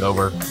was taking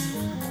over.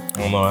 I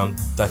don't know.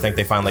 I think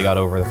they finally got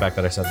over the fact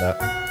that I said that.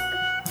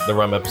 The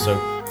rum episode.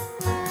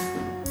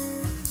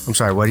 I'm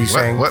sorry, what are you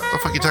saying? What the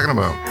fuck are you talking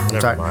about?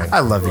 Never Sorry. mind. I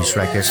love you,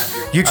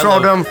 Shrekus. You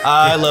trolled him.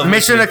 I love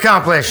Mission you.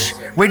 accomplished.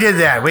 We did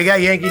that. We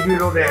got Yankee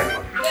Doodle Dandy.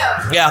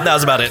 Yeah, that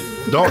was about it.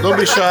 Don't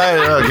be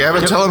shy,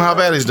 Gavin. Tell him how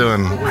bad he's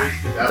doing.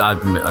 I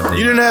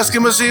You didn't ask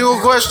him a single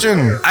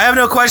question. I have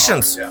no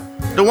questions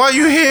Then why are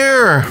you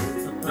here?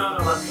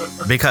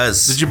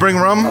 because Did you bring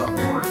rum?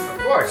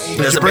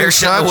 there's you a bring bear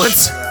shit in the scotch?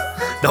 woods.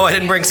 No, I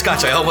didn't bring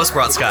scotch. I almost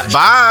brought scotch.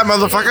 Bye,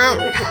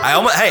 motherfucker. I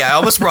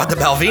almost brought the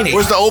Balvenie.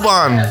 Where's the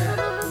Oban?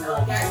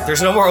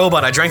 There's no more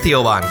Oban. I drank the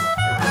Oban.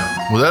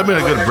 Would that have been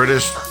a good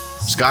British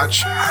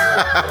scotch?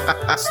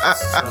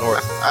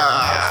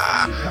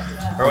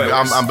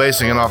 I'm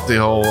basing it off the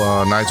whole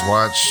Night's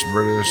Watch,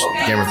 British,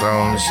 Game of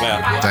Thrones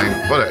Yeah.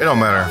 thing. But it don't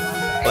matter.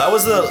 Well,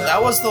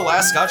 that was the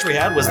last scotch we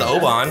had was the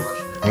Oban.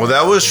 Well,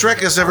 that was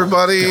Shrekus,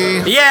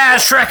 everybody. Yeah,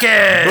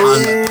 Shrekin!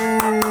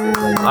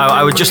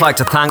 I would just like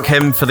to thank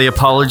him for the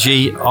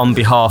apology on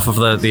behalf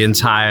of the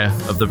entire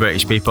of the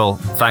British people.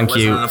 Thank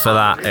you for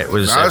that. It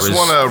was. I it just was-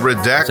 want to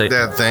redact So-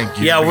 that thank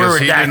you. Yeah, we're because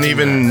he didn't redacting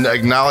even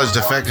acknowledge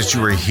the fact that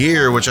you were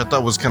here, which I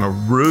thought was kind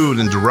of rude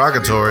and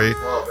derogatory.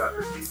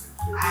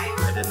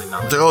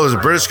 Oh, there's a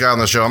British guy on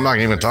the show. I'm not going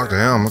to even talk to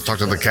him. I'll talk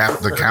to the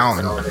count.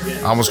 And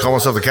I almost call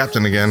myself the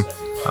captain again.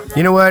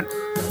 You know what?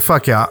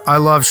 Fuck yeah. I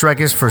love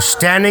Shrekus for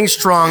standing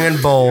strong and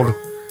bold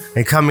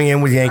and coming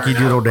in with Yankee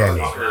Doodle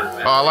Dandy.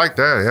 Oh, I like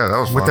that. Yeah, that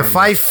was With the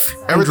fine. fife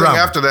and Everything drum.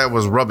 after that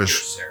was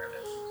rubbish.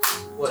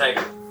 We'll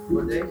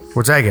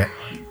take it.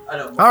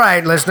 All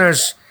right,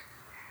 listeners.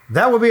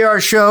 That will be our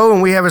show,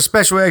 and we have a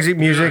special exit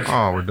music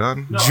Oh, we're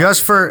done.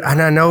 just for.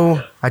 And I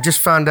know I just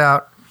found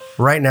out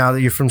right now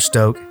that you're from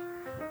Stoke,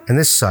 and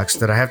this sucks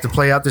that I have to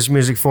play out this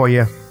music for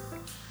you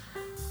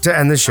to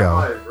end the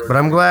show. But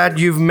I'm glad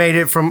you've made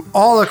it from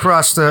all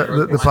across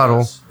the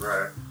puddle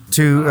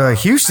to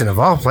Houston of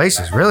all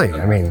places. Really,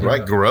 I mean,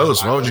 Right,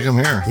 gross. Why would you come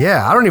here?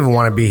 yeah, I don't even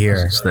want to be here.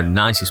 It's the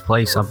nicest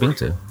place I've been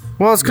to.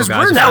 Well, it's because You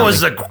guys we're are not. That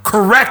was the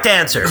correct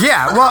answer.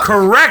 Yeah, well,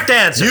 Correct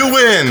answer. You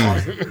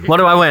win. What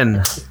do I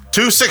win?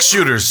 2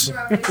 6-shooters.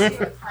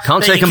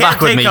 Can't take you them can't back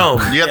with take me.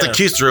 home. You have to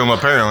keister them,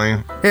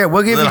 apparently. yeah,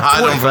 we'll give Then you.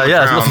 hide them from But the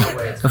yeah,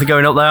 crowd. nothing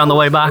going up there on the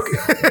way back.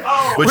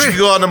 But you can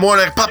go out in the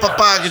morning, pop,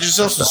 get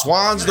yourself some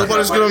swans.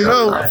 Nobody's going to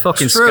know.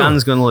 Fucking It's true.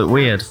 scan's gonna look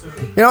weird.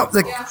 You know,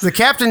 the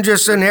captain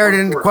just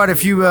inherited quite a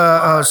few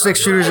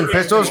 6-shooters and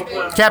pistols.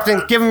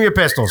 Captain, give him your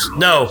pistols.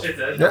 No.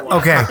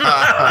 Okay.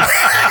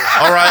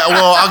 All right,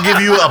 well, I'll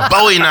give you a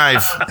Bowie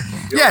knife.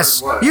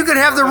 Yes, you can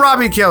have the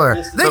Robbie killer.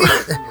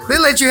 They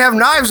let you have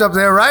knives up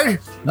there, right?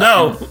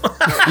 No.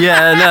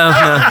 Yeah, no.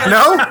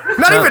 No,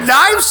 not even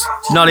knives.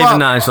 Not even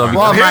knives, Robbie.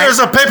 Well, Here's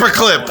mate, a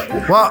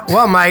paperclip.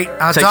 well, mate,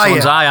 I'll Take tell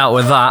you. someone's eye out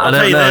with that. I I'll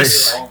tell don't you know.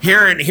 this.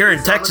 Here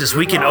in Texas,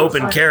 we can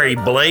open carry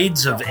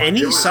blades of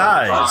any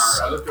size.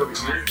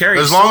 Carry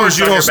As long as swords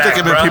you on don't your stick back,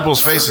 them in bro.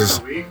 people's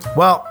faces.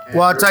 Well,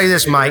 I'll tell you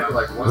this, mate.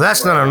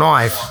 That's not a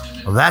knife.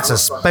 That's a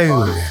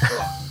spoon.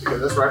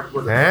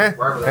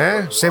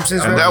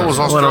 Simpsons. And that was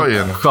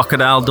Australian.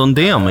 Crocodile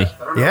Dundee on me.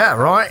 Yeah,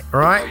 right.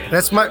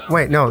 That's my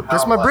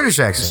that's my British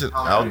accent.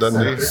 Al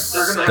Dundee.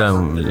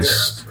 Don't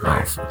just.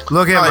 Oh,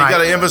 Look No, at you my. got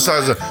to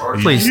emphasize the.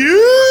 Please.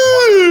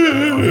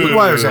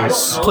 What was that?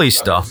 please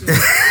stop.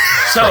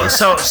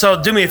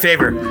 So do me a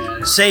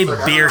favor. Say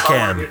beer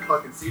can.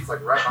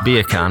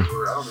 Beer can.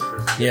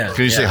 Yeah.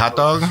 Can you say hot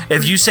dog?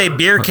 If you say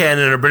beer can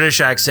in a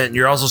British accent,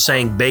 you're also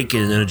saying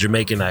bacon in a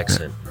Jamaican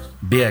accent.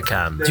 Beer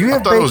can. Do you I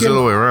have thought it was the other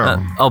bacon? way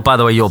around. Oh, by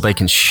the way, you're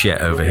baking shit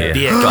over here.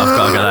 Beer. I've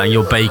got to get that.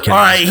 You're baking. All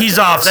right, he's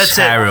off. That's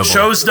Terrible. it.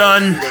 Show's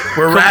done.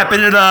 We're wrapping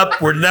it up.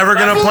 We're never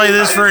gonna play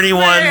this for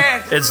anyone.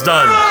 It's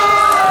done.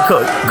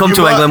 Come You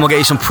to mu- England, we'll get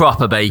you some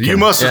proper bacon. You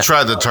must have Yeah.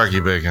 tried the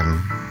turkey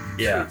bacon,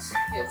 Yeah.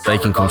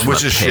 Bacon comes from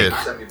which a is pig.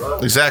 shit.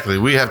 Exactly.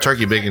 We have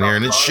turkey bacon here,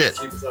 and it's shit.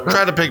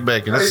 Try the pig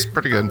bacon. That's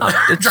pretty good.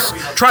 It's,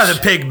 Try the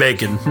pig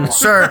bacon.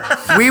 Sir,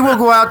 we will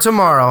go out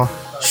tomorrow,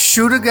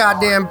 shoot a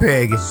goddamn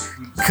pig,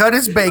 cut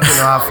its bacon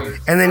off,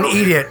 and then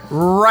eat it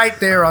right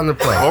there on the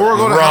plate. Or we're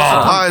going to Raw. House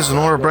of Pies and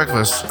order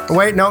breakfast.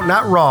 Wait, no,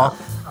 not raw.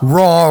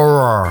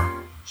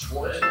 Raw.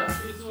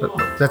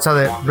 That's how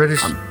the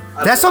British.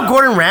 That's how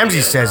Gordon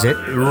Ramsay says it.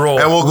 Roll.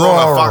 And we'll go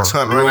on Raw. a fox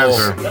hunt right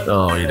after.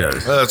 oh, you do.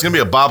 It's going to be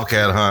a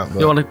bobcat hunt.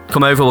 You want to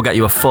come over? We'll get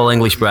you a full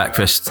English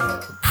breakfast,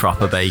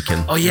 proper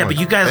bacon. Oh yeah, but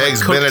you guys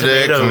Eggs cook Benedict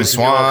tomatoes and do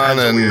all swan kinds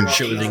of and weird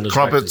shit with English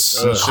crumpets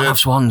and breakfast. shit. Oh,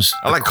 swans.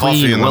 I like The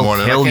coffee Queen in the will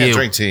morning. I kill can't you.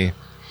 drink tea.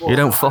 You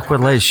don't fuck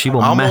with Liz. She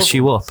will mess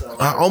you up.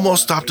 I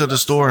almost stopped at the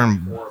store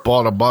and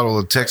bought a bottle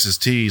of Texas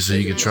tea so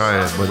you could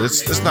try it, but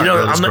it's not You know,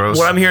 good. It's gross.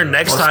 what I'm hearing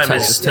next time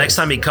Texas is next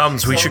time he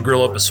comes, we should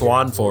grill up a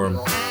swan for him,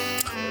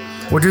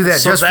 We'll do that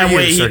so just that for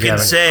way you, he Sir can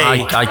Gavin. say,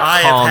 I "I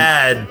have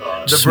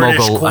had the Smuggle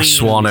British a Queen's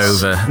swan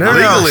over. No.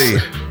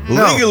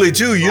 No. Legally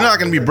too. You're not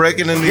going to be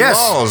breaking any Yes.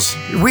 laws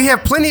We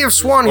have plenty of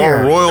swan or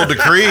here. royal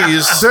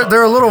decrees.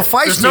 They're a little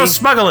feisty, There's no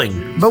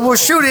smuggling. but we'll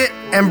shoot it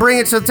and bring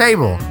it to the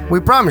table. We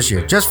promise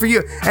you, just for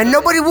you. And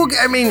nobody will.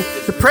 I mean,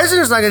 the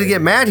president's not going to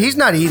get mad. He's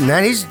not eating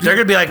that. He's They're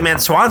gonna be like, "Man,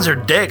 swans are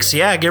dicks.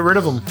 Yeah, get rid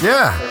of them.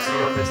 yeah.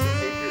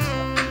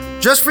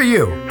 Just for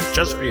you.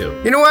 Just for you."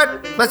 You know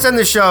what? Let's end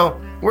the show.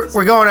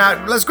 We're going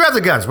out. Let's grab the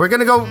guns. We're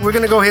gonna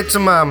go hit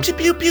some. We're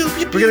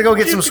gonna go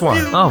get some swan.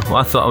 Oh, well,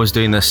 I thought I was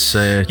doing this.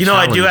 You know,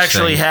 I do challenge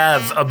actually thing.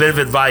 have a bit of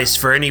advice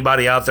for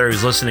anybody out there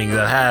who's listening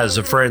that has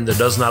a friend that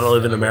does not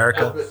live in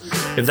America.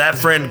 If that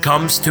friend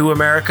comes to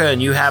America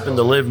and you happen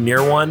to live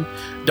near one,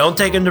 don't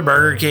take him to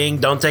Burger King.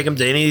 Don't take him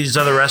to any of these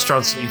other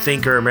restaurants that you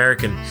think are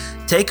American.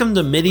 Take him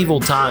to medieval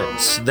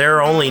times. There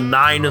are only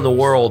 9 in the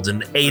world,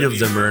 and 8 of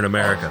them are in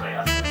America.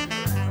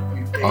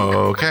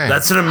 Okay.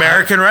 That's an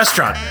American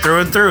restaurant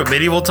through and through,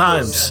 medieval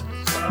times.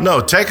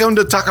 No, take them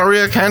to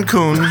Taqueria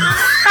Cancun.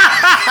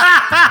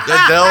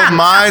 Their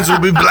minds will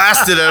be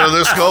blasted out of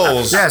their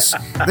skulls. Yes,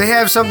 they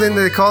have something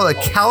they call a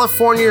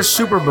California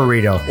Super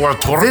Burrito. Or a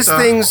torta. This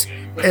thing's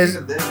is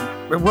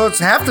well, it's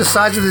half the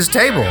size of this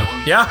table.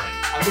 Yeah.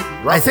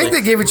 I think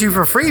they give it to you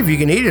for free if you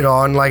can eat it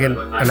all in like an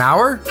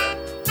hour.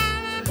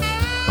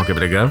 I'll give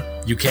it a go.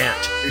 You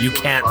can't. You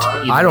can't.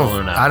 Eat I it don't. all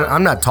in an I, hour.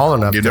 I'm not tall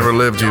enough. You've never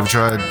lived. You've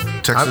tried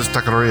Texas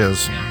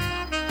taquerias.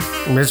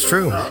 It's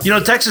true. You know,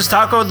 Texas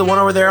Taco, the one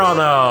over there on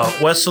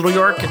West Little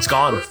York, it's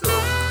gone.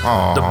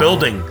 Oh, The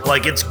building,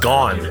 like, it's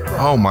gone.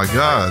 Oh my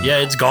God. Yeah,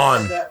 it's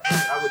gone.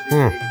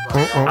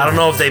 I don't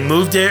know if they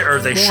moved it or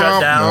if they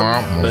shut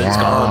down, but it's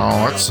gone.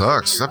 Oh, that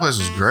sucks. That place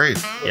was great.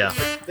 Yeah.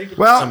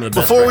 Well, Some of the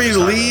best Before we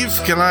breakfast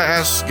leave, can I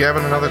ask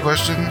Gavin another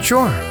question?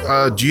 sure.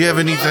 Do you have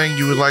anything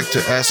you would like to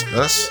ask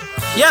us?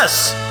 items.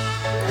 Yes.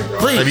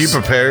 Please. Have you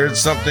prepared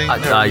something? I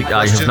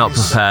have not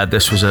prepared.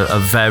 This was a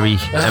very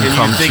Can you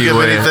impromptu think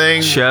of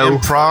anything show.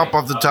 impromptu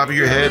off the top of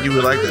your head you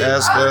would like to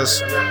ask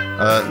us?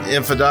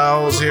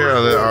 Infidels here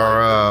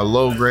are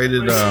low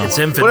graded. It's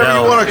infidel. Whatever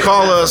you want to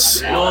call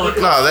us. No,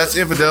 that's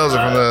infidels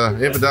are from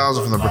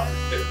the.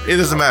 It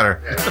doesn't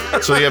matter.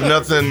 So you have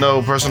nothing,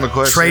 no personal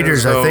questions.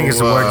 Traitors, I think is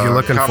the word you're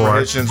looking for.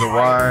 Comprehensions of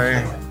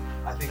why.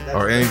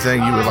 or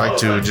anything you would like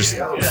to just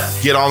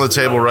get on the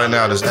table right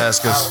now, just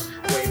ask us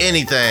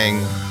anything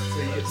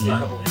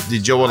that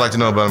Joe would like to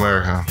know about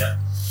America.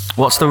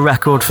 What's the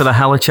record for the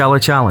Hella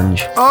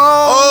Challenge?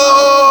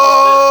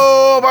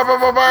 Oh, bow, bow,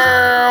 bow,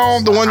 bow,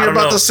 the one you're don't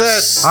about know. to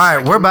set. All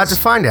right, we're about to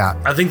find out.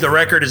 I think the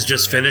record is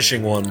just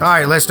finishing one. All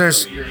right,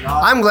 listeners.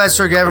 I'm glad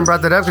Sir Gavin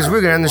brought that up because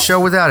we're going to end the show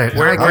without it.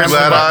 All right, I'm Gavin?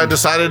 glad I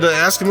decided to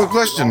ask him a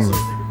question.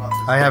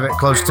 I have it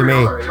close to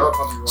me.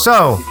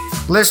 So,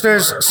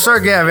 listeners, Sir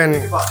Gavin,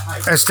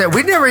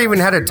 we never even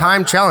had a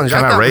time challenge.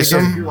 Can I thought we race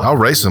did. him? I'll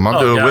race him. I'll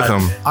do it with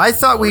God. him. I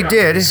thought we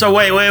did. So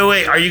wait.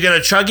 Are you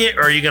gonna chug it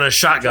or are you gonna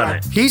shotgun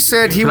it? He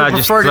said he Can would I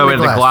just prefer throw it it in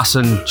the glass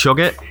and chug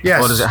it?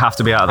 Yes. Or does it have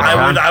to be out of the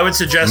can? I would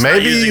suggest not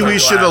Maybe using we the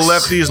should have glass.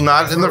 left these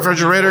not in the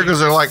refrigerator because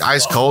they're like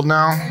ice cold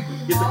now.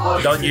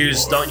 Don't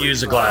use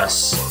a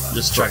glass.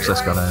 Just chug That's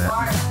it. got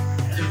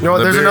it. No,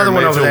 The there's beer another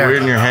one may over feel there.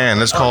 weird in your hand.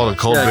 Let's call it a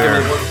cold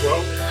beer.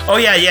 Oh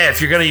yeah.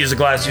 If you're gonna use a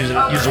glass, use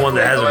the one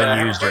that hasn't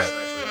been used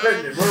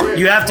yet.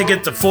 You have to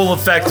get the full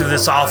effect of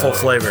this awful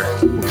flavor.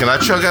 Can I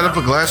chug out of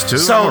a glass too?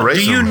 I'm So, gonna race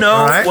do you him. know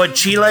All right. what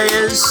Chile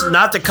is?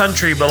 Not the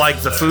country, but like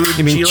the food.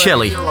 You mean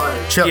Chile?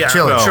 chili? Yeah,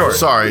 Chili. No. sure.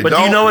 sorry, But do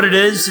you don't- know what it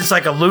is? It's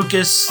like a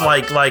Lucas,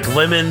 like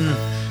lemon,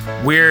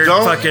 weird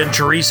Don't- fucking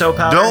chorizo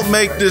powder. Don't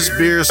make this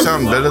beer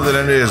sound better than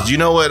it is. Do you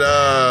know what?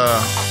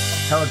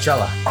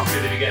 Helichella.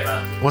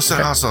 What's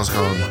that hot sauce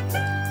called?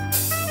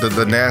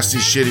 The nasty,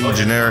 shitty,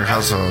 generic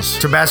hot sauce.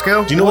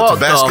 Tabasco? Do you know what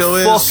Tabasco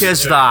the fuck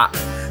is that?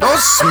 Don't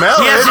smell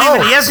He it. hasn't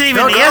even, he hasn't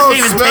even, he hasn't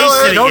even smell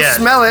tasted it. it Don't yet.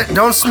 smell it.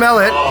 Don't smell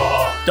it.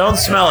 Don't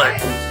smell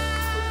it.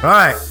 All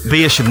right.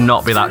 Beer should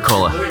not be that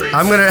colour.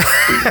 I'm going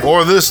to.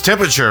 Or this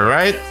temperature,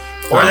 right?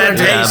 Or that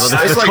Yeah, taste.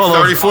 but It's the like colour.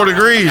 34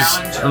 degrees.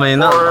 I mean,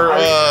 that,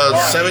 Or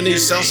 70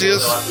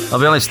 Celsius. I'll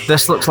be honest,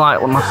 this looks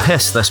like my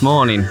piss this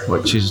morning,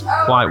 which is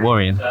quite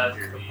worrying.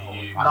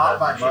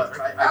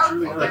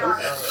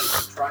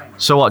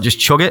 So what, just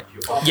chug it?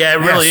 Yeah, it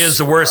really Yes. is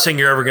the worst thing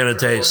you're ever gonna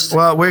taste.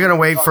 Well, we're going to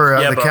wait for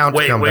Yeah, the but count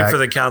wait, to come wait back. for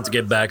the count to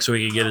get back so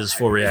we can get his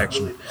full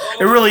reaction.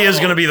 It really is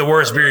gonna be the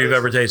worst beer you've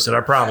ever tasted. I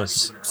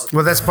promise.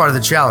 Well, that's part of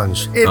the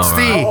challenge. It's All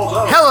the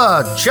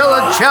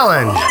Helichella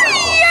Challenge.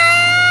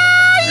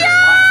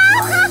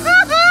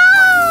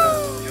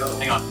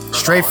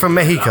 Straight from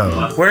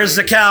Mexico. Where's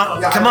the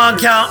count? Come on,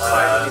 count.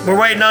 We're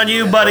waiting on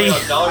you, buddy.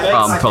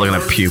 I'm probably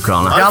going to puke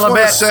on it. I just want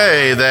Galabet. to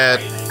say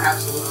that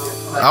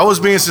I was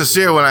being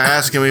sincere when I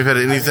asked him if he had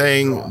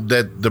anything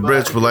that the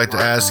Brits would like to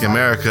ask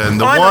America. And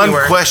the I know one you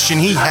were. question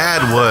he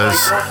had was,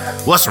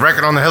 what's the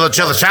record on the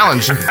Helichella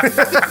Challenge? All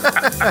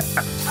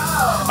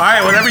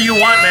right, whatever you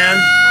want, man.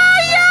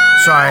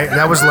 Sorry,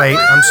 that was late.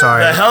 I'm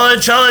sorry. The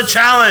Helichella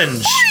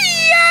Challenge.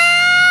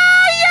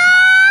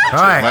 All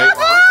right. Mike?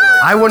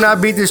 I will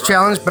not beat this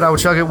challenge, but I will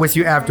chug it with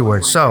you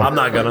afterwards. I'm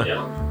not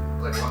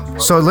gonna.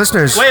 So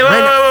listeners, Wait,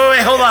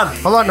 hold on.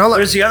 hold on.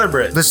 Where's the other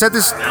Brit? Let's set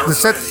the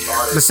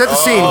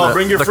scene. Oh,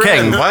 bring your the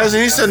friend. king. Why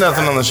hasn't he said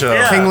nothing on the show?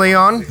 Yeah. King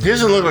Leon. He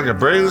doesn't look like a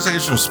Brit. He looks like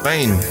he's from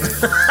Spain.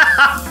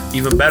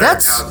 Even better.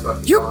 That's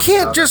you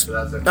can't just.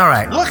 All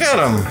right. Look at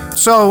him.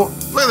 So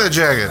Look at that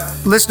jacket.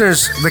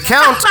 listeners, the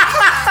count.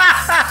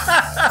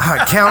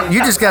 Count.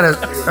 You just gotta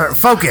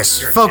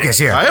focus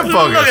here. I am Look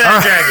at focused.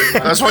 that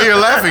jacket. That's why you're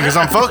laughing, because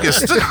I'm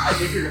focused.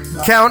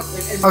 Count.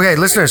 Okay,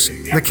 listeners,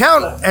 the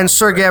Count and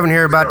Sir Gavin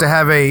here are about to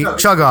have a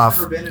chug off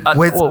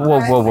with.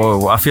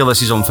 Whoa. I feel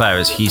this is unfair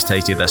as he's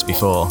tasted this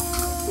before.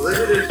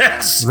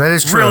 That's That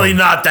is true. really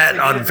not that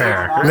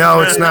unfair.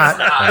 No, it's not.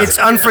 It's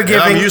And I'm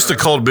unforgiving. used to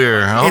cold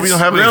beer. I hope you don't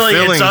have Really,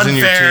 any it's fillings in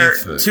your unfair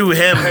teeth. to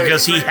him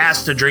because he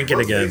has to drink it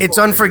again. It's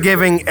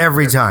unforgiving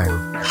every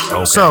time.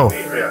 So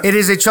it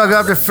is a chug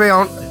off to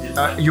film.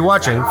 You're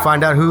watching.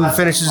 Find out who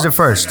finishes it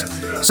first.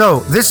 So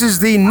this is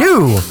the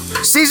new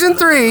season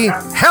 3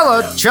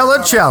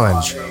 Helichella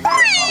Challenge.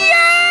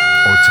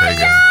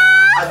 Ortega.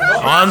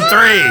 On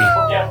 3,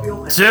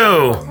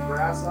 2,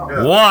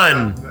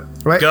 1,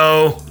 Right.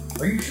 go.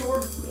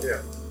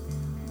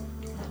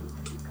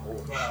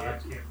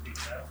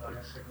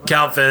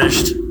 Count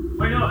finished.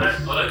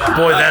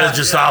 Boy, that is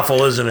just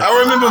awful, isn't it? I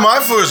remember my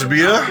first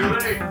beer.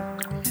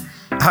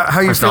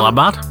 How you It's feel? not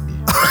that bad.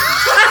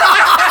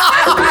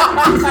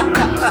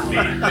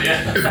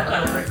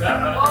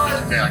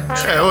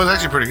 Yeah, it was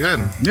actually pretty good.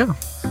 Yeah.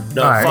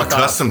 No, All right. fuck off.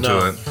 Accustomed No.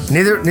 to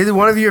it. Neither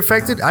one of you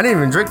affected. I didn't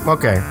even drink.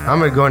 Okay, I'm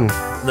gonna go and.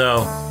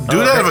 No.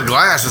 Do it out of a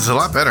glass. It's a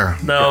lot better.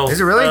 No. Is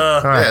it really?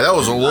 All right. Yeah, that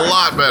was a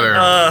lot better.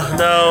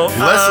 No.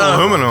 Less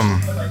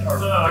aluminum.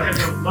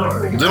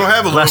 They don't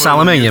have aluminum. Less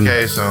aluminium.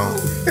 Okay, so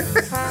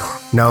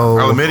No,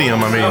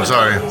 aluminium. I mean,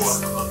 sorry.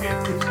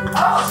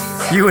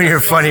 you and your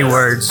funny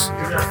words. All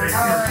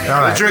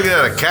I right. drink it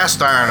out of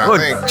cast iron. I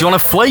Look, think. do you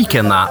want a flake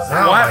in that?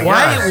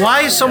 Oh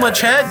Why so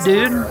much head,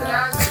 dude?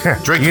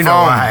 Drink You the know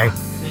foam. why?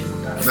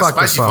 The Fuck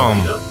the spicy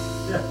foam. foam.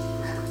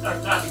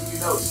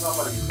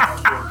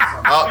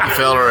 Oh, you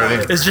fell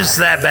already. It's just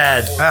that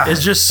bad. Ah.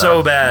 It's just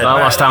so bad. Well,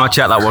 last time I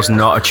checked, that was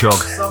not a chug.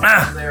 All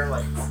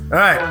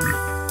right.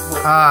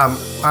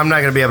 I'm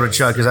not gonna be able to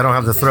chug because I don't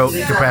have the throat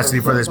capacity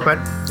for this. But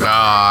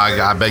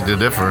I beg to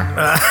differ.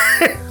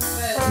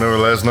 Remember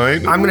last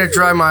night? I'm gonna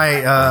try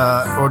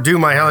my or do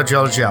my Hella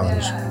Jello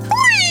challenge.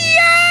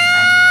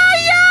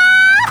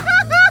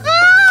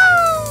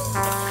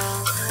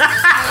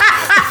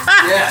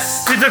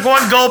 Yes. He took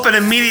one gulp and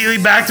immediately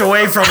backed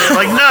away from it.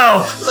 Like,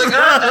 no.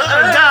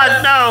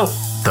 God, no.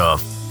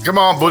 Come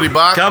on, booty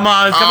bot. Come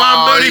on,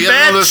 booty you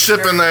got another bitch.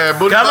 sip in there.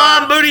 Booty Come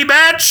bot. on, booty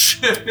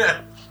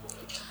bitch.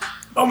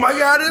 Oh my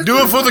god! Do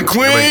it for the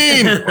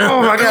queen.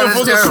 Oh my Do god! it for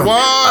It's the terrible.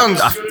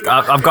 swans.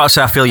 I've got to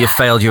say, I feel you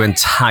failed your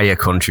entire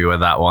country with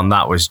that one.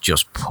 That was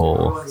just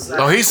poor.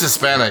 Oh, he's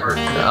Hispanic.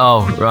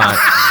 Oh, right.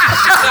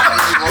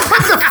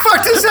 What the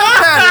fuck does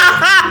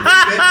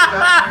that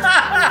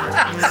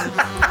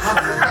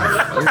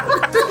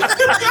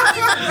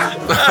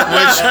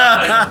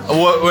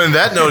Which, in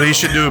that note, he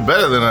should do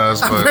better than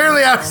us. matter? But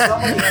Apparently, That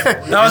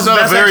was he's the not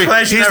a best very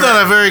explanation he's ever.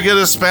 not a very good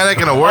Hispanic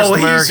and a worse Oh,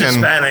 he's American.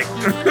 Hispanic.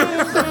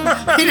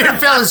 he didn't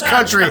fail his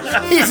country.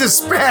 He's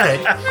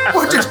Hispanic.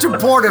 We'll just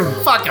deport him.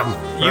 Fuck him.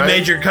 You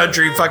made your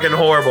country fucking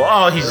horrible.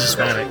 Oh, he's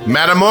Hispanic.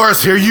 Madam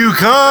Morris, here you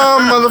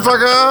come,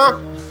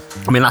 motherfucker.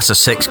 I mean, that's a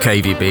 6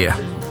 kV beer.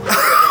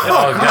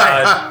 Oh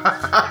god.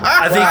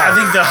 I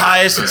think the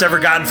highest it's ever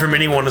gotten from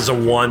anyone is a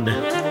 1.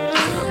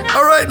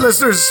 All right,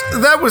 listeners.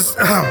 That was.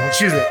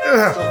 Excuse me.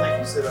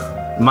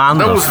 Man,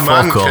 That the was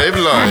man fuck up. cave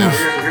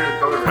life.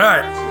 All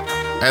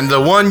right. And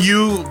the one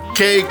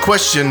UK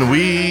question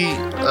we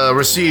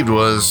received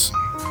was,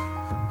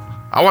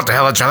 I want the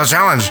Hella Jello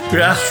challenge.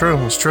 Yeah. It's true.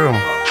 It's true.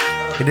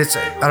 He did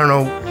say. I don't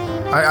know.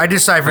 I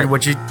deciphered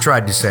what you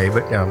tried to say,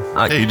 but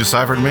yeah. Hey, you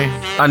deciphered me?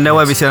 I know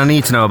everything I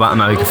need to know about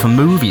America from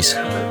movies.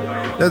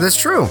 No, that's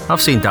true.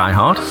 I've seen Die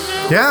Hard.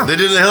 Yeah. They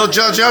did the Hella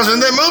Jello challenge in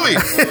that movie.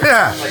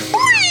 Yeah.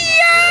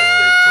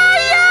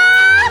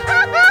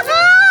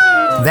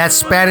 That's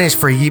Spanish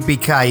for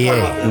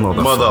yippee-ki-yay.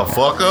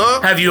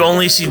 Motherfucker. Have you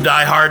only seen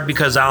Die Hard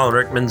because Alan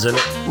Rickman's in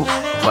it?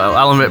 Well,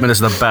 Alan Rickman is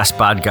the best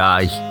bad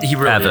guy He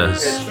really ever.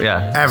 is.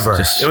 Yeah. Ever.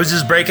 It was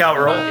his breakout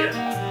role.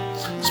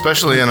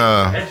 Especially in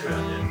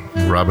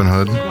Robin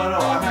Hood,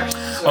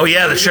 Oh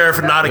yeah, the sheriff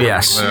of Nottingham.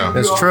 Yes. yeah.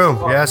 That's true.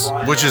 Yes.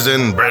 Which is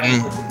in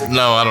Britain.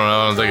 No, I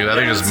don't know. I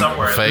think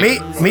it's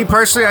fake. Me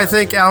personally, I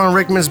think Alan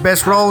Rickman's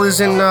best role is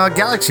in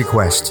Galaxy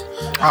Quest.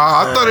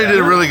 I thought he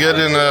did really good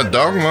in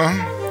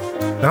Dogma.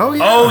 Oh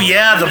yeah. Oh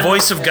yeah, the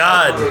voice of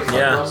God.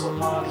 Yeah.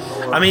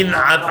 I mean,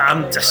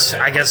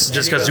 I guess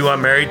just because you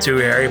I'm married to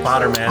Harry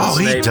Potter, man. Oh,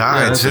 he Snape.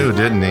 died too,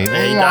 didn't he? he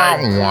died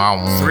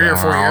 3 or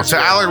 4 years To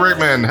ago. Alec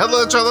Rickman,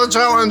 Hella Jello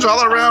challenge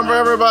all around for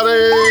everybody.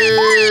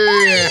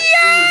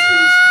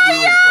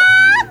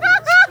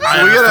 I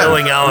have a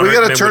feeling Alan we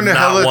gotta Rickman turn would the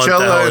not want the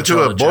Hella into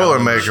a Hella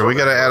Boilermaker. We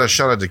gotta add a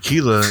shot of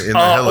tequila in the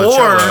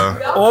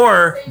Hella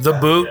or the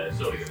boot.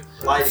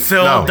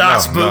 Fill No,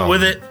 Doc's no, boot no.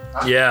 with it.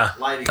 Yeah.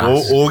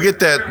 We'll get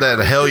that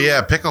hell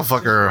yeah pickle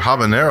fucker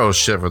habanero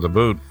shit for the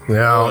boot.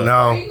 No,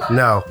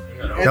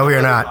 we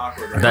are not.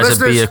 There's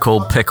Listeners, a beer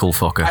called Pickle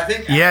Fucker.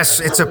 Yes,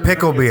 it's a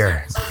pickle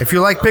beer. If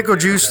you like pickle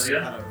juice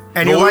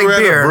and you Well, we like were at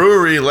a beer,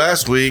 brewery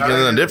last week, and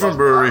then a different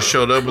brewery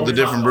showed up with a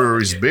different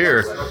brewery's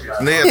beer,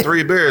 and they had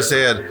 3 beers.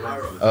 They had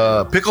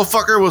Pickle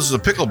Fucker was the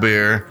pickle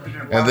beer,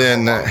 and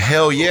then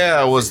Hell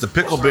Yeah was the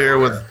pickle beer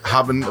with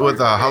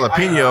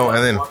jalapeno,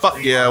 and then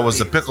Fuck Yeah was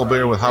the pickle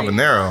beer with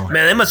habanero.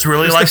 Man, they must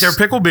really like their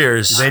pickle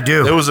beers. they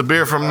do. It was a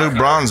beer from New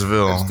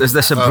Bronzeville. Is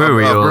this a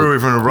brewery A or brewery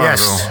from New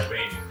Yes. Bronzeville.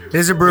 It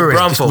is a brewery.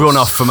 Brumfuls. run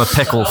off from a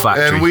pickle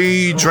factory? And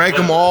we drank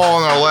them all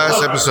on our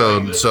last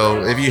episode.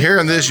 So if you're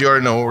hearing this, you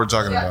already know what we're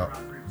talking about.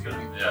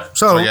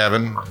 So,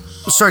 Gavin.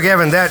 Sir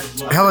Gavin, that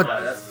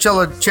Hella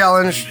Jello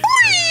challenge.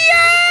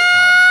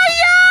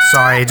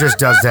 Sorry, it just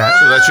does that.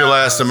 So that's your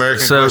last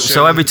American question.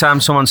 So every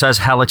time someone says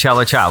Hella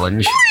Chella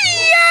Challenge,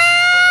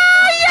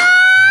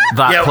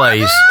 that Yeah,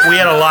 plays. We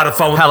had a lot of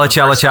fun with Hella it the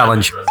Chella first time.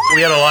 Challenge.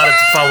 We had a lot of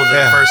fun with it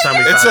the first time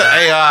we It's found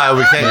an it. AI.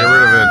 We can't get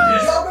rid of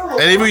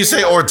it. And if you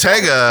say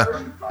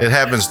Ortega, it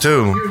happens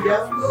too.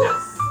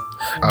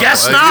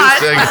 Guess Like not.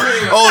 this thing.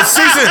 Oh,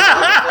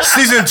 it's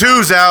season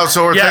 2's out,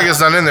 so Ortega's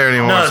not in there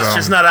anymore. No, so. it's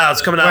just not out.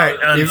 It's coming out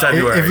Right. in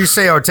February. If you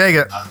say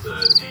Ortega,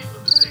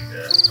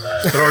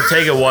 But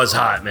Ortega was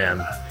hot,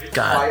 man.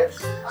 God,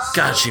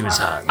 she was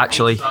hot.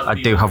 Actually, I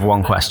do have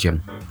one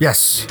question.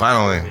 yes.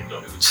 Finally.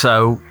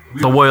 So,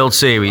 the World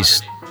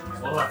Series,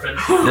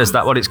 is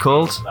that what it's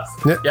called?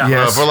 Yeah.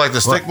 Yes. For like the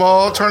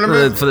stickball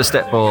tournament? For the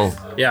stickball.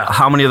 Yeah.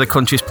 How many other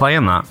countries play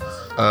in that?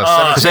 17.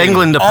 Because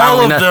England all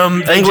apparently, of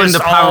them, they England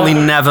just apparently all-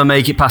 never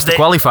make it past the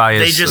qualifiers.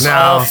 They just No.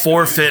 all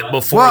forfeit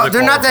before Well, the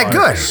they're not that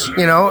good. qualifiers.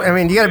 You know, I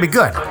mean, you got to be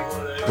good.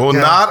 Well,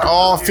 not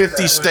all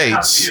 50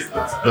 states.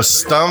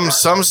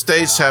 Some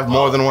states have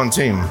more than one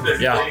team.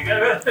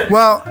 Yeah.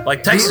 Well,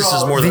 Like Texas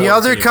is more than the one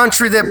other team.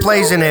 country that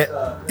plays in it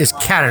is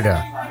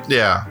Canada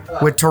Yeah.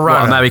 with What,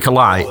 Toronto. America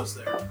Light.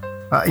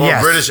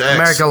 Yes, British X.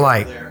 America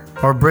Light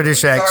or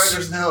British X.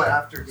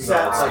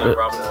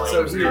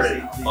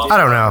 I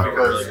don't know.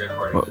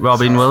 What,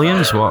 Robin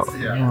Williams? What?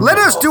 Let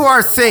us do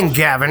our thing,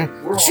 Gavin.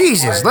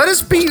 Jesus, let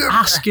us be.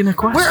 Asking a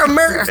question. We're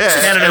America.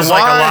 Canada's And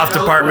like a loft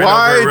apartment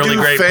why over a really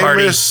do great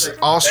party. famous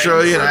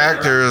Australian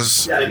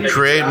actors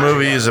create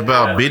movies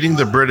about beating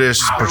the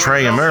British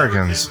portraying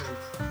Americans?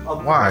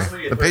 Why?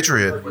 The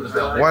Patriot.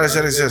 Why does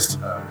that exist?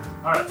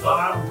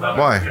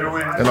 Why?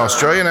 An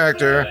Australian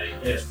actor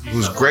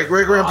whose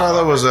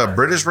great-great-grandfather was a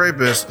British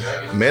rapist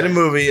made a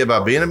movie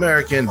about being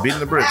American, beating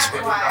the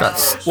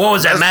Brits. What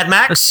was that, Mad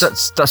Max?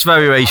 That's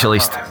very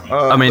racialist.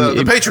 I mean,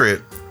 the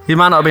Patriot. he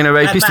might not have been a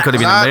rapist. He could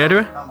have been a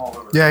murderer.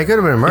 Yeah, he could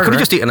have been a He could murderer. have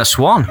just eaten a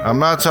swan. I'm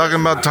not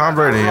talking about Tom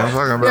Brady. I'm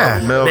talking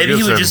about Yeah. Mel Maybe he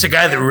Gibson. was just a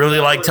guy that really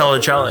liked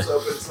Telecelli.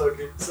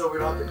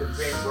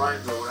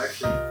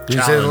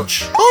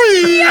 Challenge.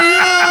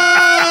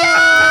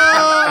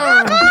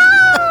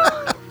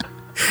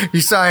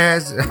 You saw he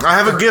has. I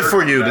have a gift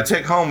for you to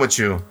take home with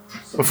you.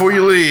 Before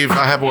you leave,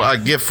 I have a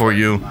gift for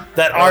you.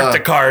 That aren't the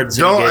cards.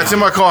 that he Don't. gave It's in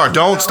my car.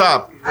 Don't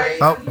stop.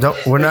 Oh, no,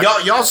 we're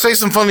not. Y'all say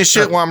some funny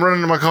shit while I'm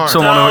running to my car.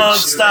 Someone Don't who,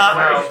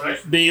 stop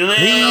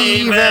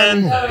believing.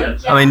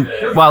 I mean,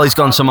 while he's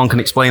gone, someone can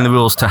explain the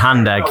rules to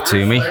hand egg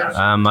to me.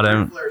 I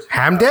don't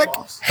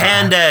Hamdeck?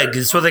 Hand egg.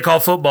 It's what they call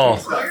football.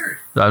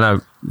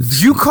 know.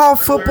 You call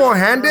football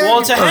handegg? Well,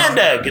 it's a hand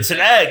egg. It's an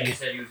egg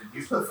that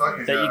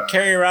you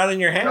carry around in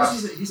your hand.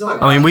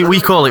 I mean,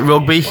 we call it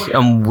rugby,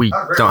 and we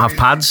don't have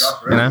pads,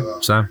 you know.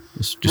 So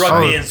it's just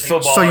Rugby and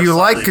football. So you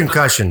like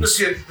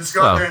concussions?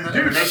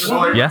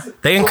 well, yeah.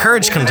 They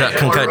encourage on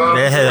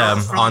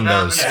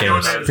those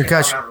games.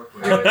 Concussion.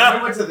 What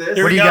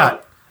do you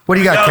got? What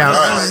do you got, Count?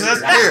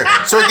 Here,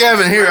 Sir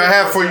Gavin. Here, I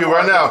have for you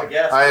right now.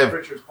 I have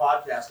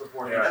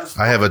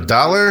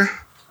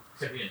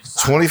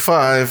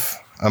 $1.25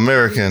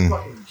 American.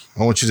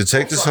 I want you to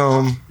take this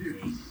home.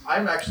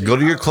 Go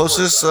to your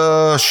closest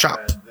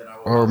shop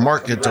or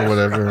market or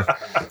whatever,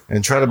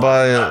 and try to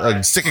buy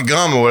a stick of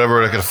gum or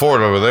whatever I could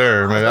afford over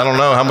there. Maybe, I don't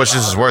know how much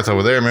this is worth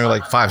over there. Maybe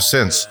like 5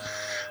 cents.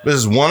 This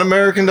is $1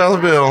 American bill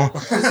and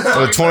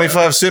a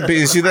 25-cent piece.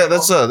 You see that?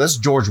 That's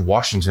George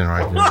Washington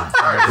right there.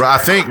 I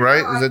think,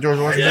 right? Is that George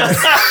Washington? And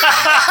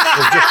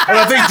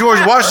I think George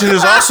Washington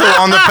is also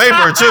on the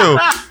paper too.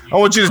 I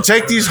want you to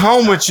take these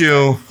home with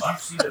you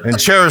and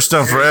cherish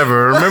them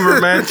forever. Remember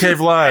Man Cave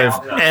Live.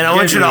 And I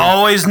want you to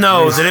always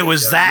know that it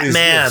was that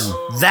man.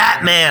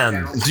 That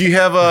man. Do you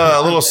have a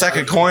little sack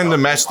of coin to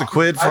match the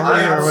quid for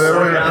me or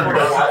whatever?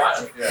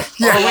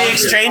 Are we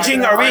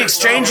exchanging? Are we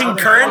exchanging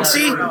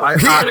currency? I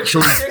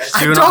actually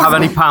do not have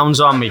any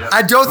pounds on me.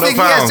 I don't think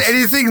he has pounds.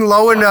 anything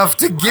low enough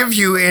to give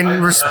you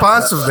in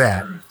response of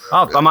that.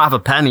 Oh, I might have a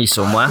penny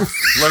somewhere.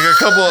 Like a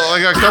couple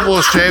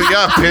of shave. You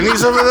got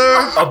pennies over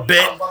there? A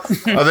bit.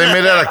 Are they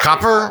made out of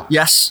copper?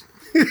 Yes.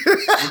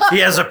 He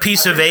has a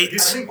piece of 8. Yeah,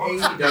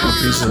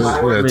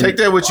 take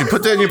that with you.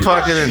 Put that in your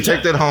pocket and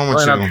take that home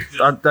with you.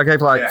 I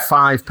gave like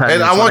 5 pennies.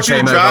 And I want you to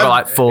came over drive.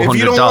 like If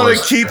you don't want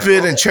 $400. to keep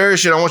it and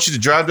cherish it, I want you to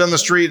drive down the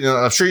street. And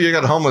I'm sure you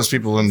got homeless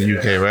people in the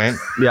UK, right?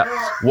 Yeah.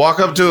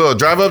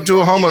 Drive up to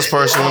a homeless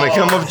person. When they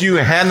come up to you,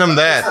 and hand them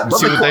that and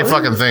see what they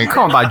fucking think.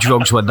 Can't buy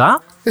drugs with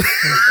that.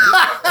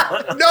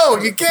 No,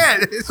 you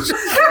can't.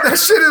 That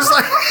shit is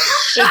like.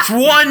 It's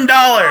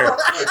 $1.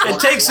 It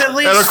takes at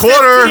least And a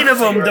quarter. 15 of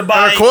them to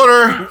buy A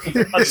quarter.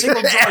 a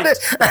single joint.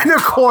 And a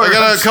quarter. I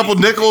got a couple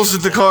nickels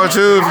at the car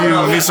too. If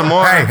you need some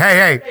more.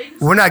 Hey!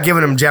 We're not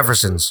giving them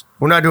Jeffersons.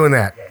 We're not doing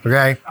that.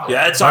 Okay?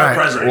 Yeah, it's All our right.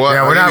 president. Well,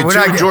 Yeah, we're not- we're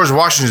not- George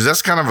Washington.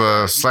 That's kind of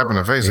a slap in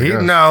the face. I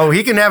guess. No,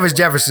 he can have his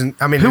Jefferson.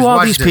 I mean, Who his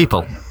are these Washington.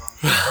 people?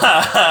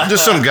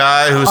 Just some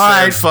guy who said,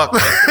 right. "Fuck."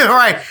 All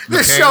right,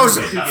 this king. show's.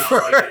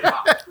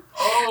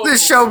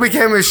 This show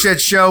became a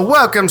shit show.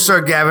 Welcome, Sir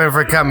Gavin,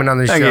 for coming on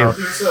the show.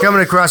 Coming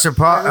across the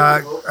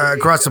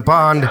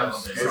pond.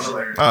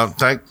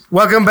 Thank.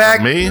 Welcome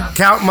back, Me?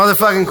 Count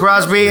motherfucking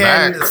Crosby,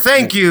 and Back.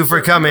 thank you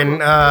for coming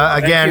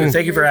again,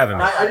 Thank you for having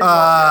me.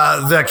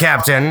 the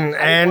captain,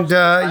 and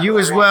you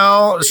as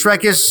well,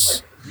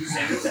 Shrekus,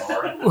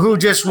 who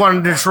just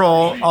wanted to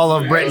troll all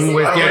of Britain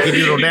with Yankee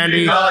Doodle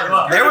Dandy,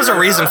 There was a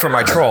reason for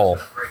my troll.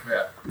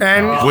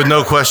 and With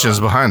no questions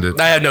behind it.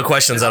 I had no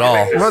questions at all.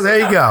 well, there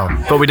you go.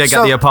 But we did get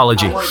So- the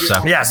apology.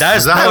 So Yes, that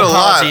is I had no a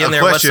lot apology in of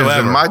there questions,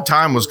 whatsoever. and my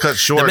time was cut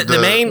short. The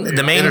main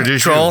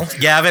introduce troll, you.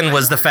 Gavin,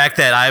 was the fact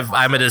that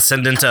I'm a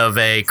descendant of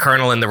a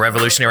colonel in the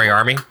Revolutionary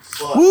Army.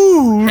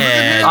 And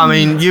I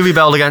mean, you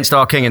rebelled against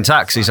our king in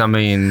taxis. I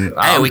mean,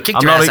 we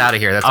kicked your ass out of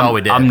here. That's all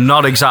we did. I'm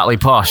not exactly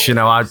posh, you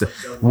know.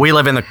 We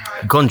live in the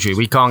country.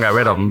 We can't get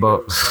rid of them,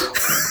 but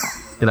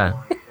you know.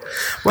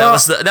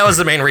 that was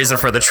the main reason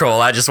for the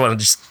troll. I just wanted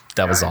to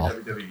that was all.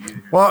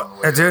 Well,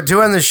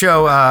 to end the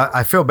show,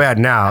 I feel bad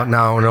now.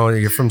 Now I know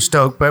you're from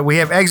Stoke, but we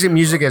have exit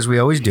music as we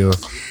always do,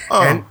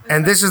 and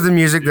this is the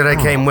music that I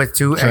came with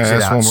to Can I exit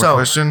ask out. one more So,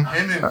 question?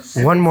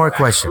 one more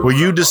question. Were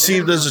you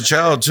deceived as a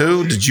child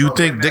too? Did you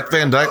think Dick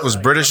Van Dyke was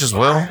British as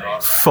well?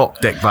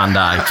 Fuck Dick Van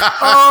Dyke.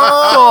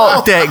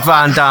 Fuck Dick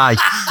Van Dyke.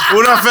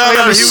 When I found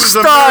out he was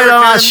Start on that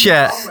American,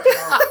 shit.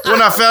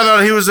 when I found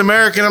out he was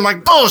American, I'm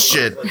like,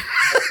 bullshit.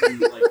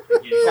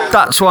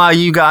 That's why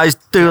you guys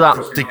do that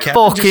captain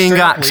fucking just said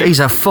accent. He's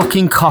a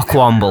fucking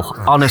cockwomble.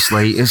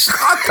 Honestly, that's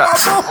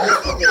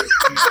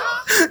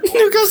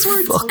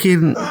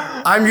fucking.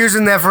 I'm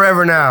using that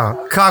forever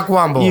now.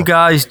 Cockwomble. You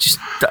guys just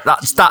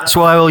that's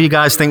why all you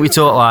guys think we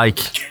talk like.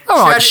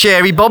 All right,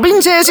 Sherry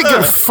Bobbins, here's a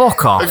good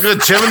fuck A off.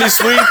 good chimney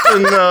sweep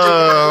and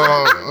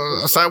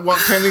sidewalk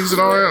paintings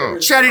and all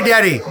that. Chatty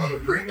Daddy.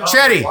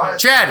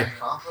 Chad.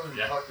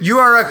 You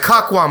are a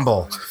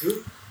cockwomble.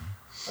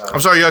 I'm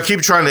sorry, y'all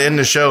keep trying to end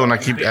the show, and I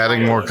keep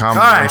adding more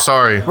comments. All right. I'm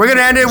sorry. We're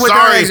gonna end it with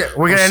Sorry.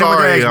 We're gonna end it with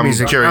Sorry, the I'm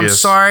music. curious. I'm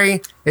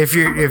sorry if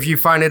you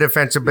find it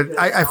offensive, but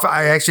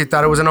I actually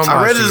thought it was an homage.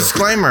 I read to the you.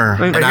 disclaimer.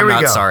 But And here I'm we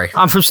not go. sorry.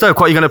 I'm from Stoke.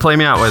 What are you going to play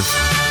me out with?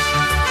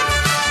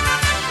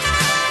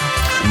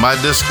 My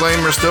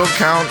disclaimer still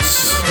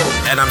counts.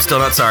 And I'm still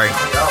not sorry.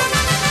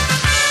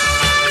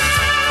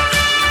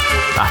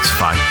 That's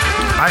fine.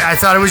 I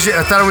thought it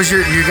was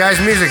your guys'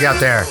 music out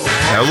there.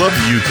 I love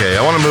the UK.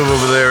 I want to move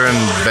over there and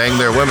bang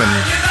their women.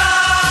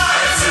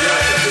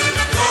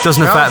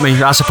 Doesn't affect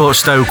me. I support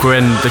Stoke. We're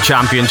in the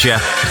Championship.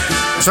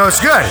 So it's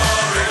good.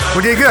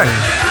 We did good.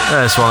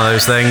 It's one of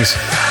those things.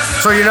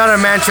 So you're not a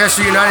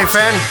Manchester United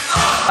fan?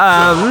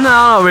 No,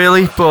 not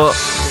really, but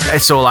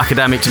it's all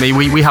academic to me.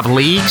 We have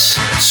leagues,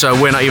 so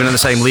we're not even in the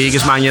same league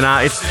as Man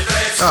United.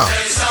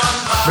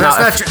 But No,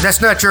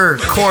 that's not your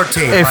core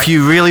team. If right?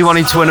 you really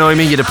wanted to annoy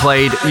me, you'd have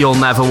played You'll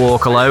Never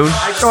Walk Alone.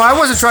 No, I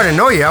wasn't trying to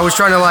annoy you. I was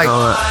trying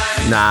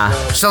to Nah.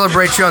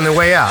 celebrate you on the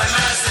way out.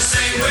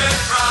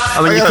 I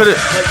mean, you could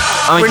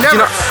have. I mean, We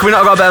never- can we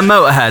not got a better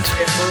Motorhead?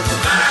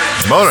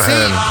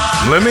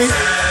 Motorhead. Lemmy?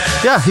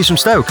 Yeah, he's from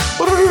Stoke.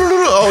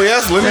 Oh,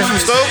 yes, Lemmy's from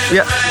Stoke?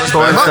 Yeah,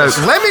 born in Huh?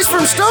 Stoke. Lemmy's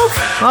from Stoke?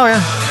 Oh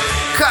yeah.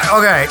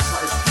 Okay.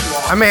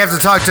 I may have to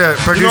talk to You know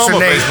producer I'm a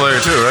Nate. bass player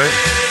too, right?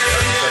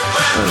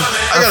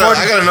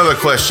 I got another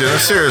question, a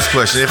serious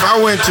question. If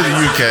I went to the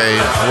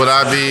UK, would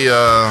I be?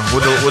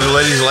 Would the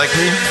ladies like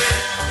me?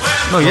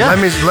 Oh yeah.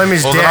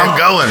 Lemmy's Well, then dead. I'm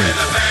going.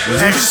 You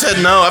just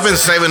said no. I've been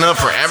saving up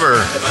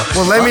forever.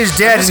 Well, Lemmy's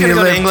dead, I'm just and gonna you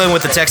go to live. England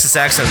with the Texas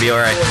accent and be all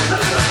right.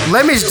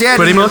 Lemmy's dead.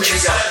 Pretty and you- much.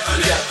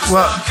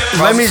 Well,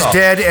 Lemmy's solved.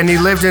 dead, and he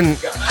lived in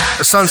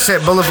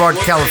Sunset Boulevard,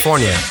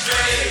 California.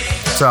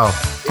 So,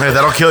 Hey,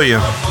 that'll kill you.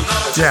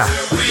 yeah.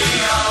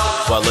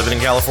 What, living in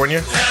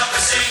California?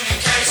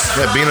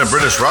 Yeah, being a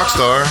British rock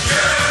star.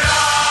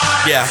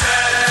 Yeah.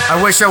 I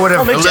wish I would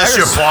have. Mick Unless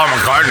you're Jagger's- Paul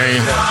McCartney.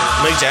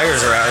 Mick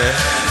Jagger's around here.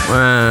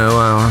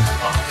 Well.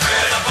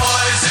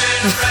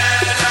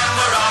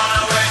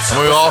 And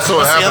we also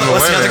happen to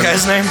What's the other win.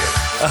 guy's name?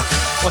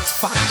 What's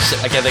fuck?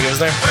 Shit, I can't think of his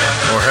name.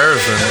 Or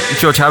Harrison.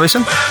 George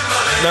Harrison.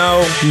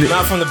 No,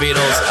 not from the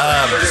Beatles.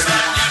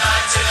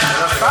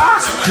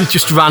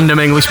 Just random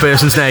English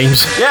person's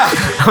names. Yeah,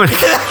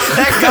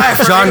 that guy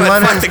from John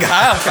England. Lennon? Fuck the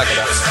guy. I'm fucking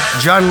up.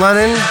 John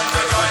Lennon.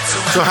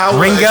 So how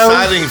Ringo?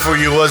 exciting for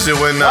you was it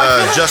when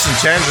Justin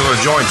Tangela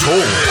joined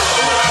Tool?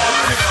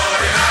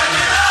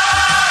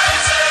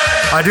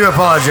 I do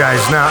apologize.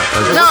 Now,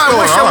 no, I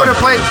wish I going would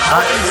have on? played.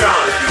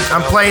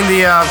 I'm playing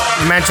the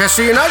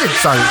Manchester United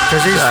song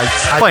because he's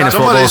playing a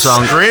football Somebody's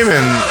song.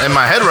 screaming in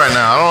my head right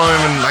now.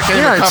 I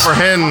can't Yeah, even it's-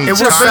 comprehend it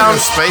the would time and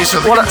sound- space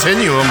of the what a-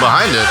 continuum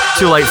behind it.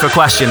 Too late for a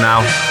question now.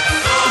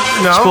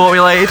 no. Sport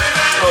related.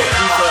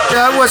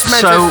 Yeah, what's So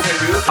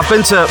Manchester? I've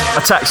been to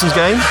a Texans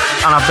game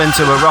and I've been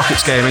to a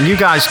Rockets game, and you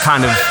guys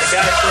kind of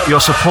your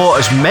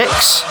supporters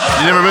mix.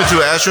 You never been to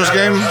an Astros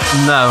game?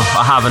 No,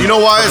 I haven't. You know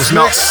why But it's there's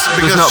not- mixed?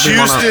 there's Because not been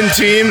one of- Houston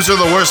teams are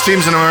the worst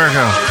teams in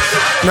America.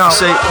 No,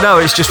 See, no,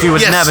 it's just we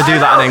would Yes. never do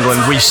that in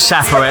England. We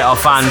separate our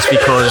fans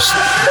because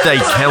they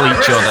kill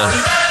each other.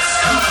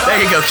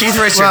 There you go, Keith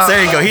Richards. well,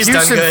 there you go. He's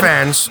Houston done good.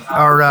 fans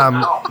are.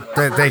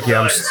 Thank you.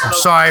 I'm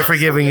sorry for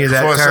giving you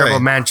that That's what I terrible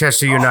say.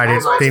 Manchester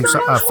United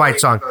fight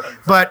song.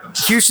 But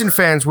Houston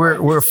fans,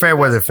 we're fair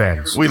weather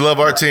fans. We love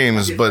our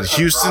teams, but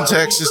Houston,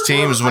 Texas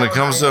teams, when it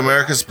comes to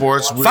American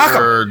sports, we Fuck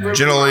 'em. are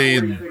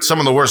generally some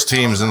of the worst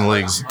teams in the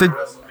leagues.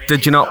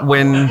 Did you not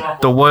win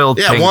the world?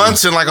 Yeah, thing?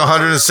 once in like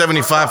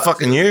 175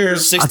 fucking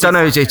years. I don't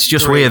know. It's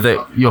just weird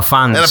that your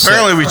fans. And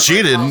apparently we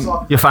cheated.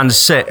 your fans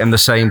sit in the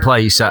same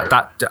place.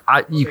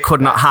 You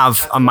could not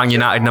have a Man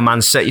United and a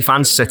Man City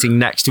fans sitting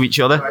next to each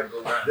other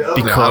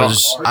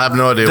because I have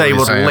no idea they what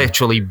would you're saying.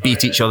 literally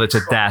beat each other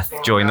to death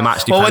during the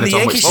match. Well, when the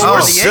depending on Yankees which show, Oh,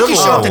 when the Yankees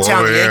show up to civil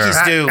town, the over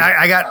Yankees here. do.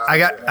 I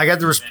got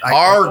the.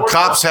 Our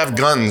cops have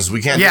guns.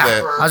 We can't Yeah, do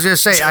that. I was gonna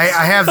say I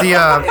have the.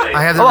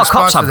 I have the. Oh, our response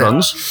cops to have that.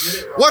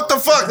 guns. What the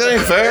fuck? That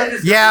ain't fair.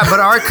 Yeah, but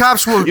our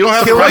cops will. You don't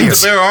have the kill right you.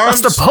 to bear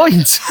arms. That's the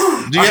point.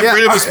 Do you have Yeah.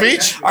 freedom of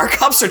speech? Our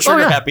cops are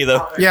trigger happy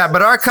though. Yeah,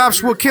 but our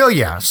cops will kill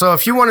you. So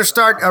if you want to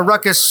start a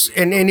ruckus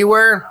in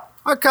anywhere,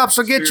 our cops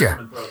will get you.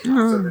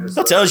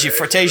 They'll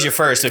tase you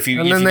first if you.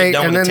 And if then you they get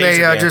done and with then the taser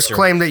they gas just or-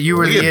 claim that you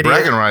were We the get idiot.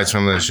 bragging rights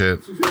from this shit.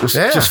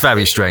 Yeah. Just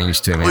very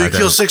strange to me. Well, I you don't-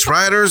 kill 6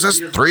 rioters. That's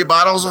 3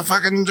 bottles of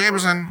fucking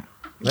Jameson.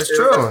 That's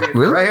true.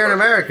 Really? Right here in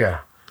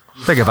America.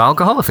 Think of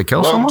alcohol if it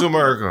kills Welcome to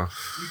someone. America,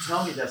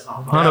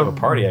 I have a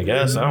party, I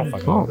guess. I don't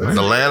fucking.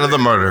 the land of the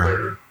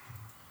murder.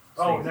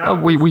 Oh,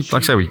 we like I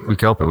say, we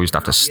kill people. We just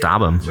have to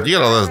stab them. You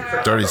got all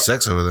that dirty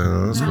sex over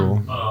there. That's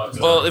cool.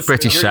 Well, if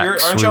British you're-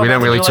 sex. aren't We y'all don't about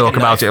to really do, talk like, a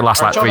about knife- it. It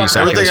lasts aren't like y'all 3 about to do,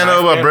 Everything I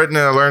seconds. know about Britain,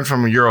 I learned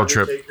from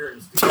Eurotrip.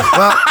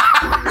 Well,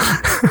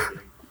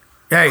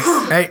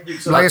 hey,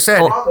 like I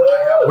said,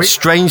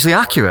 Strangely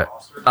accurate.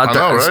 I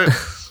know, right?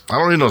 I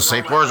don't need no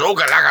safe words. Oh,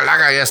 laga,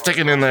 laga. Yeah, stick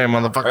it in there,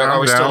 motherfucker. Are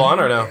I'm we down. still on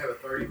or no?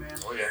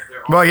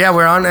 Well, yeah,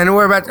 we're on, and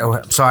we're about.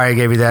 Oh, sorry, I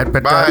gave you that,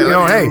 but Bye, you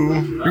know, love hey,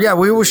 you. yeah,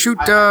 we will shoot.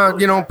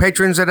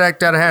 Patrons that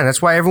act out of hand.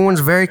 That's why everyone's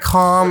very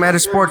calm at a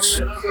sports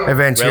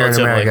event here in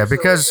Relatively. America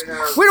because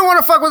we don't want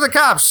to fuck with the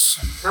cops.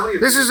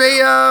 This is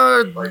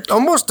a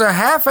almost a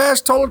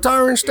half-assed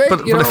totalitarian state.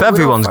 But if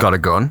everyone's got a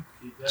gun,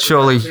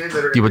 surely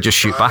you would just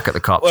shoot back at the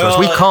cops. Well,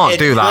 we can't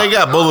do They that.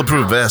 got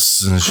bulletproof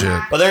vests and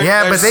shit. But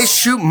yeah, but they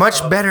shoot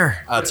much better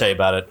I'll tell you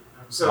about it.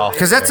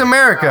 because that's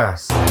America.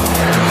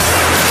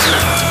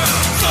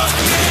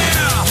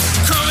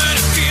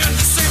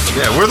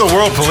 Yeah, we're the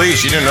world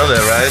police. You didn't know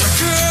that, right?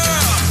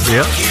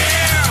 Yeah.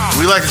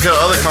 We like to tell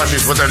other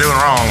countries what they're doing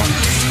wrong.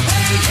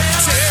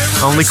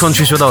 Only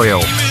countries with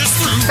oil.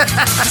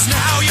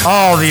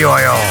 All the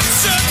oil.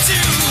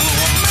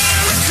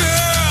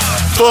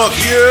 Fuck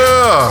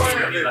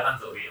yeah!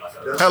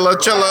 Hella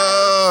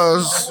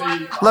chillas.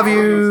 Love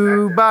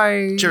you.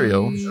 Bye.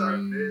 Cheerio.